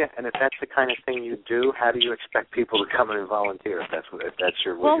 Yeah, and if that's the kind of thing you do, how do you expect people to come in and volunteer if that's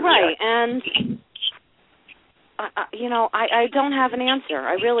your well, right, and I don't have an answer.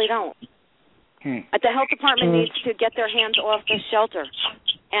 I really don't. The health department needs to get their hands off the shelter.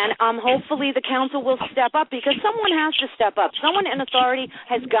 And hopefully the council will step up, because someone has to step up. Someone in authority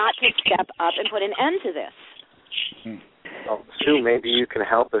has got to step up and put an end to this. Well, Sue, maybe you can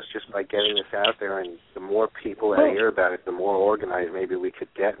help us just by getting this out there, and the more people that hear about it, the more organized maybe we could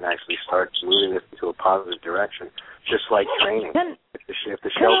get and actually start moving this into a positive direction, just like training. If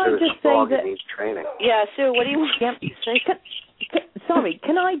the shelter is strong, it needs training. Yeah, Sue, what do you want to say? Sorry,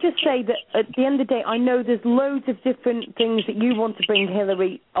 can I just say that at the end of the day, I know there's loads of different things that you want to bring,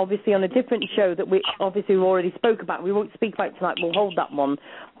 Hillary, obviously on a different show that we already spoke about. We won't speak about tonight. We'll hold that one.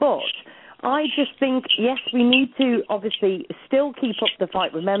 But I just think, yes, we need to obviously still keep up the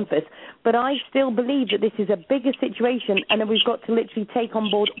fight with Memphis, but I still believe that this is a bigger situation and that we've got to literally take on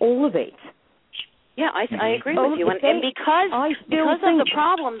board all of it. Yeah, I agree with you. And because of the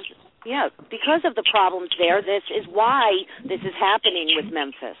problems... Yeah, because of the problems there, this is why this is happening with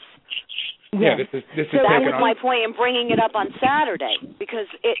Memphis. Yeah, this is so that was my point in bringing it up on Saturday, because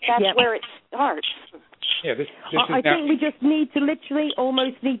that's where it starts. Yeah, this I think we just need to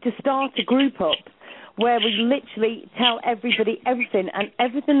almost start a group up where we literally tell everybody everything, and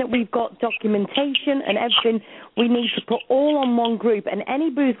everything that we've got, documentation and everything, we need to put all on one group, and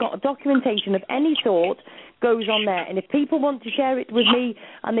anybody who's got a documentation of any sort goes on there. And if people want to share it with me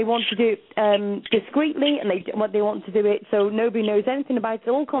and they want to do it discreetly and they want to do it so nobody knows anything about it,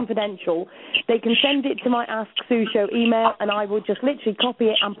 all confidential, they can send it to my Ask Sue Show email, and I will just literally copy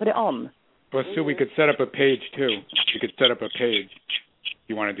it and put it on. Well, Sue, we could set up a page too. You could set up a page.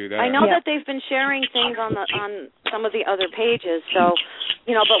 You want to do that? I know that they've been sharing things on some of the other pages. So,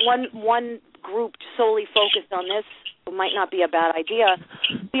 but one group solely focused on this might not be a bad idea.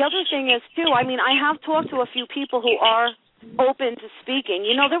 The other thing is too, I have talked to a few people who are open to speaking.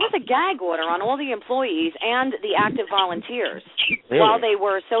 There was a gag order on all the employees and the active volunteers while they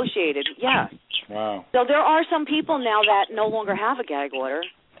were associated. Yeah. Wow. So there are some people now that no longer have a gag order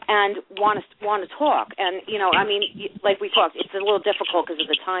and want to talk. And like we talked, it's a little difficult because of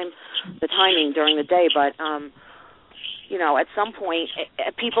the timing during the day. But at some point,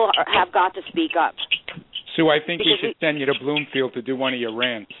 people have got to speak up. Sue, I think we should send you to Bloomfield to do one of your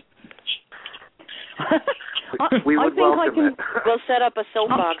rants. We would welcome it. We'll set up a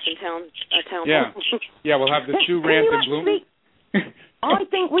soapbox in town. Yeah, we'll have the Sue rant in Bloomfield. I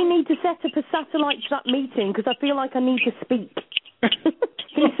think we need to set up a satellite to that meeting because I feel like I need to speak.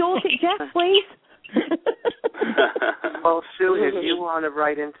 Can you sort it, Jeff, please? Well, Sue, if you want to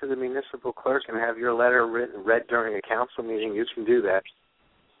write into the municipal clerk and have your letter read during a council meeting, you can do that.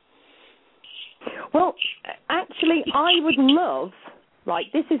 Well, actually, I would love,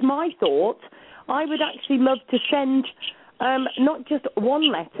 this is my thought, I would actually love to send not just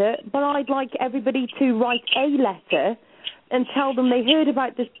one letter, but I'd like everybody to write a letter and tell them they heard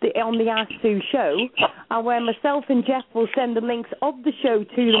about this on the Ask Sue show, and where myself and Jeff will send the links of the show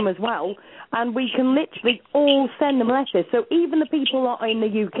to them as well, and we can literally all send them letters. So even the people that are in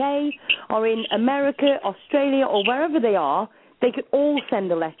the UK or in America, Australia, or wherever they are, they could all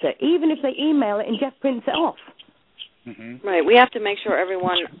send a letter, even if they email it and Jeff prints it off. Mm-hmm. Right. We have to make sure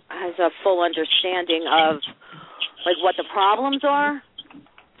everyone has a full understanding of, like, what the problems are,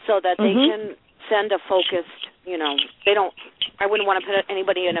 so that they can send a focused, I wouldn't want to put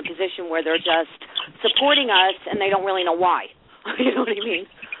anybody in a position where they're just supporting us and they don't really know why. You know what I mean?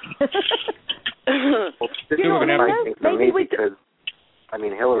 Well, this is exciting for me because,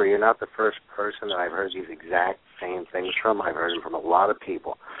 Hillary, you're not the first person that I've heard these exact same things from. I've heard them from a lot of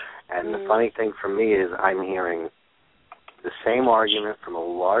people. And the funny thing for me is I'm hearing the same argument from a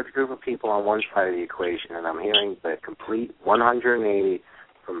large group of people on one side of the equation, and I'm hearing the complete 180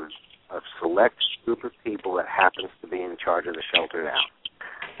 from a select group of people that happens to be in charge of the shelter now.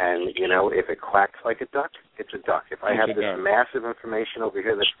 And, if it quacks like a duck, it's a duck. If I have this massive information over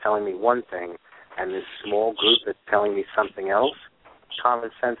here that's telling me one thing and this small group that's telling me something else, common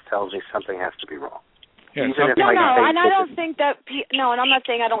sense tells me something has to be wrong. Yeah, and I don't think that, and I'm not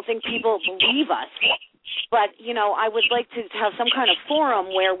saying I don't think people believe us, but, I would like to have some kind of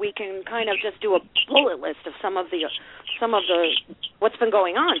forum where we can kind of just do a bullet list of some of the what's been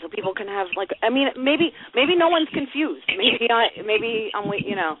going on, so people can have, maybe no one's confused. Maybe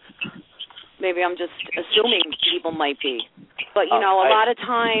I'm just assuming people might be. But, a lot of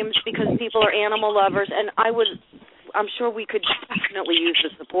times, because people are animal lovers, and I'm sure we could definitely use the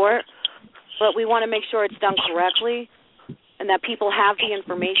support, but we want to make sure it's done correctly and that people have the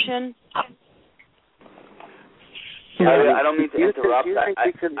information. I don't mean to interrupt.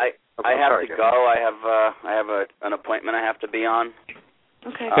 I have to go. I have an appointment I have to be on.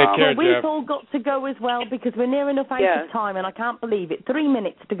 Okay. Take care, we've all got to go as well because we're near enough out of time, and I can't believe it. 3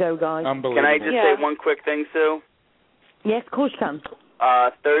 minutes to go, guys. Unbelievable. Can I just say one quick thing, Sue? Yes, of course you can.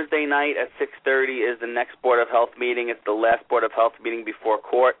 Thursday night at 6:30 is the next Board of Health meeting. It's the last Board of Health meeting before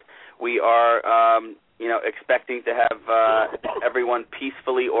court. We are, expecting to have everyone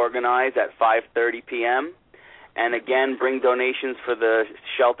peacefully organized at 5:30 p.m. And again, bring donations for the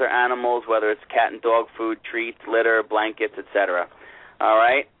shelter animals, whether it's cat and dog food, treats, litter, blankets, etc. All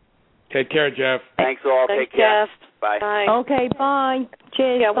right? Take care, Jeff. Thanks all. Thanks, Take care. Jeff. Bye. Bye. Okay, bye.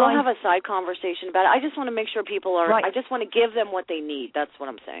 Cheers. Yeah, bye. we'll have a side conversation about it. I just want to make sure people are, I just want to give them what they need. That's what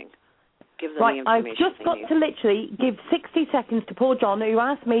I'm saying. Give them the information. I've just got to literally give 60 seconds to poor John, who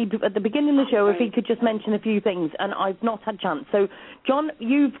asked me at the beginning of the show if he could just mention a few things, and I've not had a chance. So, John,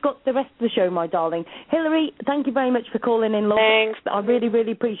 you've got the rest of the show, my darling. Hillary, thank you very much for calling in, love. Thanks. I really,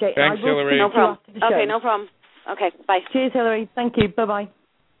 really appreciate it. Thanks, Hillary. No problem. Okay, no problem. Okay, bye. Cheers, Hillary. Thank you. Bye-bye.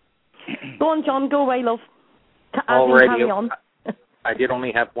 Go on, John. Go away, love. Already, carry on. I did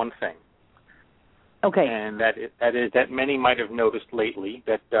only have one thing. Okay. And that is that many might have noticed lately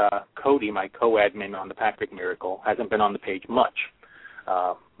that Cody, my co-admin on the Patrick Miracle, hasn't been on the page much,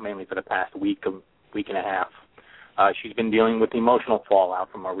 mainly for the past week and a half. She's been dealing with emotional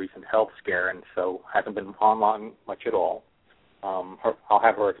fallout from a recent health scare, and so hasn't been online much at all. I'll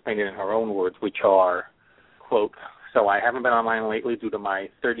have her explain it in her own words, which are, quote, "So I haven't been online lately due to my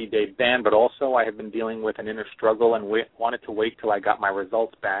 30-day ban, but also I have been dealing with an inner struggle and wanted to wait till I got my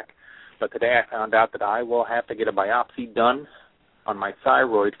results back. But today I found out that I will have to get a biopsy done on my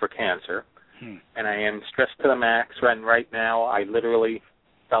thyroid for cancer, and I am stressed to the max. And right now I literally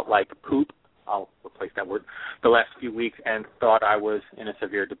felt like poop, I'll replace that word, the last few weeks, and thought I was in a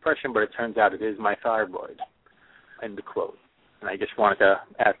severe depression, but it turns out it is my thyroid," end quote. And I just wanted to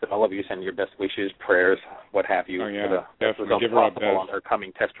ask that all of you send your best wishes, prayers, what have you, for the best results possible on her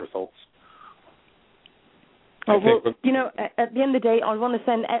coming test results. Oh, well, at the end of the day, I want to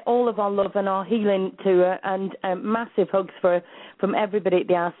send all of our love and our healing to her, and massive hugs from everybody at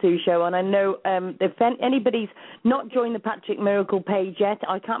the Ask Sue show. And I know if anybody's not joined the Patrick Miracle page yet,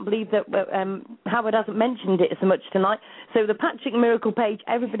 I can't believe that Howard hasn't mentioned it so much tonight. So the Patrick Miracle page,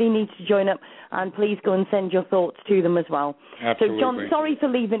 everybody needs to join up, and please go and send your thoughts to them as well. Absolutely. So, John, sorry for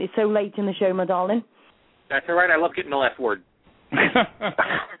leaving it so late in the show, my darling. That's all right. I love getting the last word.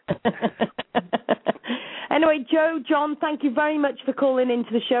 Anyway, Joe, John, thank you very much for calling into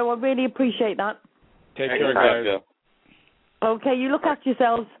the show. I really appreciate that. Take care, guys. Okay, you look after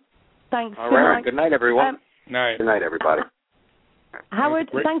yourselves. Thanks. All right. Good night, everyone. Night. Good night, everybody. Howard,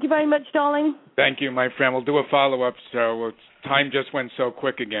 thank you very much, darling. Thank you, my friend. We'll do a follow-up. So time just went so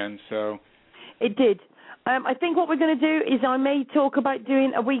quick again. So it did. I think what we're going to do is I may talk about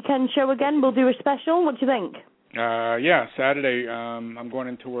doing a weekend show again. We'll do a special. What do you think? Yeah, Saturday. I'm going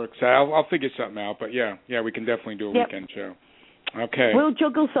into work, so I'll figure something out. But yeah, we can definitely do a weekend show. Okay. We'll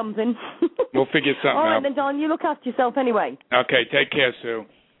juggle something. We'll figure something out. All right, then, Don, you look after yourself anyway. Okay, take care, Sue.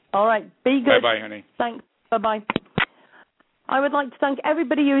 All right, be good. Bye-bye, honey. Thanks. Bye-bye. I would like to thank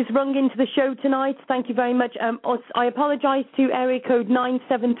everybody who has rung into the show tonight. Thank you very much. I apologise to area code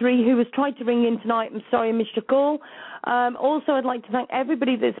 973 who has tried to ring in tonight. I'm sorry I missed your call. Also, I'd like to thank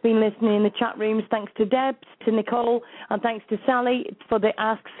everybody that's been listening in the chat rooms. Thanks to Debs, to Nicole, and thanks to Sally for the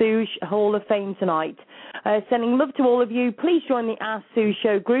Ask Sue Hall of Fame tonight. Sending love to all of you. Please join the Ask Sue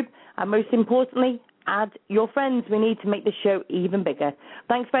Show group, and most importantly, add your friends. We need to make the show even bigger.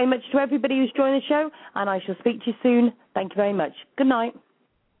 Thanks very much to everybody who's joined the show, and I shall speak to you soon. Thank you very much. Good night.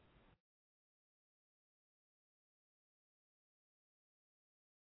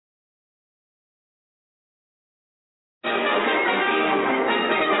 Okay.